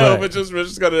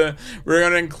 but we're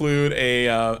gonna include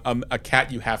a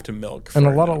cat you have to milk, and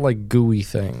a lot of like gooey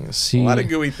things. A lot of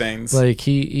gooey things. Like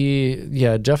he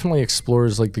definitely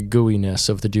explores like the gooiness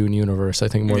of the Dune universe. I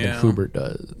think more than Hubert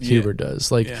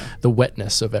does. Like the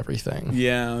wetness of everything.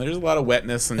 Yeah, there's a lot of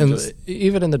wetness, and just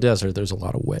even in the desert, there's a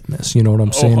lot of wetness. You know what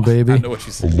I'm saying, baby? I know what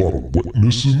you said. A lot of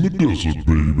wetness in the desert,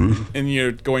 baby. And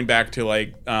you're going back to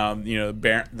like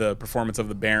the performance of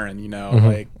the Baron.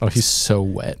 Like he's so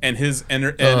wet. And his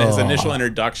initial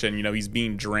introduction, he's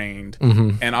being drained,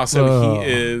 and also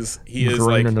he is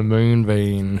like in the moon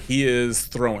vein. He is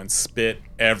throwing spit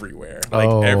everywhere.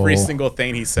 Like every single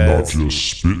thing he says. Not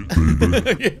just spit,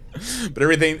 baby. But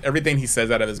everything he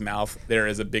says out of his mouth, there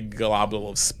is a big globule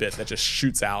of spit that just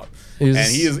shoots out, and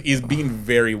he's being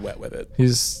very wet with it.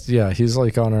 He's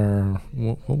like on our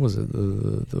what was it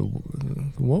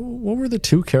what were the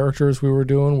two characters we were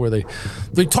doing where they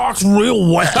talks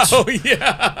real wet. Oh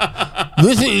yeah.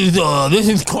 This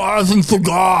is Cars and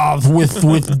Cigars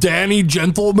with Danny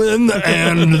Gentleman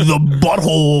and the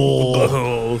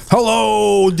Butthole.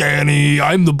 Hello, Danny.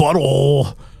 I'm the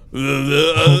Butthole.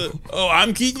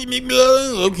 I'm Keith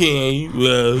McMillan. Okay,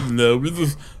 well, no, we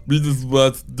just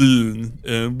watched Dune,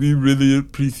 and we really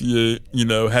appreciate,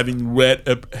 having wet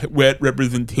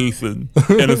representation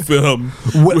in a film.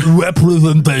 Wet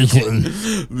representation.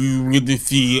 We get to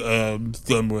see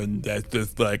someone that's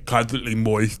just like constantly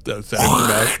moist outside the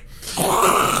mouth.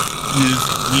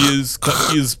 He is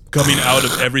coming out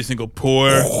of every single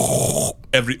pore,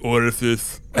 every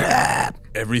orifice.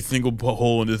 Every single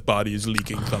hole in his body is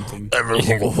leaking something. Every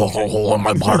single fucking hole in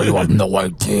my body, you have no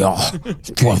idea.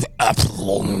 You have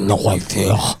absolutely no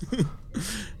idea.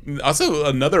 Also,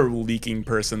 another leaking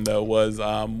person though was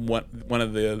one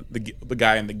of the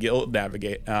guy in the guild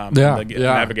navigator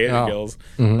guilds.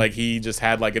 Mm-hmm. Like he just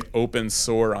had like an open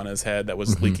sore on his head that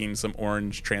was leaking some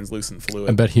orange translucent fluid.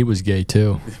 I bet he was gay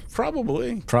too.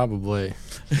 Probably.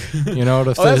 You know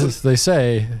what they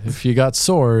say? If you got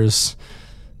sores,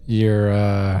 you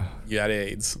got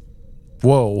AIDS.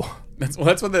 Whoa. That's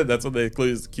what they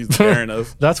accused the Baron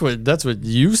of. That's what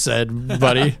you said,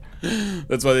 buddy.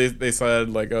 That's why they said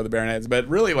like, the Baron AIDS. But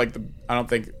really, like I don't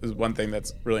think is one thing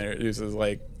that's really introduced is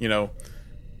like a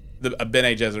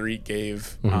Bene Gesserit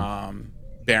gave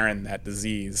Baron that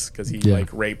disease because he like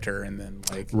raped her and then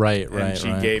like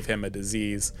she gave him a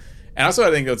disease. And also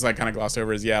I think it's like kind of glossed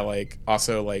over is like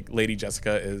also like Lady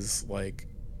Jessica is like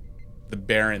the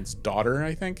Baron's daughter,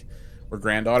 I think, or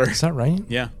granddaughter. Is that right?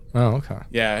 Yeah. Oh, okay.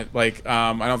 Yeah, like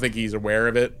I don't think he's aware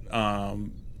of it,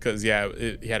 because he had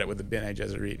it with the Bene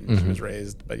Gesserit and she was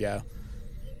raised, but yeah.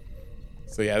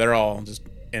 So yeah, they're all just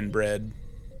inbred.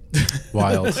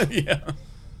 Wild. Yeah.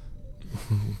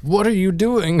 What are you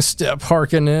doing, Step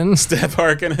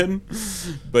Harkonnen?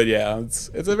 But yeah, it's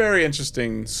a very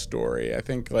interesting story. I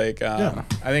think like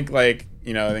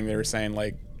they were saying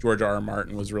like George R.R.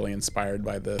 Martin was really inspired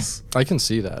by this. I can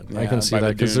see that. Yeah, I can see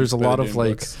that because there's a lot of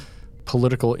like books.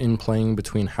 Political in-playing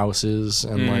between houses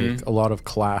and like a lot of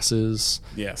classes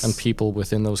and people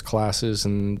within those classes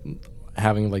and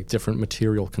having like different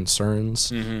material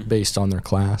concerns based on their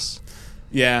class.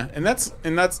 Yeah, and that's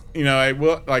I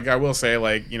will say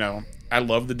like I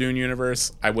love the Dune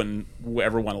universe. I wouldn't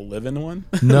ever want to live in one.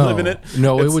 No, live in it.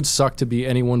 No, it would suck to be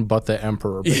anyone but the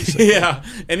Emperor. Basically. Yeah,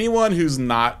 anyone who's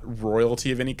not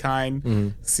royalty of any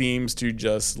kind seems to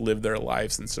just live their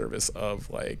lives in service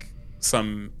of like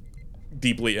some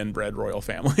deeply inbred royal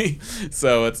family.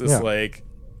 So it's just like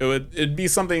it'd be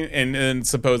something and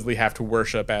supposedly have to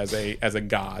worship as a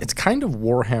god. It's kind of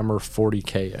Warhammer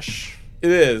 40K ish.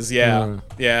 It is, yeah.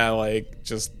 Like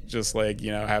just like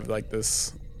have like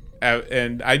this.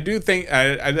 And I do think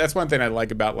that's one thing I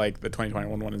like about like the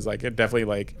 2021 one is like it definitely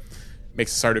like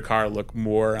makes Sardaukar look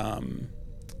more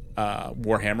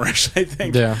Warhammerish, I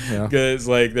think. Yeah. Because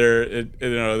like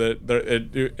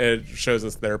it shows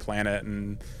us their planet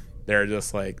and they're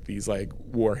just like these like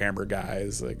Warhammer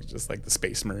guys, like just like the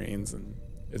Space Marines, and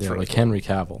it's really like cool. Henry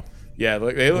Cavill. Yeah,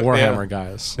 like they look Warhammer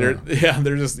guys. They're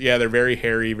very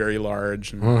hairy, very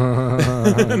large,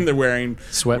 and they're wearing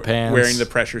sweatpants, wearing the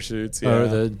pressure suits. Yeah. Or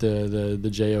the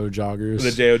JO joggers.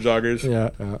 The JO joggers.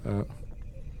 Yeah.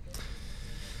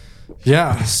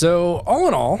 Yeah. So all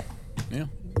in all,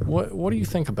 what do you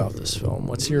think about this film?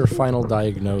 What's your final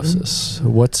diagnosis?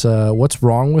 What's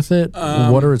wrong with it?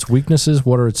 What are its weaknesses?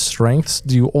 What are its strengths?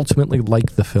 Do you ultimately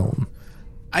like the film?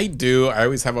 I do. I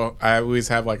always have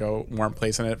like a warm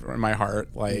place in it in my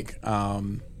heart. Like, I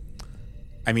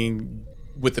mean,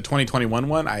 with the 2021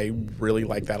 one, I really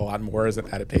like that a lot more as an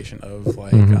adaptation of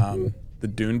like the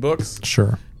Dune books.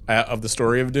 Sure. Of the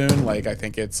story of Dune. Like, I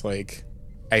think it's like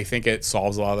I think it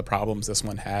solves a lot of the problems this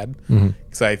one had.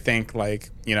 Because I think, like,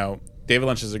 you know, David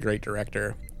Lynch is a great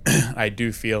director. I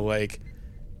do feel like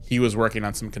he was working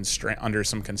on under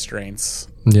some constraints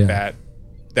that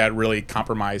really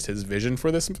compromised his vision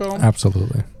for this film.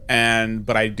 Absolutely.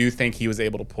 But I do think he was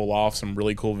able to pull off some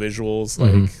really cool visuals,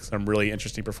 like some really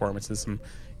interesting performances.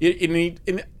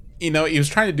 You know, he was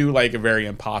trying to do like a very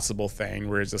impossible thing,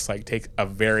 where it's just like take a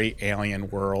very alien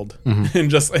world and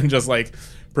just like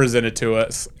present it to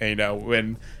us, you know,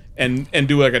 and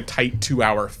do like a tight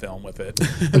 2-hour film with it.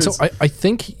 And so I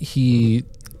think he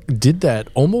did that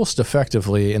almost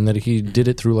effectively, in that he did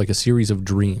it through like a series of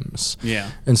dreams.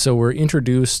 Yeah. And so we're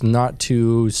introduced not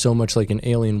to so much like an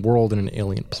alien world and an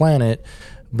alien planet,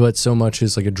 but so much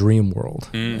as like a dream world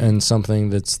and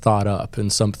something that's thought up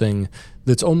and something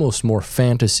that's almost more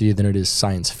fantasy than it is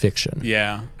science fiction.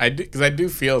 Yeah, because I do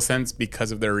feel a sense,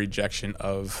 because of their rejection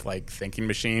of like thinking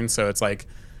machines. So it's like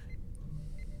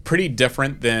pretty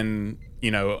different than,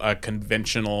 you know, a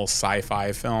conventional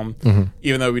sci-fi film.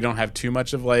 Even though we don't have too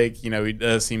much of like, you know,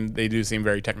 they do seem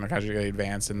very technologically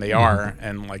advanced, and they are,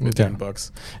 and like the Dune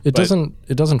books. It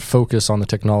doesn't focus on the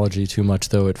technology too much,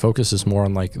 though. It focuses more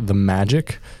on like the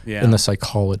magic and the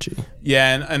psychology.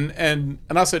 Yeah, and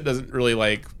also it doesn't really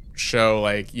like show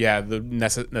like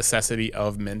the necessity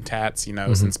of mentats, you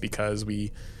know, since because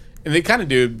and they kind of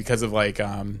do because of like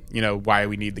you know, why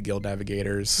we need the guild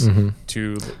navigators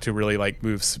to really like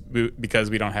move, because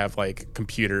we don't have like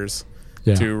computers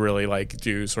to really like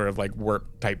do sort of like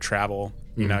warp type travel.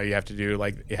 You know, you have to do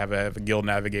like, you have a guild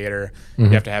navigator, you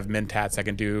have to have mentats that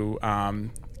can do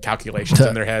calculations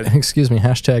in their head. Excuse me,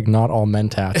 hashtag not all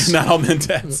mentats. Not all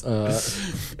mentats.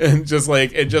 And just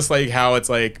like how it's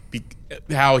like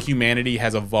how humanity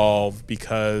has evolved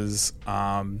because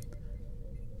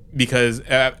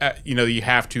you know, you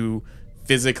have to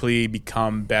physically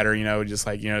become better, you know, just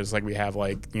like we have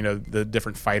like, you know, the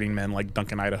different fighting men like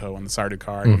Duncan Idaho and the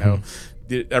Sardaukar, you know,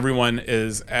 everyone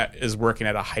is working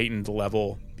at a heightened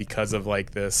level because of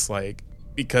like this, like,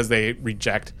 because they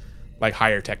reject like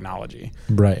higher technology.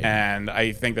 Right. And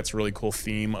I think that's a really cool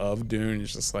theme of Dune,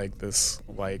 is just like this,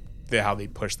 like how they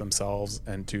push themselves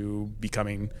into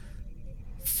becoming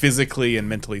physically and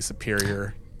mentally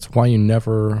superior. It's why you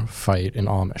never fight an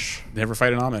Amish. Never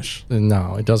fight an Amish.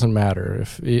 No, it doesn't matter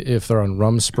if they're on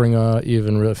Rumspringa,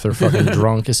 even if they're fucking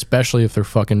drunk, especially if they're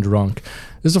fucking drunk.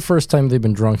 This is the first time they've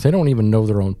been drunk. They don't even know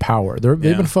their own power. They've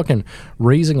been fucking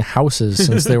raising houses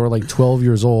since they were like 12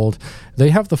 years old.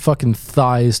 They have the fucking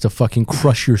thighs to fucking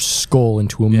crush your skull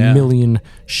into a million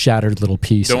shattered little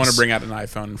pieces. Don't want to bring out an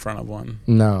iPhone in front of one.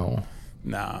 No.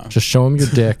 Nah. Just show them your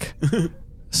dick,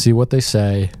 see what they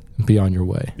say, and be on your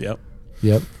way. Yep.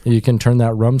 You can turn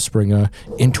that Rumspringa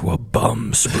into a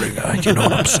bum springer. You know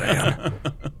what I'm saying?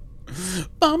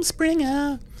 Bum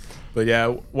springer. But yeah,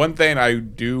 one thing I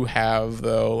do have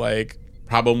though, like,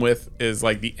 problem with is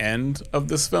like the end of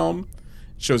this film.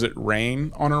 It shows it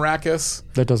rain on Arrakis.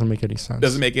 That doesn't make any sense.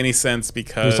 Doesn't make any sense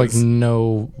because there's like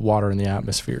no water in the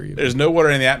atmosphere either. There's no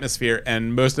water in the atmosphere,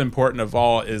 and most important of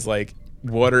all is like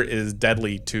water is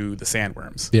deadly to the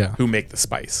sandworms. Who make the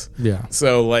spice.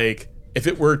 So like, if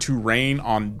it were to rain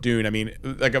on Dune, I mean,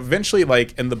 like eventually,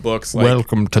 like in the books, like,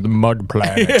 welcome to the mud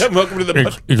planet. Welcome to the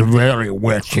mud. It's very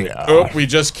wet here. Oh, we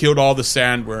just killed all the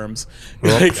sandworms.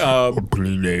 Like, I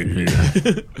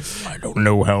don't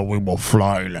know how we will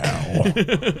fly now.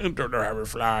 Don't know how we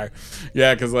fly.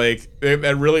 Yeah, because like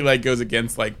that really like goes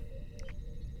against like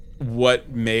what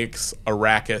makes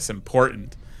Arrakis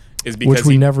important. Is because which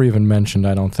we never even mentioned,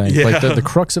 I don't think. Like the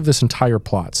crux of this entire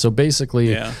plot. So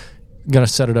basically. Gonna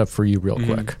set it up for you real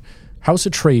quick. House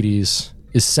Atreides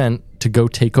is sent to go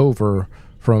take over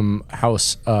from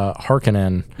House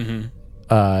Harkonnen.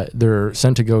 They're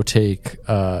sent to go take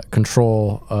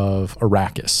control of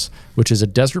Arrakis, which is a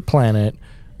desert planet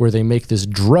where they make this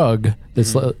drug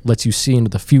that lets you see into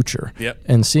the future.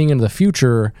 And seeing into the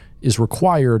future is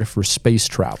required for space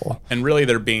travel. And really,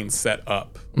 they're being set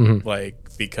up, like,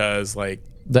 because like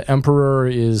the Emperor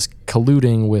is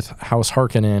colluding with House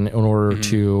Harkonnen in order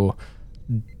to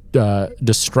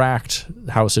distract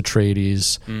House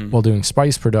Atreides while doing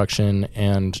spice production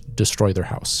and destroy their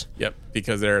house.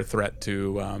 Because they're a threat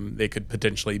to they could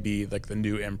potentially be like the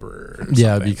new emperor.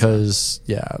 Because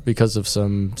of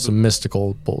some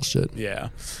mystical bullshit.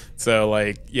 So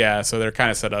like so they're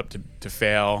kind of set up to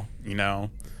fail, you know.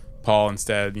 Paul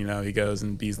instead, you know, he goes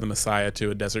and be's the messiah to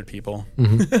a desert people.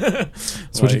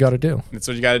 That's what you got to do. That's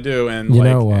what you got to do. And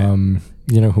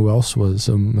you know who else was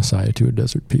a messiah to a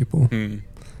desert people?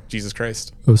 Jesus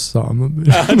Christ. Osama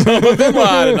bin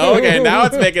Laden. Okay, now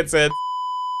it's making sense.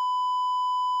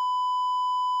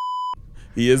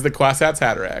 He is the Kwisatz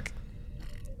Haderach.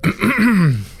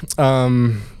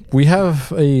 We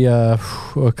have a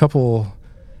couple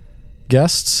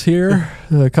guests here,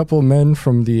 a couple men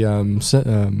from the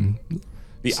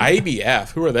The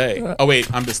IBF. Who are they? Oh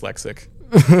wait, I'm dyslexic.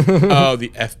 Oh, the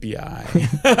FBI.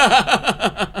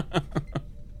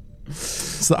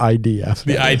 it's the IDF.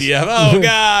 The IDF. Oh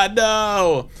God,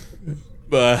 no.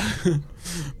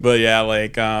 But yeah,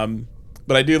 like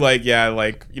but I do like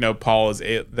Paul is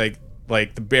like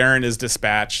the Baron is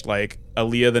dispatched, like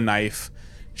Aaliyah the knife.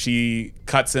 She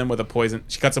cuts him with a poison.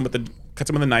 She cuts him with a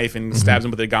knife and stabs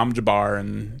him with a gom jabbar,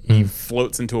 and he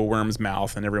floats into a worm's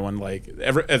mouth. And everyone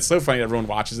it's so funny. Everyone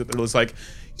watches it. They're just like,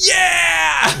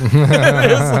 yeah.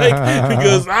 It's like he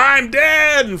goes, I'm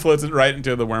dead, and floats it right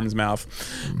into the worm's mouth.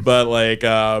 But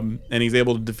and he's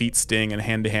able to defeat Sting in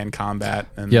hand-to-hand combat.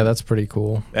 And yeah, that's pretty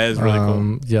cool. That is really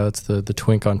cool. Yeah, that's the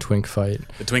twink on twink fight.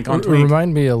 The twink on twink.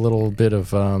 Remind me a little bit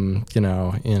of in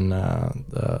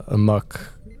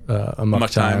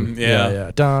Amok Time.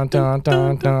 Yeah. Dun dun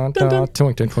dun dun dun.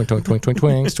 Twink twink twink twink twink twink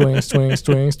twinks twinks twinks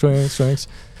twinks twinks twinks.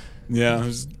 Yeah, it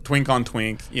was twink on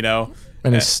twink.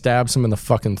 And he stabs him in the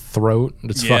fucking throat.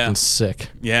 It's fucking sick.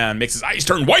 Yeah, and makes his eyes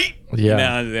turn white.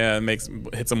 Yeah.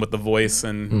 Hits him with the voice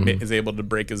and is able to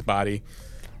break his body.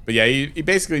 But yeah, he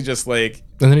basically just and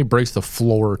then he breaks the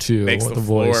floor too with the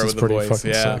voice. It's pretty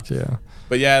fucking sick. Yeah.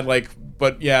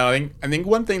 I think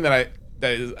one thing that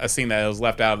is a scene that was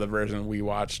left out of the version we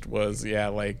watched was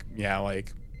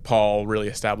Paul really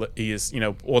established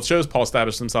it shows Paul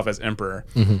established himself as emperor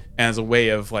as a way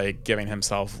of giving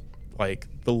himself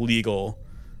the legal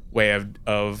way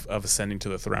of ascending to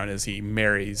the throne is he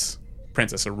marries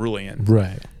Princess Aurelian,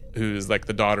 right, who's the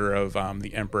daughter of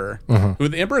the emperor, who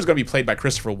the emperor is going to be played by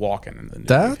Christopher Walken in the new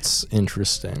That's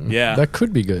interesting. Yeah, that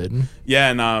could be good.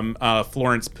 Yeah, and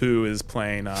Florence Pugh is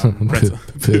playing Princess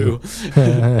Pugh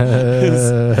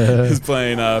is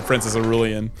playing Princess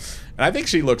Aurelian, and I think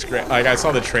she looks great. I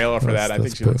saw the trailer for that. I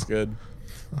think she looks good.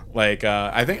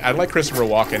 I think I like Christopher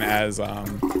Walken as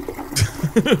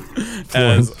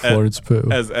Florence Pugh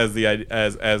as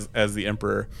the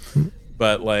emperor,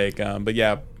 but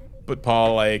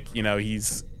Paul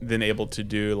he's then able to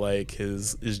do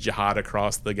his jihad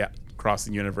across the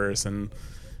universe and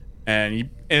I've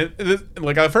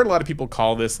heard a lot of people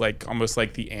call this almost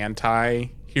the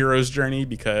anti-hero's journey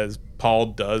because Paul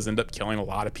does end up killing a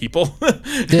lot of people.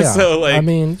 Yeah. So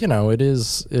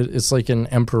it's like an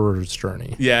emperor's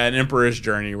journey. Yeah, an emperor's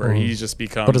journey where he just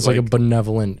becomes but it's a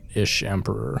benevolent-ish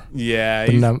emperor. Yeah.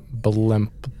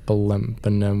 Benevolent.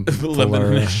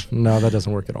 No, that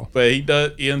doesn't work at all. But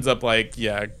he ends up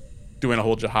doing a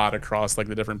whole jihad across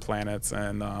the different planets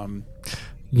and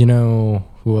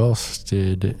who else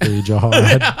did a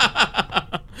jihad?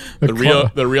 the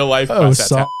real life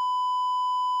Quasats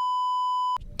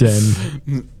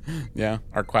Den. Yeah,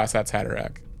 our Quasats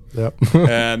Hatterack. Yep.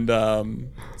 And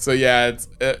so yeah,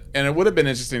 and it would have been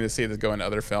interesting to see this go into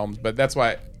other films, but that's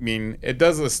why it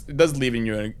does leaving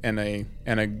you in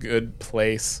a good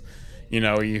place.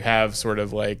 You have sort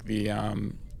of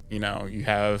the you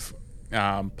have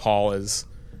Paul as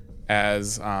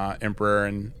emperor,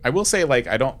 and I will say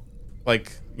I don't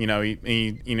he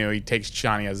takes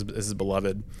Chani as his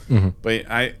beloved,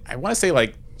 but I want to say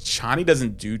Chani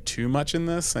doesn't do too much in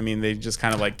this. They just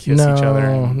kind of kiss each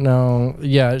other. No.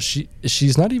 Yeah,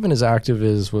 she's not even as active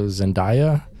as was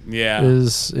Zendaya. Yeah.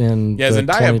 Is in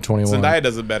Zendaya, 2021. Zendaya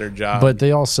does a better job. But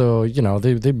they also,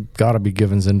 they got to be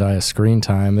giving Zendaya screen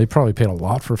time. They probably paid a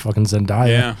lot for fucking Zendaya.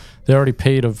 Yeah. They already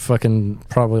paid a fucking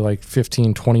probably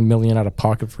 15, 20 million out of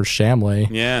pocket for Shamley.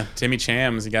 Yeah. Timmy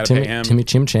Chams, you got to pay him. Timmy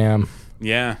Chim Cham.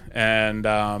 Yeah.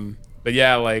 And but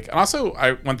yeah, also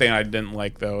one thing I didn't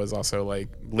like though is also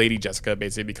Lady Jessica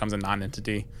basically becomes a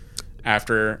non-entity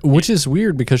after, which is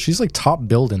weird because she's top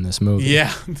billed in this movie.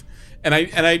 Yeah. And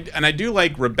I do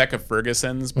like Rebecca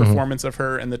Ferguson's performance of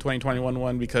her in the 2021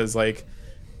 one because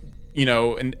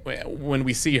and when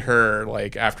we see her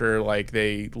after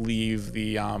they leave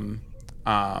the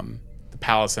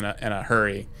palace in a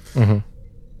hurry,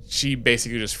 she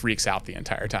basically just freaks out the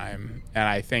entire time, and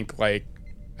I think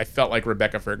I felt like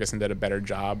Rebecca Ferguson did a better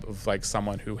job of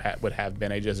someone who would have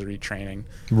Bene Gesserit training.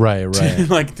 Right.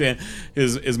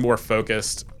 Is more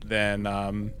focused than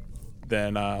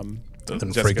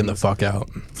freaking the fuck out.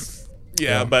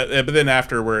 Yeah, but then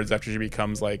afterwards, after she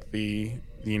becomes the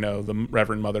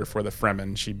Reverend Mother for the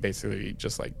Fremen, she basically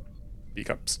just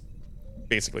becomes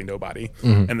basically nobody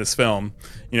in this film.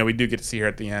 We do get to see her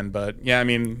at the end, but yeah,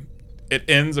 it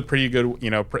ends a pretty good,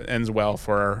 ends well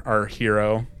for our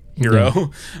hero,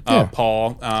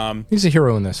 Paul. He's a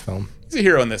hero in this film.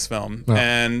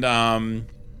 And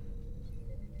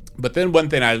But then one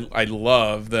thing I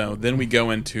love though, then we go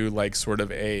into like sort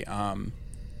of a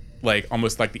like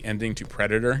almost like the ending to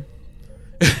Predator.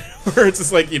 Where it's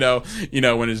just like,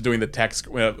 when it's doing the text,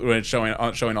 when it's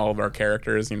showing all of our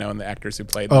characters, and the actors who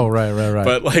played them. Oh, right.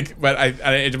 But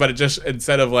it just,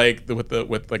 instead of like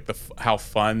how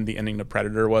fun the ending to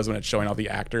Predator was when it's showing all the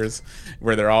actors,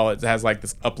 where it has like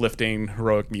this uplifting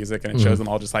heroic music, and it shows them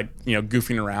all just like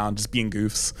goofing around, just being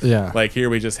goofs. Yeah. Like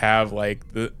here we just have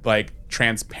like the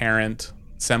transparent,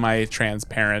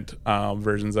 semi-transparent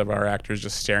versions of our actors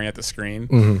just staring at the screen.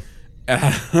 Mm-hmm. And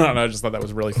I don't know, I just thought that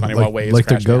was really funny while waves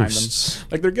crashed behind them.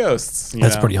 Like they're ghosts.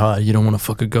 That's pretty hot. You don't want to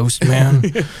fuck a ghost, man?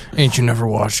 Ain't you never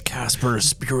watched Casper's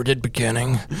Spirited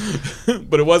Beginning?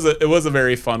 But it was a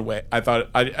very fun way. I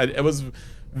thought it was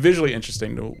visually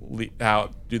interesting to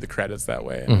do the credits that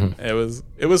way. Mm-hmm.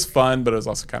 It was fun, but it was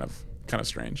also kind of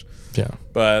strange. Yeah.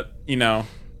 But I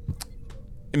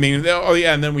mean,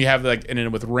 and then we have like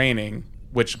ended with raining,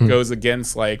 which goes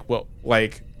against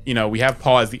we have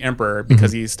Paul as the emperor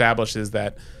because he establishes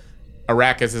that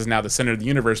Arrakis is now the center of the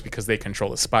universe because they control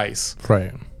the spice.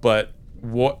 Right. But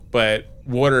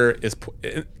water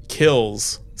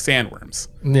kills sandworms.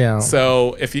 Yeah.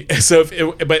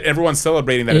 But everyone's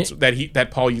celebrating that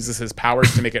that Paul uses his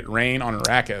powers to make it rain on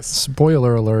Arrakis.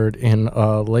 Spoiler alert! In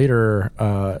later.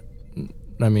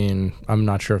 I mean, I'm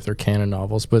not sure if they're canon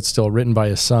novels, but still written by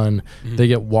his son. Mm-hmm. They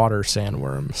get water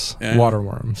sandworms, water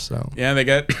worms. So yeah, they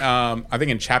get. I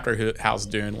think in Chapter House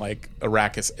Dune, like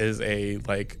Arrakis is a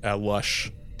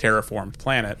lush terraformed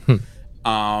planet.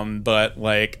 But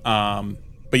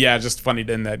yeah, just funny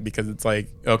in that because it's like,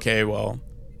 okay, well,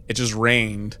 it just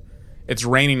rained. It's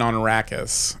raining on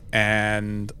Arrakis,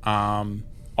 and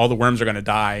all the worms are going to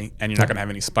die, and you're not going to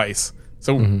have any spice.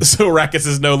 So Arrakis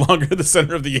is no longer the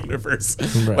center of the universe.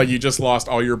 Right. Like you just lost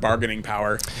all your bargaining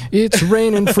power. It's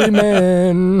raining free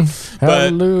men.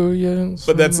 Hallelujah.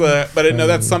 But that's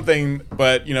something.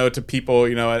 But to people,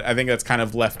 I think that's kind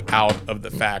of left out of the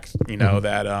fact,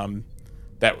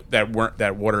 that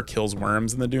water kills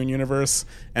worms in the Dune universe,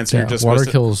 and so you're just water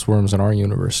kills worms in our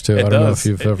universe too. I don't know if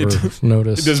you've ever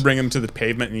noticed. It does bring them to the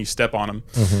pavement and you step on them.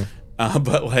 Mm-hmm.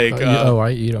 But like, I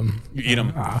eat them. You eat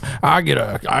them. I get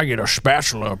a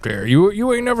spatula up there.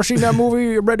 You ain't never seen that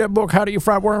movie? Read that book? How do you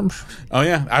fry worms? Oh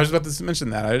yeah, I was about to mention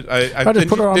that. I just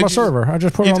put it on my server.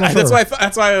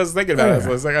 That's why I was thinking about it. I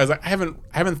was like, I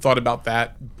haven't thought about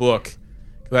that book.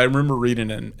 I remember reading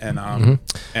in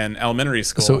elementary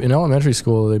school. So in elementary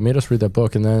school, they made us read that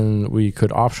book, and then we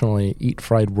could optionally eat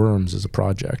fried worms as a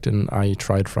project. And I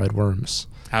tried fried worms.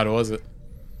 How was it?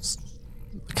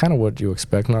 Kind of what you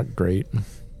expect, not great.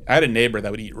 I had a neighbor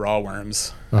that would eat raw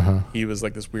worms. Uh-huh. He was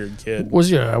like this weird kid. Was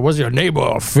your neighbor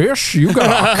a fish? You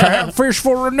got a catfish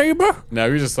for a neighbor? No,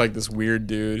 he was just like this weird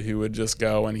dude who would just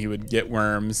go and he would get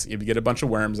worms. He would get a bunch of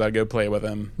worms. I'd go play with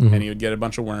him, and he would get a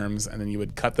bunch of worms, and then he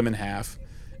would cut them in half,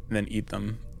 and then eat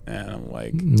them. And I'm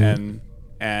like,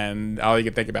 and all you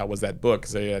could think about was that book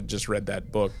because I had just read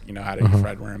that book, how to eat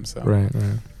fried worms. So. Right.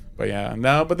 But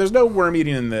yeah, but there's no worm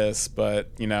eating in this. But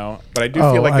I do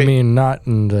feel like I mean, not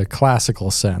in the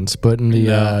classical sense, but in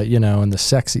the in the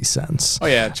sexy sense. Oh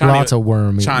yeah, lots of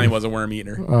worm. Chani was a worm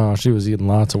eater. Oh, she was eating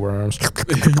lots of worms.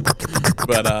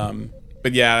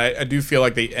 but yeah, I do feel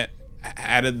like they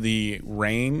added the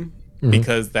rain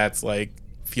because that's like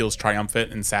feels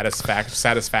triumphant and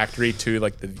satisfactory to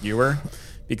like the viewer.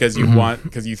 Because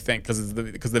because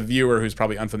the viewer who's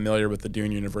probably unfamiliar with the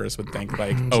Dune universe would think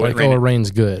like, it rain's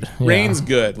good. Yeah. Rain's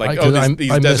good. Like these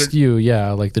I missed you.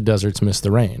 Yeah, like the deserts miss the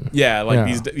rain. Yeah, like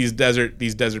these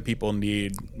desert people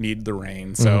need the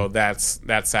rain. So that's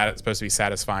supposed to be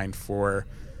satisfying for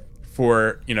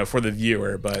the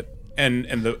viewer. But and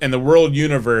the world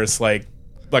universe like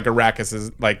Arrakis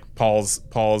is like Paul's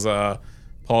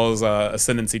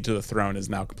ascendancy to the throne is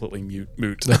now completely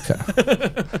moot. Okay.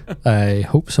 I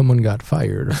hope someone got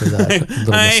fired for that.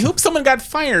 I hope someone got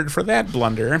fired for that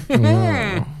blunder.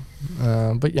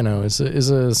 But it's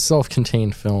a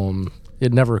self-contained film.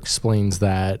 It never explains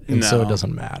that, and so it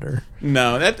doesn't matter.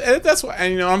 No, that's why.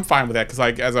 And I'm fine with that because,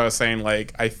 like, as I was saying,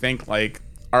 like I think like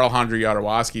Alejandro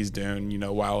Jodorowsky's Dune,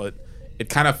 while it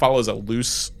kind of follows a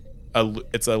loose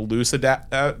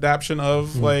adaptation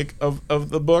of of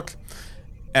the book.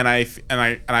 And I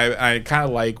kind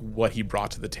of like what he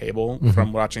brought to the table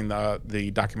from watching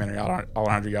the documentary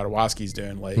Alejandro Jodorowsky's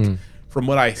doing. Like from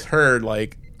what I heard,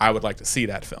 like I would like to see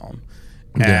that film.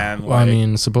 Yeah. And well, I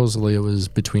mean, supposedly it was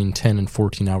between 10 and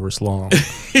 14 hours long.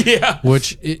 Yeah.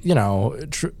 Which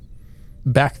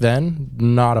back then,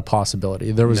 not a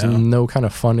possibility. There was no kind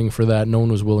of funding for that. No one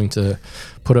was willing to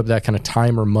put up that kind of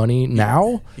time or money.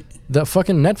 Now, That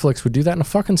fucking Netflix would do that in a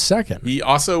fucking second. He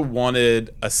also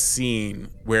wanted a scene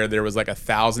where there was like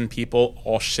 1,000 people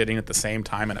all shitting at the same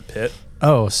time in a pit.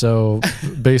 Oh, so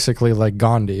basically like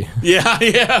Gandhi.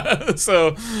 Yeah.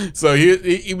 So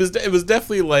it was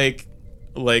definitely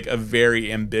like a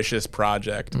very ambitious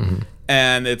project.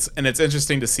 And it's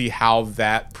interesting to see how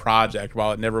that project,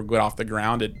 while it never got off the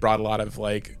ground, it brought a lot of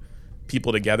like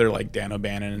people together, like Dan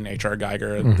O'Bannon and H.R.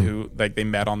 Geiger, who like they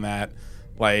met on that.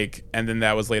 Like, and then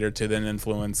that was later to then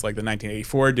influence like the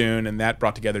 1984 Dune, and that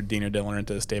brought together Dino De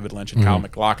Laurentiis, David Lynch, and Kyle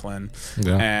MacLachlan.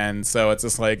 Yeah. And so it's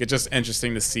just like, it's just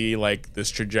interesting to see like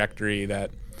this trajectory that,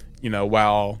 you know,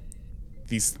 while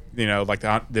these, you know, like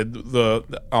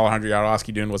the Alejandro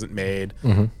Jodorowsky Dune wasn't made,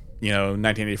 you know,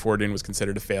 1984 Dune was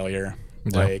considered a failure.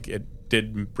 Yeah. Like, it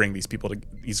did bring these people,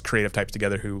 these creative types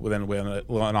together who then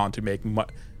went on to make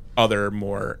other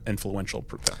more influential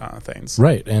things.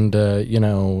 Right. And, you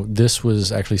know, this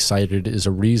was actually cited as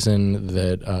a reason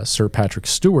that Sir Patrick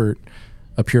Stewart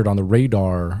appeared on the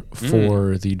radar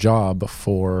for the job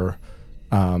for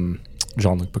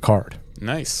Jean-Luc Picard.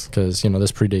 Nice. Because, you know,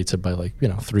 this predates it by like, you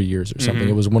know, 3 years or something.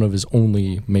 It was one of his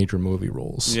only major movie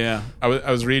roles. Yeah. I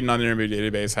was reading on the Interview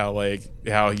Database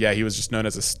how he was just known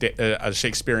as a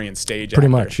Shakespearean stage Pretty actor.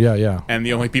 Much, yeah. And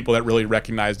the only people that really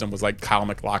recognized him was like Kyle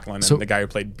MacLachlan and the guy who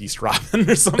played Beast Robin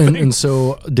or something. And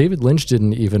so David Lynch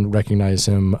didn't even recognize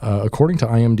him. According to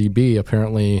IMDb,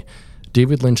 apparently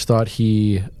David Lynch thought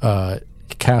he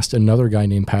cast another guy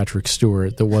named Patrick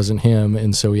Stewart that wasn't him,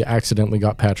 and so he accidentally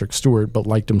got Patrick Stewart, but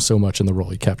liked him so much in the role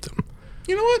he kept him.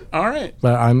 You know what? All right.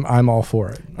 But I'm all for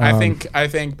it. I think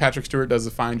Patrick Stewart does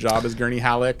a fine job as Gurney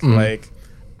Halleck. Like,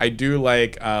 I do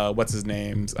like what's his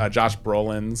name? Josh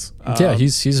Brolin's. Yeah,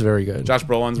 he's very good. Josh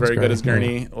Brolin's very good as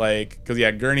Gurney. Like,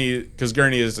 because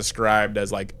Gurney is described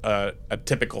as like a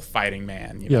typical fighting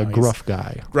man. You know? Gruff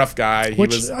guy. Gruff guy.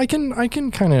 Which I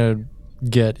can kind of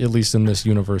get, at least in this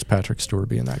universe, Patrick Stewart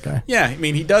being that guy. Yeah, I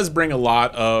mean, he does bring a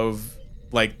lot of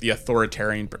like the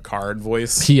authoritarian Picard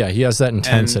voice. He has that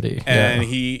intensity, and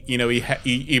he, you know,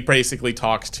 he basically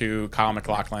talks to Kyle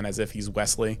MacLachlan as if he's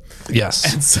Wesley.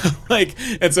 Yes, and so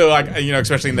you know,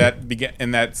 especially in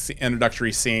that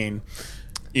introductory scene,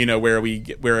 you know, where we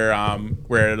meet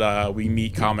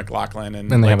Kyle MacLachlan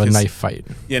and they like have a knife fight.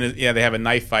 Yeah, they have a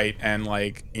knife fight, and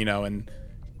like, you know,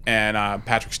 and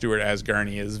Patrick Stewart as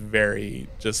Gurney is very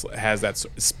just has that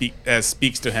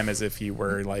speaks to him as if he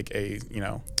were like a, you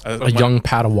know, a young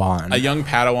Padawan, a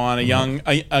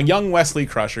young Wesley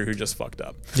Crusher who just fucked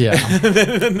up. Yeah.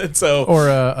 So or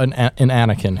an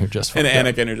Anakin who just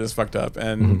fucked up,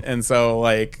 and so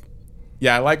like.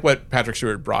 Yeah, I like what Patrick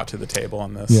Stewart brought to the table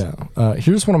on this. Yeah.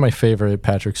 Here's one of my favorite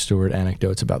Patrick Stewart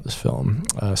anecdotes about this film.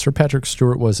 Sir Patrick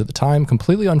Stewart was, at the time,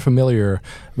 completely unfamiliar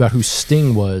about who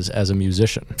Sting was as a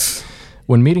musician.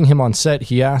 When meeting him on set,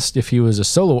 he asked if he was a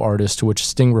solo artist, to which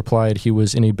Sting replied he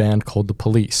was in a band called The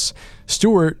Police.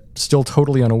 Stewart, still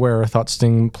totally unaware, thought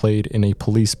Sting played in a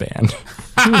police band.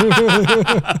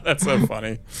 That's so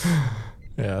funny.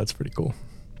 Yeah, that's pretty cool.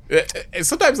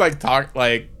 Sometimes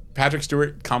Patrick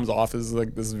Stewart comes off as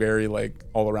like this very like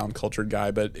all around cultured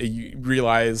guy, but you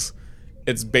realize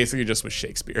it's basically just with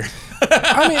Shakespeare.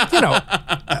 I mean, you know,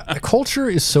 culture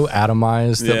is so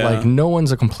atomized that like no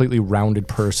one's a completely rounded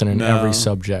person in every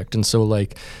subject, and so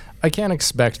like I can't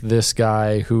expect this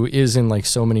guy who is in like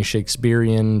so many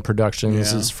Shakespearean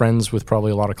productions, is friends with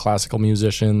probably a lot of classical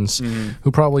musicians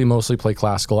who probably mostly play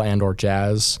classical and or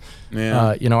jazz.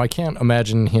 Yeah. You know, I can't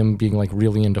imagine him being like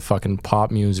really into fucking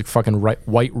pop music, fucking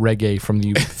white reggae from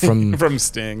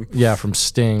Sting. Yeah, from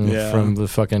Sting from the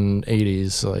fucking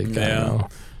 80s. Like, I don't know.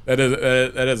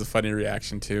 That is a funny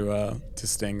reaction to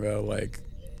Sting though. Like,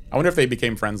 I wonder if they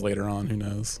became friends later on. Who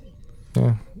knows?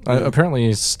 Yeah.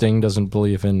 Apparently Sting doesn't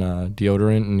believe in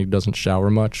deodorant, and he doesn't shower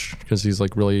much because he's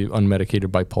like really unmedicated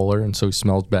bipolar, and so he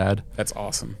smells bad. That's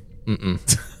awesome. He'll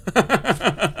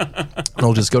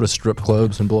just go to strip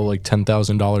clubs and blow like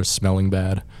 $10,000 smelling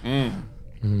bad. Is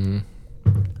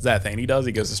that a thing he does?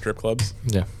 He goes to strip clubs?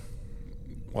 Yeah.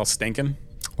 While stinking?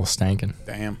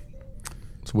 Damn.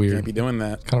 It's weird. Can't be doing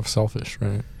that. Kind of selfish,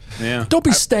 right? Yeah. Don't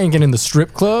be stanking in the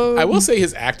strip club. I will say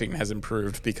his acting has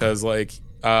improved because, like,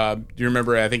 do you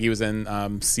remember? I think he was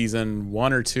in season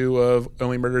 1 or 2 of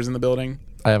Only Murders in the Building.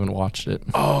 I haven't watched it.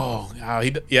 Oh,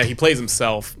 he plays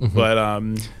himself, but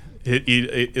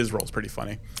his role's pretty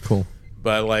funny. Cool.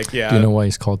 But like, do you know why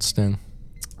he's called Sting?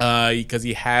 Because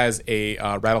he has a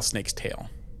rattlesnake's tail.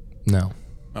 No.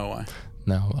 Oh, why?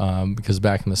 No, because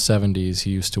back in the 70s,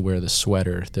 he used to wear the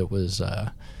sweater that was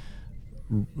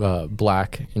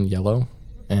black and yellow,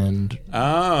 and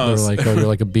Oh, they're like, "Oh, you're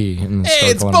like a bee." And hey,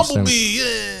 start it's calling him Bumblebee.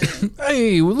 Sting.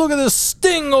 Hey, look at this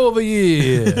Sting over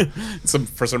here.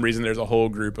 For some reason, there's a whole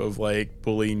group of like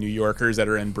bully New Yorkers that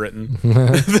are in Britain.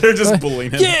 They're just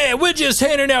bullying him. Yeah, we're just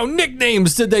handing out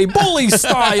nicknames today, bully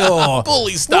style.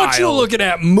 Bully style. What you looking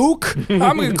at, Mook?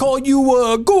 I'm gonna call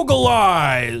you Google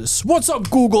Eyes. What's up,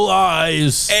 Google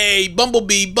Eyes? Hey,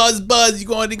 Bumblebee, Buzz, you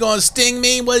going to sting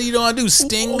me? What are you going to do?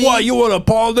 Sting me? Why, you want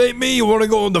to pollinate me? You want to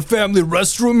go in the family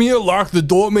restroom here, lock the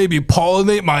door, maybe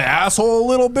pollinate my asshole a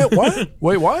little bit? What?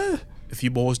 Wait, what? If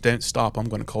you boys don't stop, I'm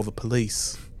going to call the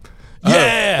police.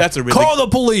 Yeah, that's a really call the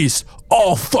police.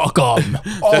 I'll fuck them.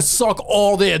 I'll suck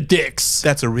all their dicks.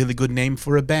 That's a really good name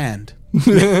for a band.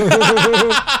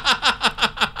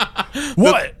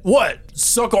 What?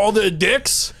 Suck all their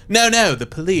dicks? No, the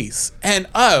police. And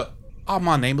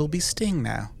my name will be Sting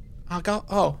now.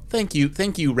 Thank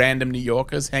you, random New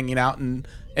Yorkers hanging out in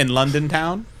London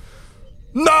town.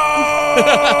 No!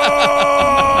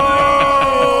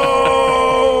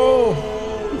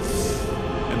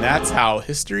 And that's how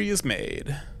history is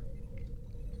made.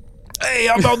 Hey,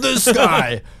 how about this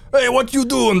guy? Hey, what you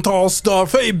doing, tall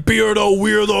stuff? Hey, beardo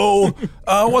weirdo.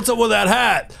 What's up with that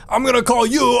hat? I'm gonna call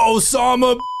you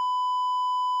Osama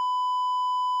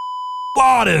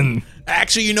Laden.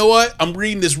 Actually, you know what? I'm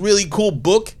reading this really cool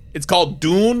book. It's called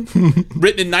Dune,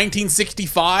 written in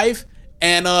 1965,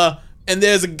 and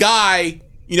there's a guy,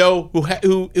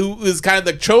 who is kind of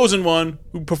the chosen one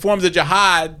who performs the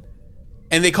jihad,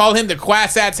 and they call him the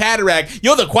Quasat's Haderach.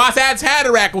 You're the Quasat's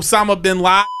Haderach, Osama bin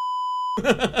Laden.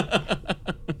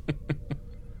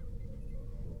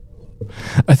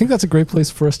 I think that's a great place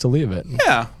for us to leave it.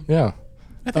 Yeah, Yeah.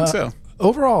 I think so.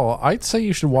 Overall, I'd say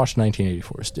you should watch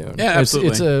 1984's Dune. Yeah,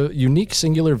 absolutely. It's a unique,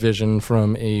 singular vision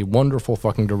from a wonderful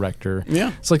fucking director.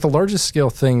 Yeah. It's like the largest scale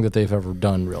thing that they've ever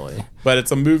done, really. But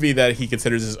it's a movie that he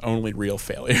considers his only real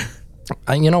failure.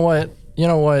 You know what?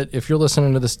 If you're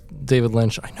listening to this, David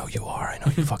Lynch, I know you are. I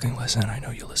know you fucking listen. I know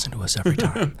you listen to us every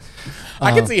time.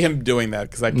 I can see him doing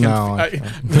that because I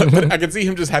can see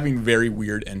him just having very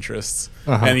weird interests,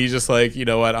 and he's just like, you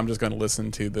know what? I'm just going to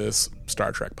listen to this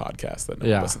Star Trek podcast that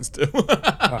no one listens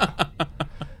to.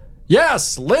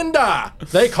 Yes, Linda.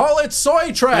 They call it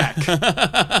Soy Trek.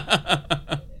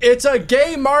 It's a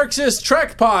gay Marxist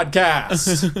Trek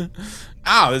podcast.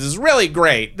 Oh, this is really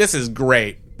great. This is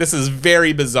great. This is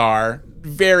very bizarre.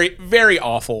 Very, very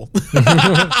awful.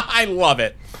 I love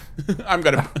it. I'm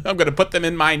gonna put them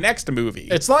in my next movie.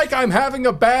 It's like I'm having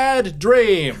a bad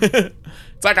dream.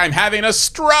 It's like I'm having a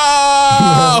stroke.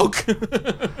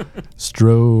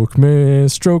 Stroke me,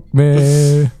 stroke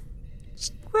me.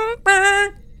 Stroke me.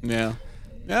 Yeah.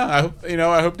 I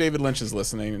hope David Lynch is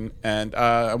listening, and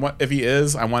if he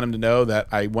is, I want him to know that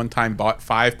I one time bought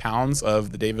 5 pounds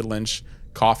of the David Lynch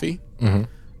coffee. Mm-hmm.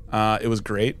 It was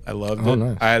great. I loved it.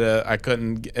 Nice.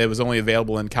 It was only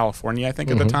available in California, I think,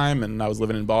 at the time, and I was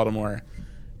living in Baltimore.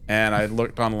 And I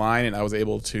looked online, and I was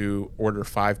able to order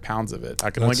 5 pounds of it. I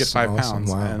could only get 5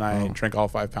 pounds, and I drank all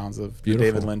 5 pounds of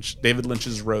David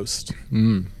Lynch's roast.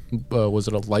 Was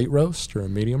it a light roast or a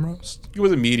medium roast? It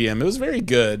was a medium. It was very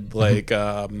good. Like,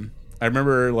 I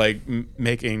remember like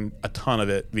making a ton of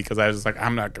it because I was just like,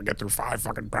 I'm not gonna get through 5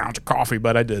 fucking pounds of coffee,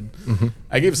 but I did.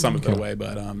 I gave some of it away,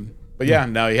 but yeah,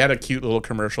 no, he had a cute little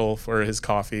commercial for his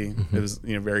coffee. It was,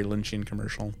 very Lynchian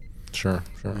commercial. Sure.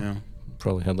 Yeah.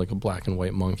 Probably had like a black and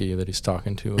white monkey that he's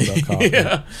talking to about coffee.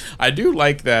 Yeah, I do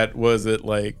like that. Was it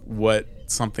like what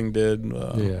something did?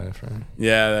 Yeah, that's right.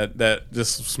 Yeah, that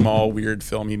just small weird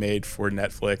film he made for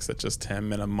Netflix. That's just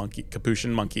him and a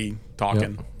capuchin monkey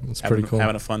talking. Yep, it's pretty cool.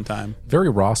 Having a fun time. Very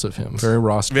Ross of him. Very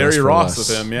Ross. Very Ross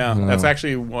of him. Yeah, that's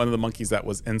actually one of the monkeys that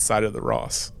was inside of the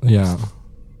Ross. Yeah.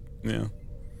 Yeah.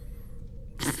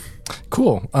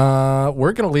 Cool.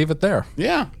 We're gonna leave it there.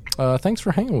 Yeah. Thanks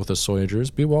for hanging with us,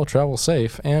 Soyagers. Be well, travel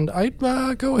safe, and I'd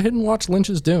go ahead and watch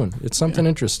Lynch's Dune. It's something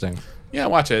interesting. Yeah,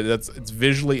 watch it. It's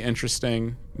visually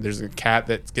interesting. There's a cat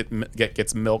that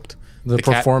gets milked. The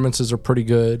performances are pretty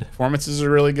good. Performances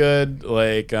are really good.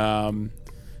 Like, there's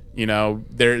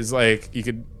like you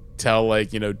could tell like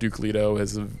Duke Leto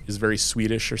is very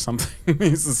Swedish or something.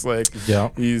 He's just like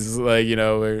he's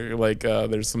like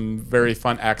there's some very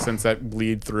fun accents that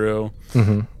bleed through.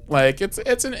 Like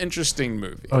it's an interesting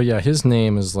movie. Oh yeah, his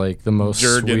name is like the most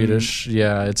Swedish.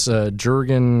 Yeah, it's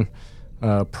Jürgen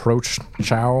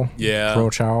Prochnow. Yeah.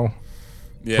 Prochnow.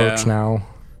 Yeah. Prochnow.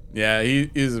 Yeah,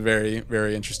 he's a very,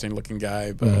 very interesting looking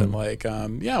guy. But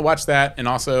watch that, and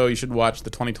also you should watch the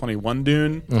 2021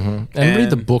 Dune and read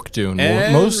the book Dune.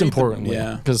 Most importantly,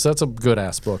 yeah, because that's a good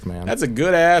ass book, man. That's a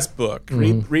good ass book.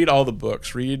 Read all the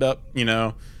books. Read up.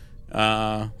 I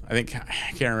think I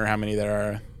can't remember how many there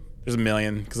are. There's a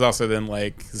million. Because also then,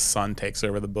 like, his son takes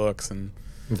over the books. And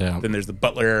then there's the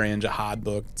Butler and Jihad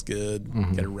book. It's good.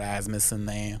 Get Erasmus in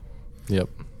there. Yep.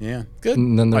 Yeah, good.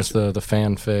 And then there's the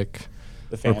fanfic.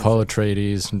 Or Paul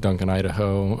Atreides, Duncan,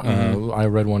 Idaho. I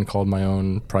read one called My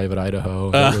Own Private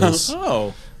Idaho.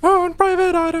 Own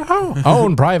Private Idaho.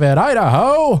 Own Private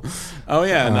Idaho. Oh,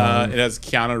 yeah. And it has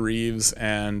Keanu Reeves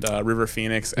and River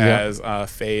Phoenix as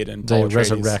Fade and Paul Atreides. They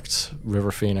resurrect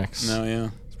River Phoenix. Oh,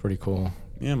 yeah. It's pretty cool.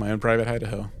 Yeah, My Own Private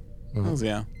Idaho.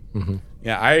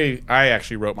 Yeah, I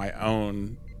actually wrote my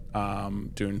own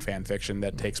Dune fan fiction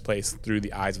that takes place through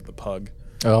the eyes of the pug.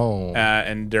 Oh.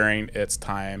 And during its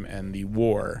time in the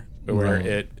war, where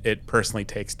it personally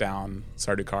takes down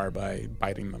Sardaukar by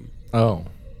biting them. Oh.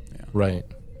 Yeah. Right.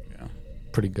 Yeah.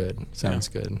 Pretty good. Sounds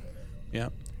good. Yeah.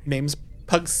 Name's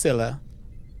Pugsilla.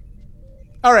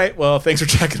 All right. Well, thanks for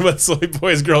checking about Silly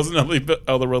Boys, Girls, and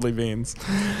Otherworldly Beans.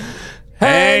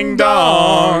 Hang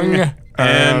dong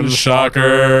and shocker.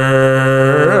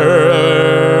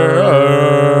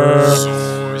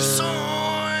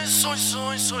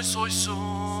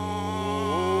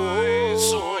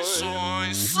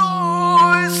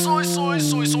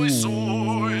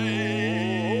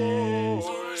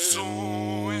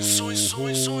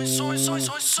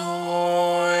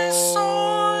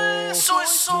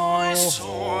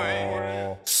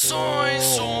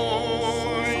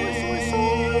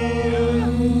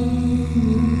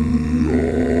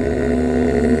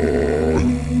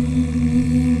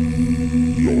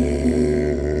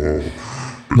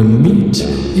 The meat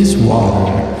is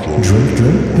water. Drink,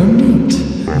 drink the meat.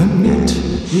 The meat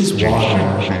is water.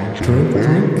 Drink,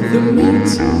 drink the meat.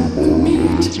 The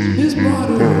meat is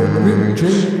water. Drink,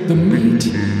 drink the meat.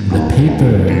 The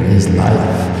paper is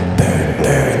life. Burn,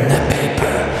 burn the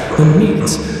paper. The meat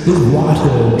is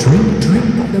water. Drink, drink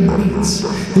the meat.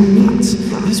 The meat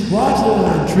is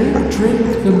water. Drink, drink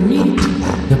the meat.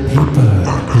 The